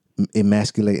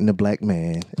emasculating the black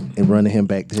man and running him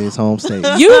back to his home state.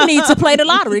 You need to play the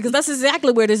lottery because that's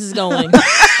exactly where this is going.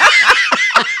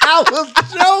 I was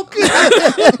joking.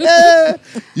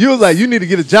 You was like, you need to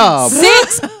get a job.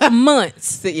 6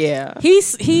 months. Yeah. He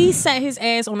sat his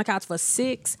ass on the couch for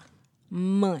 6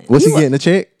 months. Was he getting a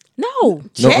check? No.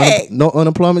 No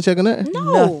unemployment check or nothing?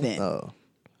 No. Nothing. Oh.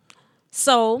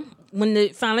 So when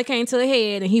it finally came to a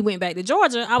head and he went back to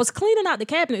Georgia, I was cleaning out the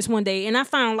cabinets one day and I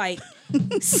found like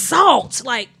salt.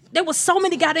 Like there was so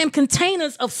many goddamn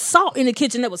containers of salt in the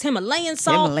kitchen. There was Himalayan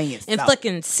salt Himalayan and salt.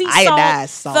 fucking sea Iodized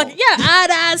salt. salt.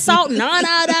 Iodized salt,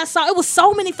 non-iodized salt. It was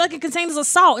so many fucking containers of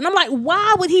salt. And I'm like,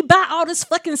 why would he buy all this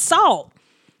fucking salt?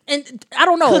 And I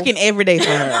don't know. Cooking every day for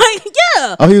her. Like,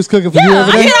 yeah. Oh, he was cooking for you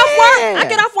every day? I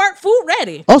get off work, food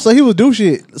ready. Oh, so he was do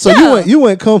shit. So Yeah. you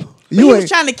wouldn't come. He was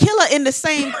trying to kill her in the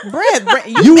same breath.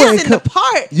 You You wouldn't missing the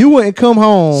part. You wouldn't come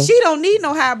home. She don't need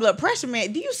no high blood pressure,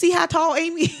 man. Do you see how tall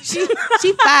Amy? She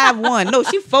 5'1". No,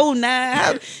 she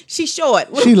 4'9". She short.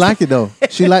 She like it though.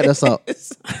 She like that salt.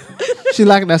 She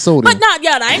like that soda. But not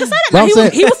y'all. I ain't gonna say that. But Now. I'm He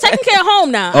saying- was taking care of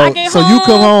home now. Oh, I get so home. you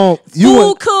come home, you food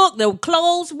went- cooked, the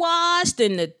clothes washed,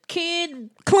 and the kid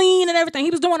clean and everything.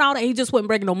 He was doing all that. He just wasn't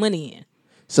bringing no money in.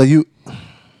 So you.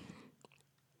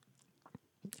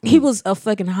 He was a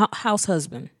fucking house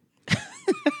husband.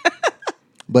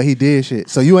 But he did shit.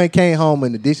 So you ain't came home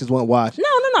and the dishes weren't washed.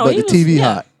 No. But he the was- TV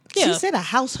yeah. hot. She said a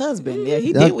house husband. Yeah,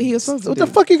 he That- did what he was supposed to What do.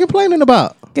 the fuck you complaining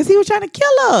about? Because he was trying to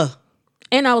kill her.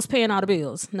 And I was paying all the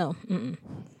bills. No. Mm-mm.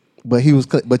 But he was.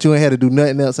 But you ain't had to do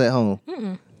nothing else at home.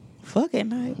 Mm-mm. Fuck at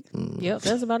night. Yep,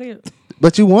 that's about it.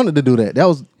 But you wanted to do that. That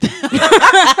was.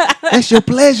 That's your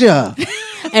pleasure.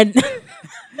 And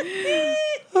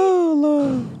oh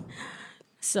Lord.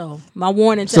 so my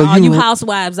warning to So all you- you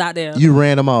housewives out there. You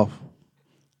ran him off.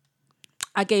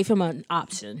 I gave him an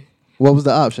option. What was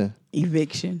the option?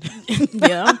 Eviction.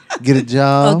 Yeah. Get a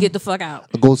job. Or get the fuck out.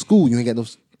 Or go to school. You ain't got no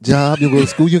job. You go to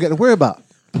school. You ain't got to worry about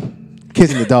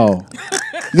kissing the dog.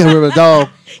 You got to worry about the dog.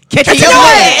 Catching your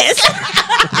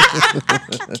ass.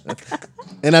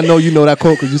 And I know you know that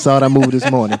quote because you saw that movie this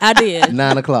morning. I did.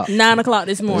 9 o'clock. 9 o'clock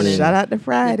this morning. Shout out to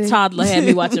Friday. The toddler had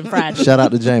me watching Friday. Shout out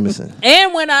to Jameson.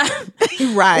 And when I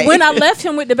left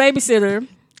him with the babysitter,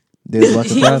 he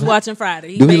was watching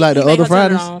Friday. Do he like the other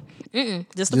Fridays?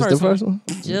 Just the first one.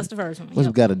 Just the first one. Must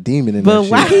have got a demon in but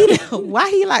that why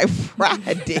he like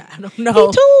Friday? I don't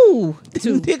know. He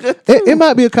too. It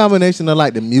might be a combination of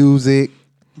like the music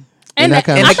and that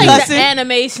kind of I shit. think the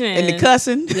animation and the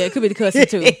cussing. Yeah, it could be the cussing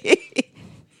too.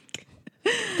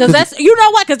 Because that's, you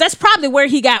know what? Because that's probably where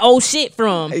he got old shit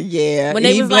from. Yeah, when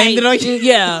they was blamed like, it on you.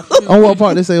 Yeah. On what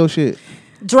part they say, oh shit?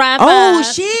 Drive. Oh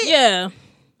shit. Yeah.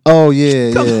 Oh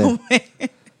yeah, Come yeah. on, man.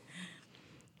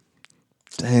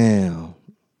 Damn.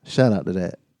 Shout out to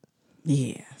that.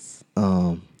 Yes.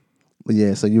 But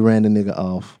yeah, so you ran the nigga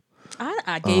off.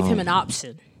 I gave him an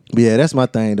option. Yeah, that's my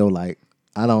thing though. Like,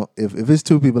 I don't. If it's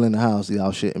two people in the house,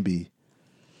 y'all shouldn't be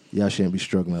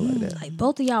struggling like that. Like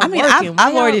both of y'all. I mean, working.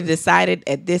 I've already decided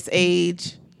at this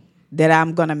age that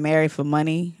I'm gonna marry for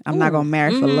money. I'm not gonna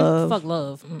marry for love. Fuck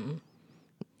love.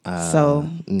 So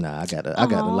nah, I gotta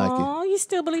like it. Oh, you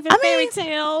still believe in fairy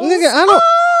tales? Nigga, I don't.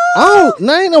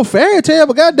 I ain't no fairy tale,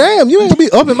 but goddamn, you ain't gonna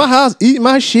be up in my house eating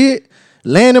my shit,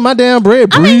 laying in my damn bread,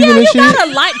 breathing and you shit.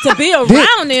 gotta like to be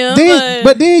around them.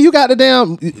 But then you got the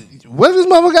damn. What if this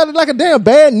motherfucker got like a damn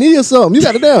bad knee or something? You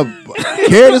got to damn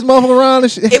carry this motherfucker around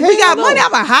and shit. if we got money,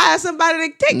 I'ma hire somebody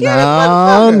to take care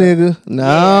of Nigga.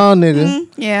 nigga.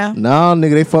 Yeah. No,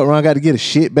 nigga, they fuck around, got to get a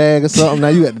shit bag or something. Now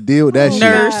you got to deal with that shit.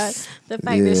 Nurse. The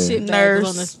fact that shit bag was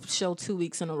on this show 2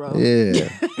 weeks in a row. Yeah.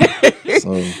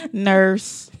 So,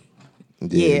 nurse.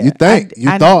 yeah. You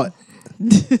thought.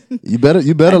 You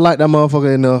better like that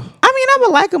motherfucker enough. I mean, I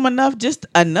would like him enough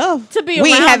to be. We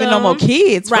ain't around having no more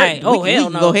kids, right? We Hell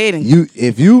can no. go ahead and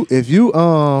If you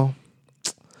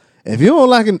don't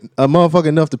like a motherfucker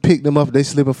enough to pick them up, they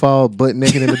slip and fall butt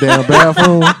naked in the damn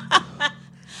bathroom,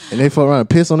 and they fuck around and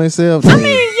piss on themselves. I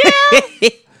mean, yeah.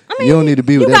 You don't need to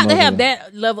be with you that got to have motherfucker.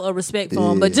 that level of respect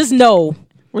for him, but just know.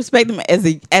 respect him as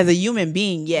a human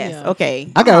being. Yes, Yeah.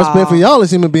 okay. I got respect for y'all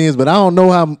as human beings, but I don't know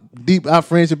how deep our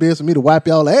friendship is for me to wipe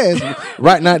y'all ass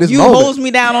right now. At this you moment. holds me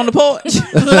down on the porch.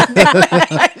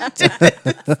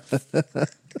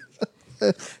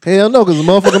 Hell no, because the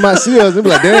motherfucker might see us and be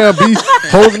like, damn, B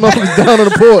holds the motherfuckers down on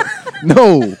the porch.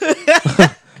 No.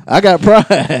 I got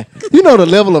pride. You know the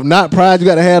level of not pride you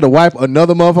got to have to wipe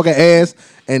another motherfucker ass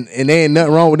and there ain't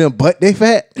nothing wrong with them, but they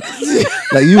fat.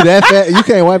 Like you that fat, you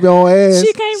can't wipe your own ass.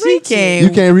 She can't reach it. You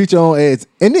can't reach your own ass.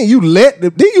 And then you let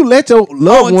your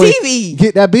loved On one TV.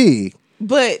 get that big.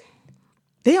 But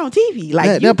they on TV. Like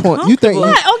At that point, you think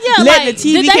Right. Oh yeah. Let Like, the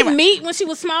TV did they camera- meet when she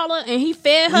was smaller and he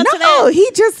fed her to no, that?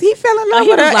 he fell in love he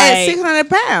with her was at like- 600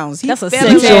 pounds. He That's a fell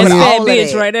in sexy love ass with fat all of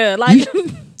bitch that. right there. Like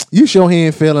you sure he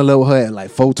ain't fell in love with her at like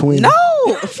 420? No,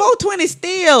 420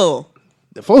 still.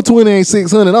 The 420 ain't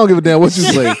 600. I don't give a damn what you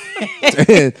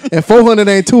say. and 400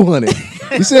 ain't 200.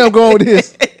 You see I'm going with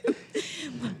this?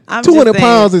 I'm 200 just saying.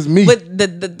 pounds is meat. But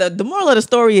the moral of the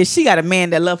story is she got a man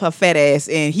that love her fat ass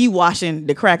and he washing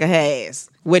the crack of her ass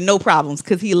with no problems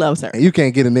because he loves her. And you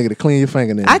can't get a nigga to clean your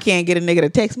fingernails. I can't get a nigga to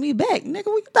text me back. Nigga,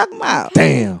 what you talking about?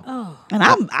 Damn. And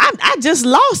I just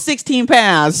lost 16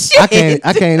 pounds. Shit.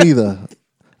 I can't either.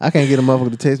 I can't get a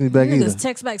motherfucker to text me back either. niggas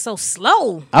text back so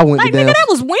slow. I went like to nigga, damn- that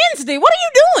was Wednesday. What are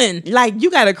you doing? Like you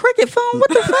got a cricket phone? What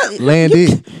the fuck?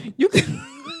 Landed. You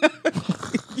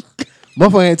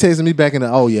Motherfucker ain't texting me back in the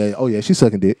oh yeah, she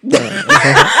sucking dick.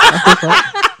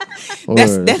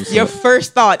 That's your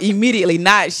first thought immediately.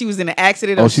 Not she was in an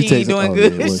accident or she ain't doing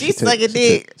good. well, she sucking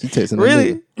dick. She texting that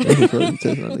Really? nigga. She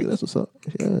texting that nigga. That's what's up.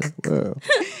 Yeah, well.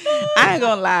 I ain't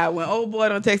gonna lie. When old boy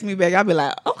don't text me back, I'll be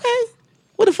like, okay,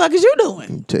 what the fuck is you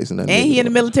doing? Texting that And nigga. he in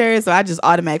the military, so I just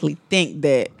automatically think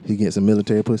that He getting some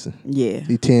military pussy. yeah.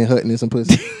 He 10 hutting in some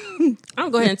pussy. I'm gonna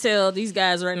go ahead and tell these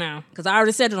guys right now because I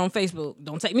already said it on Facebook.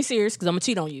 Don't take me serious because I'm gonna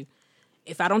cheat on you.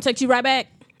 If I don't text you right back,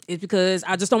 it's because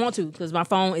I just don't want to because my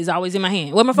phone is always in my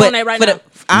hand. Where my phone at right now?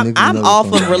 I'm Niggas know off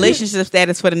what's of going on. relationship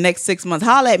status for the next 6 months.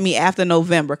 Holla at me after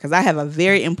November because I have a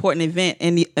very important event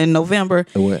in November.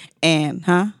 What? And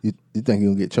You think you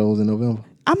gonna get chosen in November?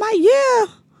 I might,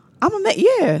 yeah. I'm gonna make,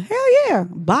 yeah, hell yeah.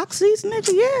 Box seats,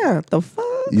 nigga, yeah. The fuck?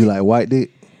 You like white dick?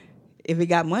 If it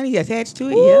got money attached to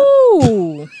it,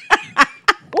 Ooh. yeah.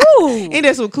 Ain't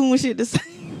that some cool shit to say?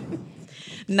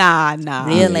 Nah.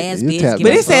 Real ass you bitch. tap Give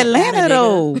But me it's fuck Atlanta outta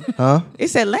though. Huh?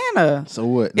 It's Atlanta. So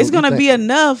what? It's Don't you gonna think- be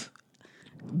enough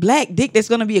black dick that's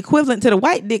gonna be equivalent to the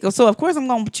white dick. So of course I'm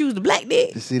gonna choose the black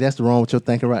dick. See, that's the wrong with your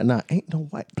thinking right now. Ain't no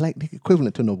black dick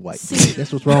equivalent to no white dick.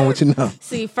 That's what's wrong with you now.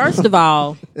 See, first of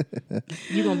all,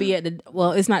 you're gonna be at the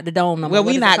it's not the dome no more. Well,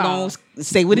 we not gonna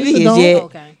say what it is dome? yet,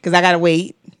 Okay. because I gotta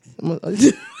wait.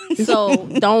 So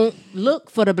don't look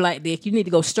for the black dick. You need to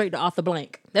go straight to Arthur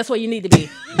Blank. That's where you need to be.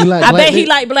 You like I black bet he dick?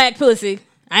 like black pussy.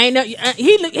 I ain't know he's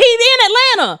in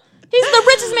Atlanta. He's the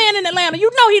richest man in Atlanta. You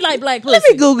know he like black pussy. Let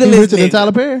me Google He this. richer than nigga.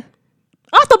 Tyler Perry?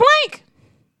 Arthur Blank.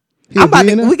 He a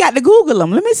billionaire? We got to Google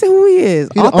him. Let me see who he is.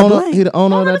 He the Arthur owner. Blank. He the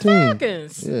owner of that team.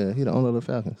 Falcons. Yeah, he the owner of the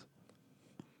Falcons.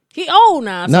 He old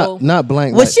now. So Not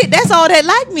blank. Well, like, shit, that's all that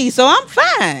like me, so I'm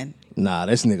fine. Nah,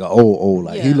 this nigga old.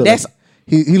 Like he Yeah. look. That's-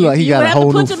 Like, he look like he you got a have to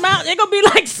whole put new your mouth. They're gonna be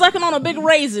like sucking on a big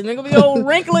raisin. They're gonna be old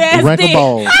wrinkly ass wrinkle dick.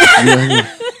 balls.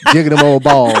 Jigging them old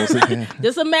balls.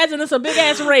 Just imagine it's a big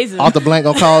ass raisin. Arthur Blank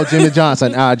gonna call Jimmy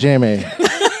Johnson. Jimmy.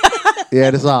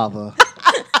 Yeah, this Arthur.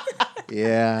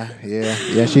 Yeah.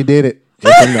 She did it.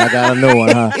 I gotta know one,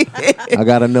 huh? I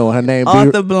gotta know her name.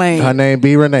 Arthur Blank. Her name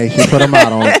B. Renee. She put him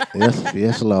out on it.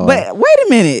 Yes, Lord. But wait a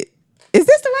minute, is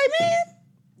this the right man?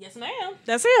 Yes, ma'am.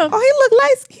 That's him. Oh,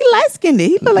 he light skinned.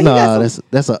 He look like he got some.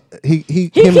 that's a he. He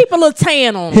keep a little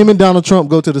tan on him. Him and Donald Trump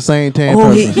go to the same tan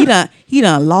Oh, person. he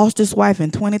done lost his wife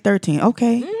in 2013.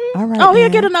 Okay, all right. Oh, he'll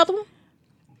then. get another one.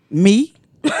 Me.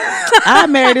 I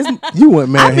married this. You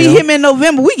wouldn't marry I meet him in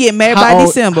November. We get married by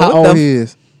December. How What old the he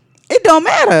is? It don't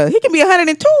matter. He can be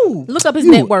 102. Look up his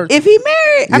net worth. If he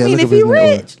married, Yeah, look if up he his net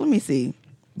worth. rich, let me see.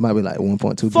 Might be like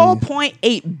 1.2 billion.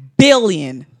 4.8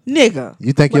 billion, nigga.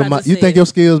 You think What I just you think said. your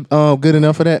skills good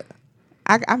enough for that?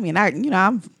 I mean,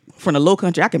 I'm from the low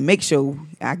country. I can make sure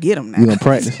I get him now. You gonna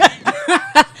practice?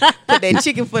 Put that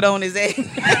chicken foot on his ass.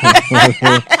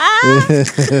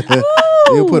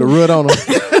 You put a root on him.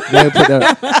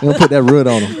 You put that root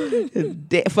on him.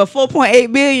 For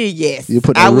 4.8 billion, yes, You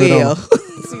put I that root on will.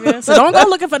 him. So don't go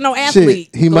looking for no athlete.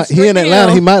 Shit, he Go might. He straight in to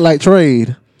Atlanta. him. He might like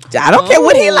trade. I don't care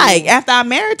what he like. After I'm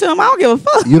married to him, I don't give a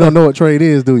fuck. You don't know what trade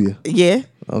is, do you? Yeah,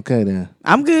 Okay then.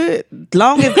 I'm good.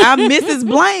 Long as I'm Mrs.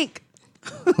 Blank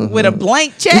with a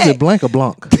blank Is check. it blank or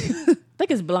blank? I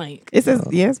think it's blank. It says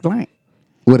it's blank.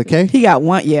 With a K? He got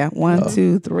one. Yeah, 1,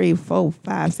 2, 3, 4,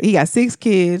 5. He got 6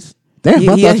 kids. Damn, I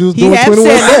thought you was doing 21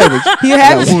 Savage. He Got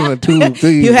have 1, 2,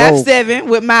 3, You have 4. 7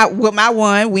 with my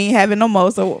one. We ain't having no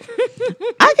more. So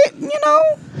I can, we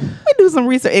do some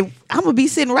research. I'm gonna be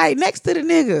sitting right next to the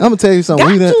nigga. I'm gonna tell you something.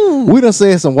 We done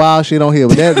said some wild shit on here,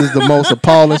 but that is the most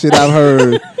appalling shit I've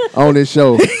heard on this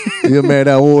show. You married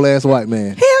that old ass white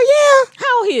man. Hell yeah.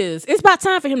 How is? It's about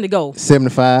time for him to go.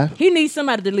 75. He needs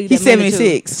somebody to lead. He's that money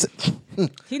 76.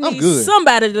 He I'm needs good.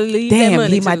 somebody to lead that Damn,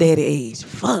 money. he my to. daddy age.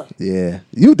 Fuck. Yeah,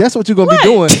 that's what you're gonna be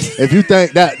doing if you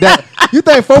think that you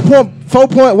think 4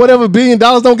 point whatever billion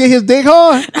dollars don't get his dick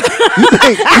hard.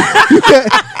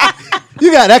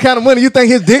 You got that kind of money. You think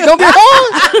his dick don't get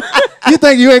hard? You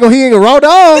think he ain't gonna raw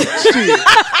dog? Shit.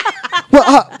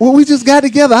 Well, we just got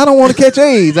together. I don't want to catch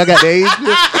AIDS. I got the AIDS. He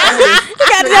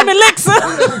got the damn elixir.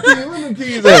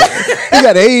 He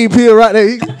got the AIDS pill right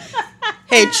there.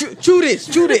 Hey, chew this.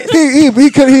 He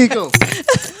come.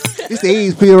 It's the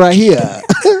AIDS pill right here.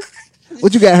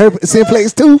 What you got?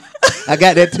 Simplex 2? I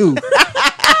got that too.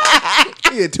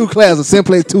 He had 2 classes of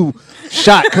Simplex 2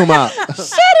 shot come out. Shut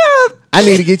up. I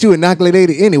need to get you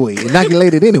inoculated anyway.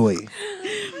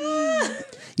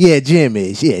 Yeah,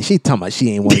 Jimmy. Yeah, she talking about she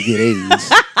ain't want to get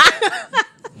AIDS.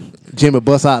 Jimmy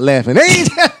bust out laughing. AIDS.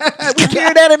 We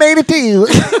cured that in 82.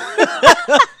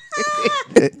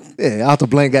 Yeah, Arthur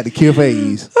Blank got the cure for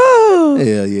AIDS. Oh.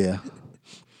 Hell yeah.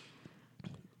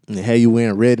 And how you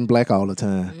wearing red and black all the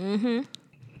time. Mm-hmm.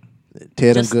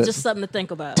 Tear them guts. Just something to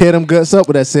think about. Tear them guts up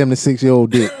with that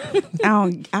 76-year-old dick.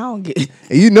 I don't get.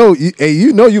 And you know you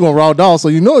gonna raw dog, so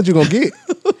you know what you're gonna get.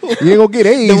 You ain't gonna get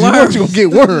AIDS. You know what you're gonna get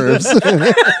worms.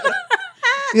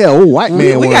 Yeah, old white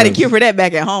man. We got a worms. cure for that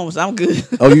back at home, so I'm good.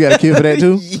 Oh, you got a cure for that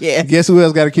too? Yeah. Guess who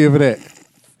else got a cure for that?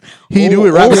 He do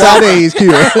it right beside the AIDS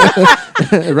cure.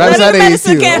 Right beside the AIDS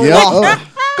cure. Yeah.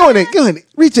 Go in there.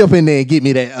 Reach up in there and get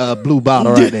me that blue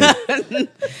bottle right there.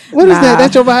 What is that?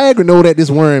 That's your Viagra. No, that this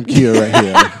worm cure right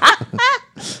here.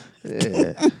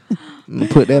 Yeah. I'm gonna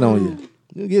put that on you.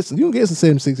 You get some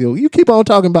 76-year-old. You keep on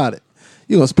talking about it.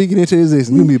 You're gonna speak it into existence.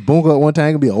 You gonna be bunk up one time,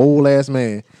 you're gonna be an old ass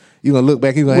man. You're gonna look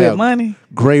back, you're gonna With have money.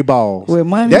 Gray balls. With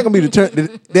money. That gonna be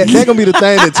that gonna be the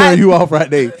thing that turn you off right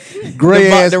there. Gray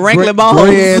ass, the wrinkly balls.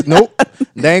 Gray ass. Nope.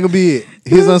 That ain't gonna be it.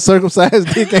 His uncircumcised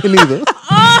dick ain't either. Oh,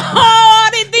 I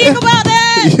didn't think about that.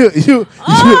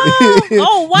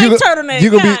 White turtleneck.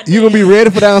 You gonna be ready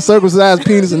for that uncircumcised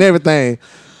penis and everything.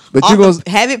 But you gonna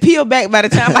have it peeled back by the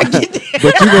time I get there.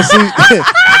 But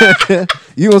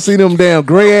you gonna see them damn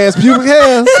gray ass pubic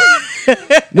hairs.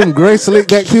 Them gray slick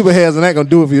back pubic hairs, and that gonna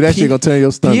do it for you. That shit gonna turn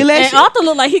your stomach. And Arthur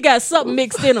look like he got something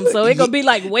mixed in him, so it gonna be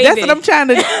like wavy. That's what I'm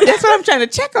trying to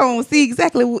check on. See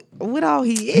exactly what all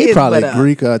he is. He probably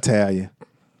Greek or Italian.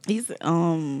 He's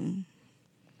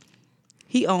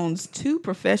he owns 2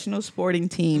 professional sporting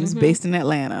teams based in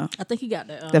Atlanta. I think he got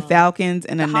the Falcons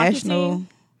and the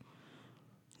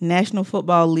National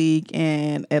Football League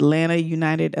and Atlanta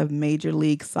United of Major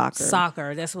League Soccer.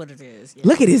 Soccer, that's what it is. Yeah.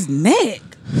 Look at his neck.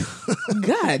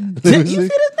 God, you see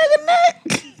this nigga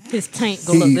neck? His taint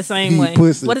go look the same way.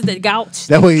 Pussy. What is that, gouch?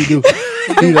 That's what he do.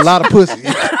 He eat a lot of pussy. He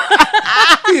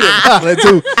eat a lot of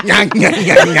too.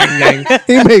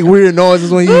 He make weird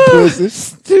noises when he eat pussy.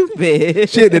 Stupid.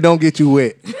 Shit that don't get you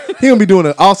wet. He gonna be doing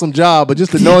an awesome job, but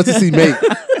just the noises he make,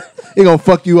 he gonna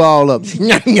fuck you all up. You see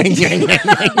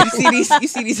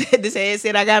this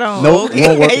headset I got on? Nope,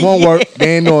 won't work.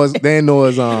 Dan Noah's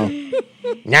That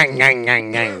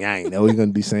we gonna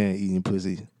be saying eating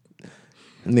pussy.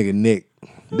 Nigga Nick.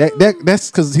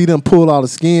 That's cause he done pulled all the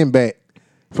skin back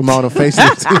from all the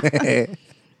faces he had.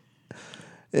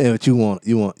 Yeah, what you want?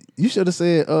 You should have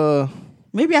said,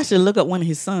 maybe I should look up one of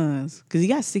his sons, because he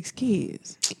got 6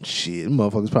 kids. Shit,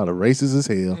 motherfucker's probably racist as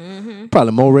hell.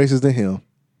 Probably more racist than him.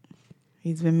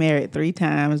 He's been married 3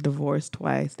 times, divorced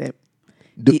twice.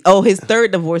 His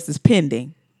 3rd divorce is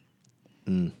pending.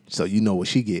 So you know what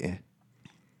she getting.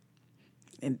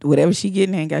 And whatever she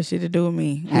getting ain't got shit to do with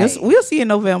me. Hey. We'll see in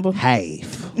November.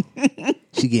 Half.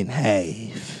 She getting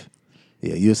half.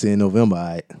 Yeah, you'll see in November, all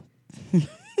right.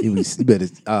 You better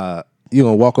you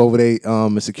gonna walk over there,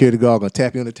 and security guard gonna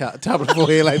tap you on the top of the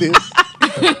forehead like this.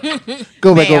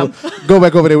 Go back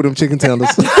over there with them chicken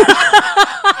tenders.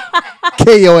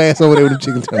 Kill your ass over there with them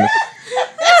chicken tenders.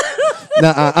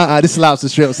 This lobster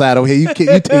strip side over here.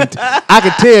 I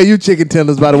can tell you chicken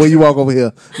tenders by the way you walk over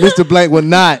here. Mr. Blank will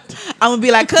not. I'm gonna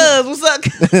be like, cuz, what's up?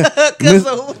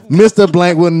 Mr.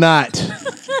 Blank will not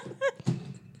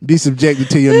be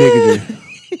subjected to your niggery.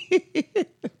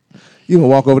 You gonna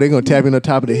walk over there, gonna tap you on the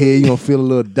top of the head, you gonna feel a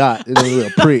little dot, a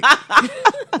little prick.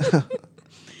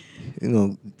 You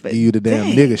gonna give you the damn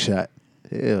nigger shot.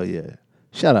 Hell yeah.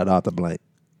 Shout out to Arthur Blank.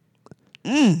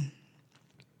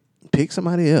 Pick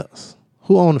somebody else.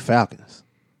 Who own the Falcons?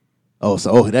 Oh,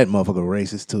 that motherfucker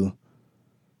racist too.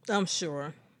 I'm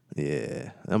sure.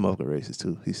 Yeah, that motherfucker racist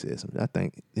too. He said something. I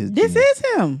think this is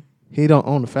him. He don't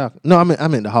own the Falcons. No, I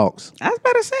meant the Hawks. I was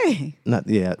about to say.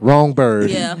 Wrong bird.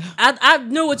 Yeah, I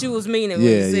knew what you was meaning when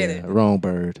you said it. Wrong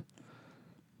bird.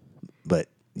 But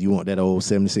you want that old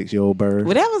 76-year-old bird?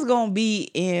 Whatever's gonna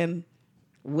be in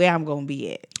where I'm gonna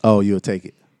be at. Oh, you'll take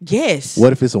it. Yes.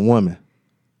 What if it's a woman?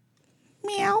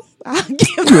 Meow. I'll give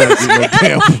you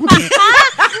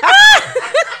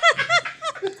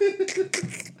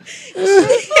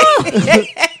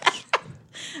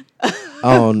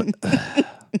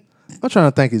I'm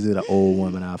trying to think, is it an old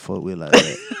woman I fuck with like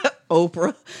that?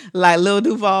 Oprah. Like Lil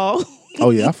Duval. Oh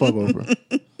yeah, I fuck Oprah.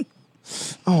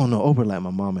 I don't know. Oprah like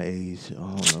my mama age. I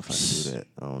don't know if I can do that.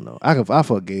 I don't know. I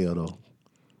fuck Gail though.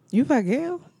 You fuck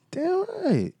Gail? Damn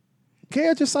right.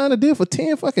 Gail just signed a deal for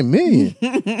 $10 fucking million.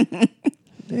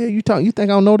 Yeah, you think I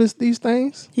don't know these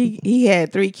things? He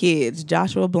had 3 kids: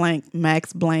 Joshua Blank,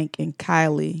 Max Blank, and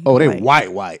Kylie. Oh, they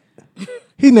Blank. white.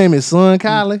 He named his son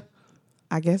Kylie.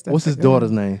 I guess that's what's his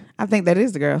daughter's name? I think that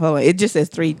is the girl. Hold on. It just says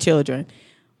 3 children.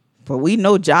 But we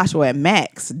know Joshua and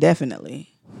Max, definitely.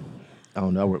 I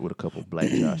don't know. I work with a couple of black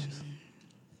Joshes.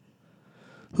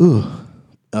 Ooh.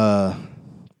 How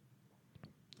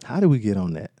did we get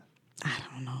on that? I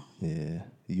don't know. Yeah.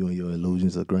 You and your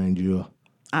illusions of grandeur.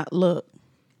 Look.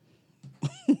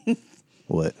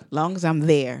 What? Long as I'm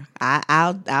there.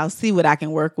 I'll see what I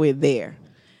can work with there.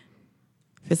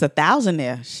 If it's 1,000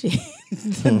 there, shit.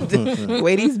 The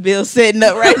way these bills setting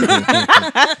up right now.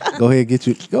 Go ahead,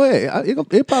 Go ahead. It'll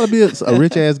probably be a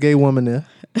rich ass gay woman there.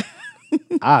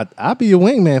 I'll be your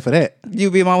wingman for that. You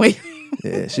be my wingman.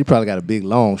 Yeah, she probably got a big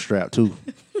long strap too.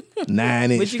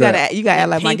 9-inch. But strap. you gotta act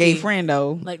like my gay friend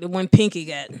though. Like the one Pinky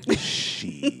got.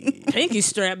 Shit. Pinky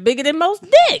strap bigger than most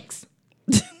dicks.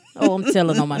 Oh, I'm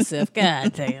telling on myself.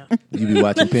 God damn. You be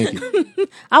watching Pinky.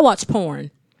 I watch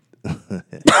porn.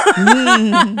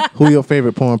 Who your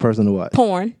favorite porn person to watch?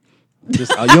 Porn. You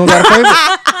don't got a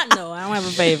favorite? No, I don't have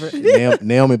a favorite.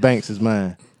 Naomi Banks is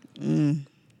mine.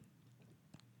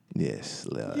 Yes.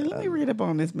 Let me read up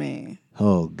on this man.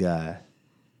 Oh God.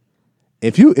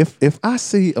 If I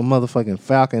see a motherfucking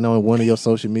falcon on one of your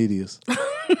social medias,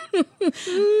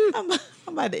 I'm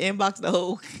about to inbox the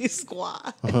whole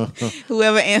squad.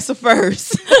 Whoever answer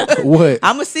first. What?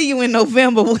 I'm gonna see you in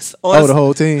November. The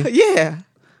whole team? Yeah.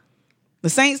 The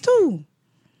Saints too.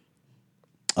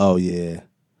 Oh yeah.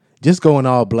 Just going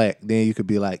all black, then you could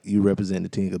be like you represent the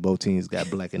team because both teams got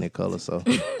black in their color. So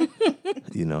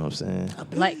you know what I'm saying? A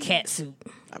black cat suit.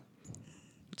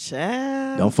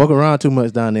 Child. Don't fuck around too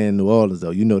much down there in New Orleans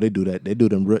though. You know they do that. They do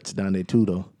them roots down there too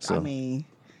though. So I mean,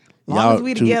 long as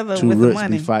we together two with the roots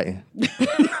money. be fighting.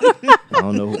 I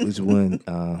don't know which one.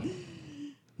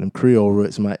 Them Creole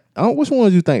roots might. Which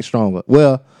ones you think stronger?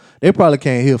 Well, they probably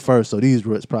came here first, so these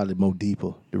roots probably more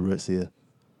deeper. The roots here.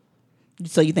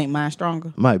 So you think mine's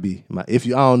stronger? Might be. If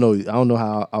you, I don't know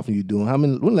how often you doing.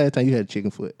 When last time you had a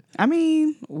chicken foot? I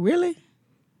mean, really?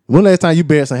 When last time you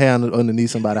buried some hair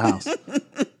underneath somebody's house?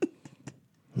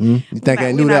 You think I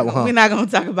ain't knew that one, huh? We're not gonna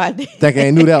talk about that. Think I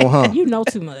ain't knew that one, huh? You know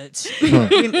too much.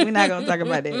 We're not gonna talk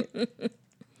about that.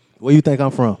 Where you think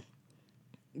I'm from?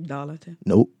 Darlington.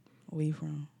 Nope. Where you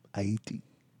from? Haiti.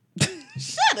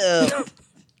 Shut up.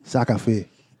 Sakafe.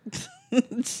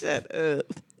 Shut up.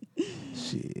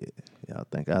 Shit. Y'all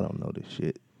think I don't know this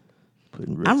shit.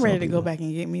 I'm ready to go back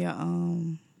and get me a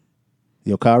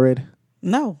Your car ready?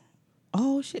 No.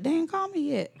 Oh shit, they ain't called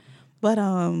me yet. But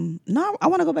no, I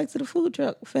want to go back to the food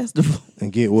truck festival.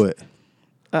 And get what?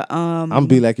 I'm gonna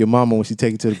be like your mama when she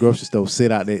take you to the grocery store,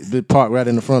 sit out there, park right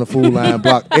in the front of the food line,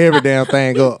 block every damn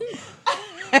thing up.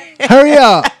 Hurry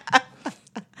up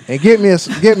and get me a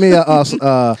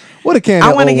what a can.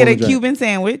 I want to get a Cuban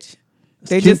sandwich.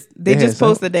 They just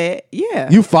posted that.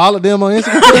 Yeah. You followed them on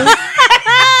Instagram?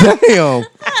 Damn.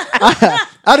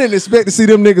 I didn't expect to see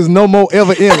them niggas no more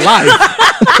ever in life.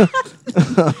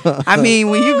 I mean,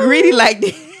 when you greedy like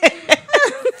that.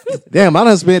 Damn, I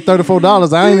done spent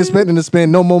 $34. I ain't expecting to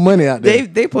spend no more money out there.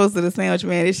 They posted a sandwich,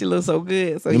 man. This shit looks so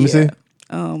good. So let me see.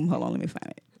 Hold on, let me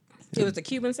find it. It was a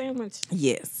Cuban sandwich?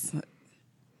 Yes.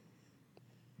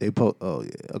 They post. Oh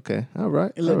yeah. Okay. All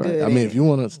right. It look good. I mean, if you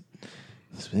want to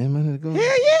spend money to go, hell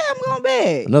yeah, I'm going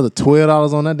back. Another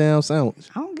 $12 on that damn sandwich.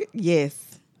 I don't get.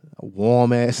 Yes. A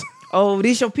warm ass. Oh,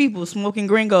 these your people smoking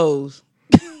gringos.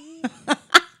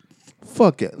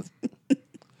 Fuck it.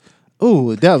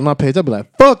 Ooh, if that was my page, I'd be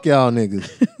like, fuck y'all niggas.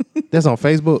 That's on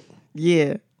Facebook?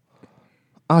 Yeah.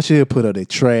 I should put up that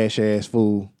trash ass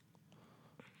fool.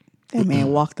 That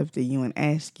man walked up to you and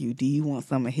asked you, do you want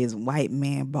some of his white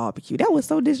man barbecue? That was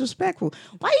so disrespectful.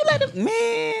 Why you let him,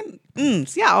 man?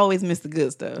 See, I always miss the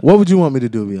good stuff. What would you want me to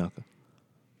do, Bianca?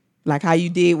 Like how you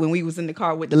did when we was in the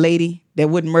car with the lady that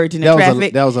wouldn't merge in the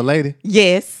traffic. That was a lady?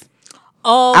 Yes.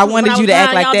 Oh, I wanted you to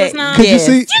act like that. Could you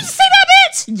see? Did you see that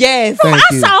bitch? Yes. Bro, I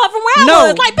saw her from where I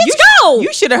was. Like, bitch, go.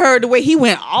 You should have heard the way he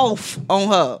went off on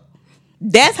her.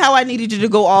 That's how I needed you to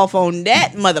go off on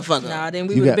that motherfucker. Nah, then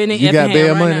we would have been in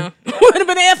Effingham right now. Would have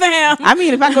been in Effingham. I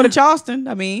mean, if I go to Charleston,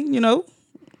 I mean, you know,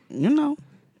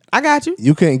 I got you.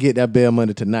 You couldn't get that bail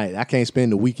money tonight. I can't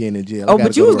spend the weekend in jail. Oh,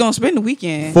 but you was going to spend the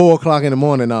weekend. 4:00 in the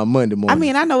morning on Monday morning. I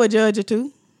mean, I know a judge or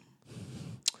two.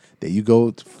 There you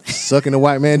go, sucking the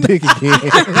white man dick again.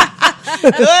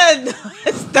 Good.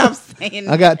 Stop saying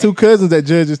that. I got 2 cousins that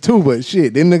judges too, but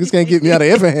shit, them niggas can't get me out of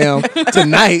Effingham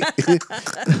tonight.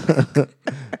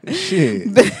 Shit.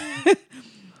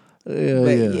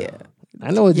 Yeah.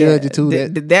 I know a judge or two.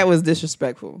 That was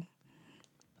disrespectful.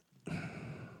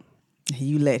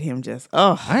 You let him just,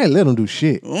 I ain't let him do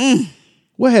shit.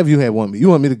 What have you had want me? You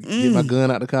want me to get my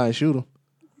gun out the car and shoot him?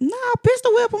 Nah,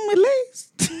 pistol whip him at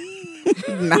least.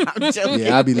 Nah, I'm joking.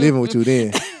 Yeah, I'll be living with you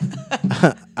then.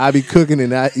 I'll be cooking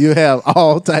and you have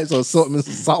all types of assortments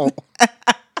of salt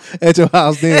at your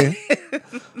house then.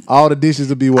 All the dishes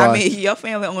will be washed. I mean, your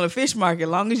family on a fish market. As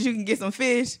long as you can get some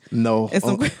fish. No. And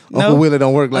some, Uncle Willie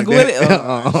don't work like that.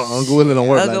 Uncle Willie don't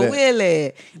work like that. Uncle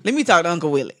Willie. Let me talk to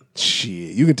Uncle Willie.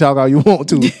 Shit, you can talk all you want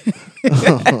to.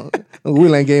 Uncle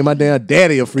Willie ain't gave my damn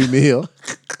daddy a free meal.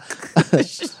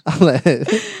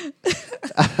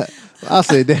 I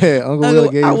said, Dad, Uncle Willie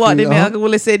gave you I walked free in there, Uncle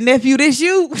Willie said, nephew, this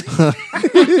you?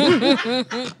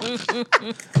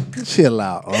 Chill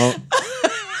out,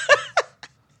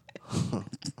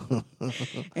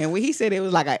 And when he said it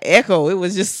was like an echo, it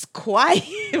was just quiet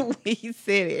when he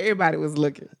said it. Everybody was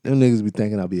looking. Them niggas be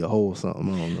thinking I'll be a hoe or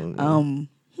something. I don't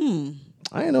know.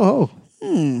 I ain't no hoe.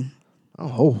 I'm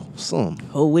wholesome.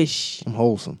 Ho-ish. I'm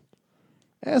wholesome.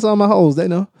 That's all my hoes, they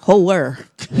know. Hoer.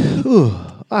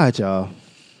 All right, y'all.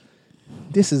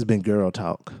 This has been Girl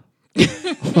Talk.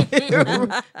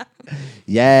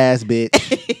 Yes,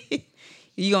 bitch.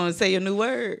 You gonna say your new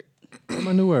word? What's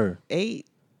my new word? 8.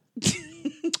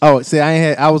 Oh, see,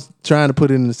 I was trying to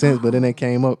put it in the sense, but then it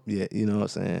came up yet. You know what I'm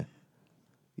saying?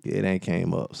 Yeah, it ain't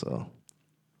came up, so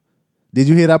Did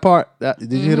you hear that part?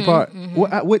 Did you hear the part?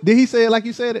 What did he say it like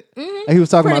you said it? He was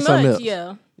talking about something else.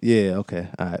 Yeah. Yeah. Okay.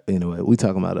 All right. Anyway, we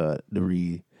talking about the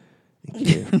Reed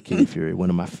and Kid Fury, one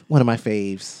of my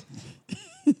faves.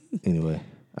 Anyway,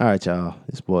 all right, y'all.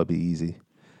 This boy be easy.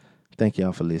 Thank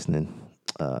y'all for listening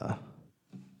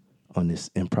on this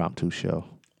impromptu show.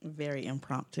 Very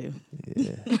impromptu.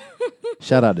 Yeah.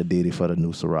 Shout out to Diddy for the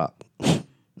new Ciroc.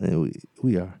 And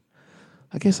we are.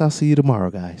 I guess I'll see you tomorrow,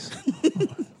 guys.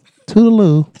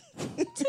 Toodaloo.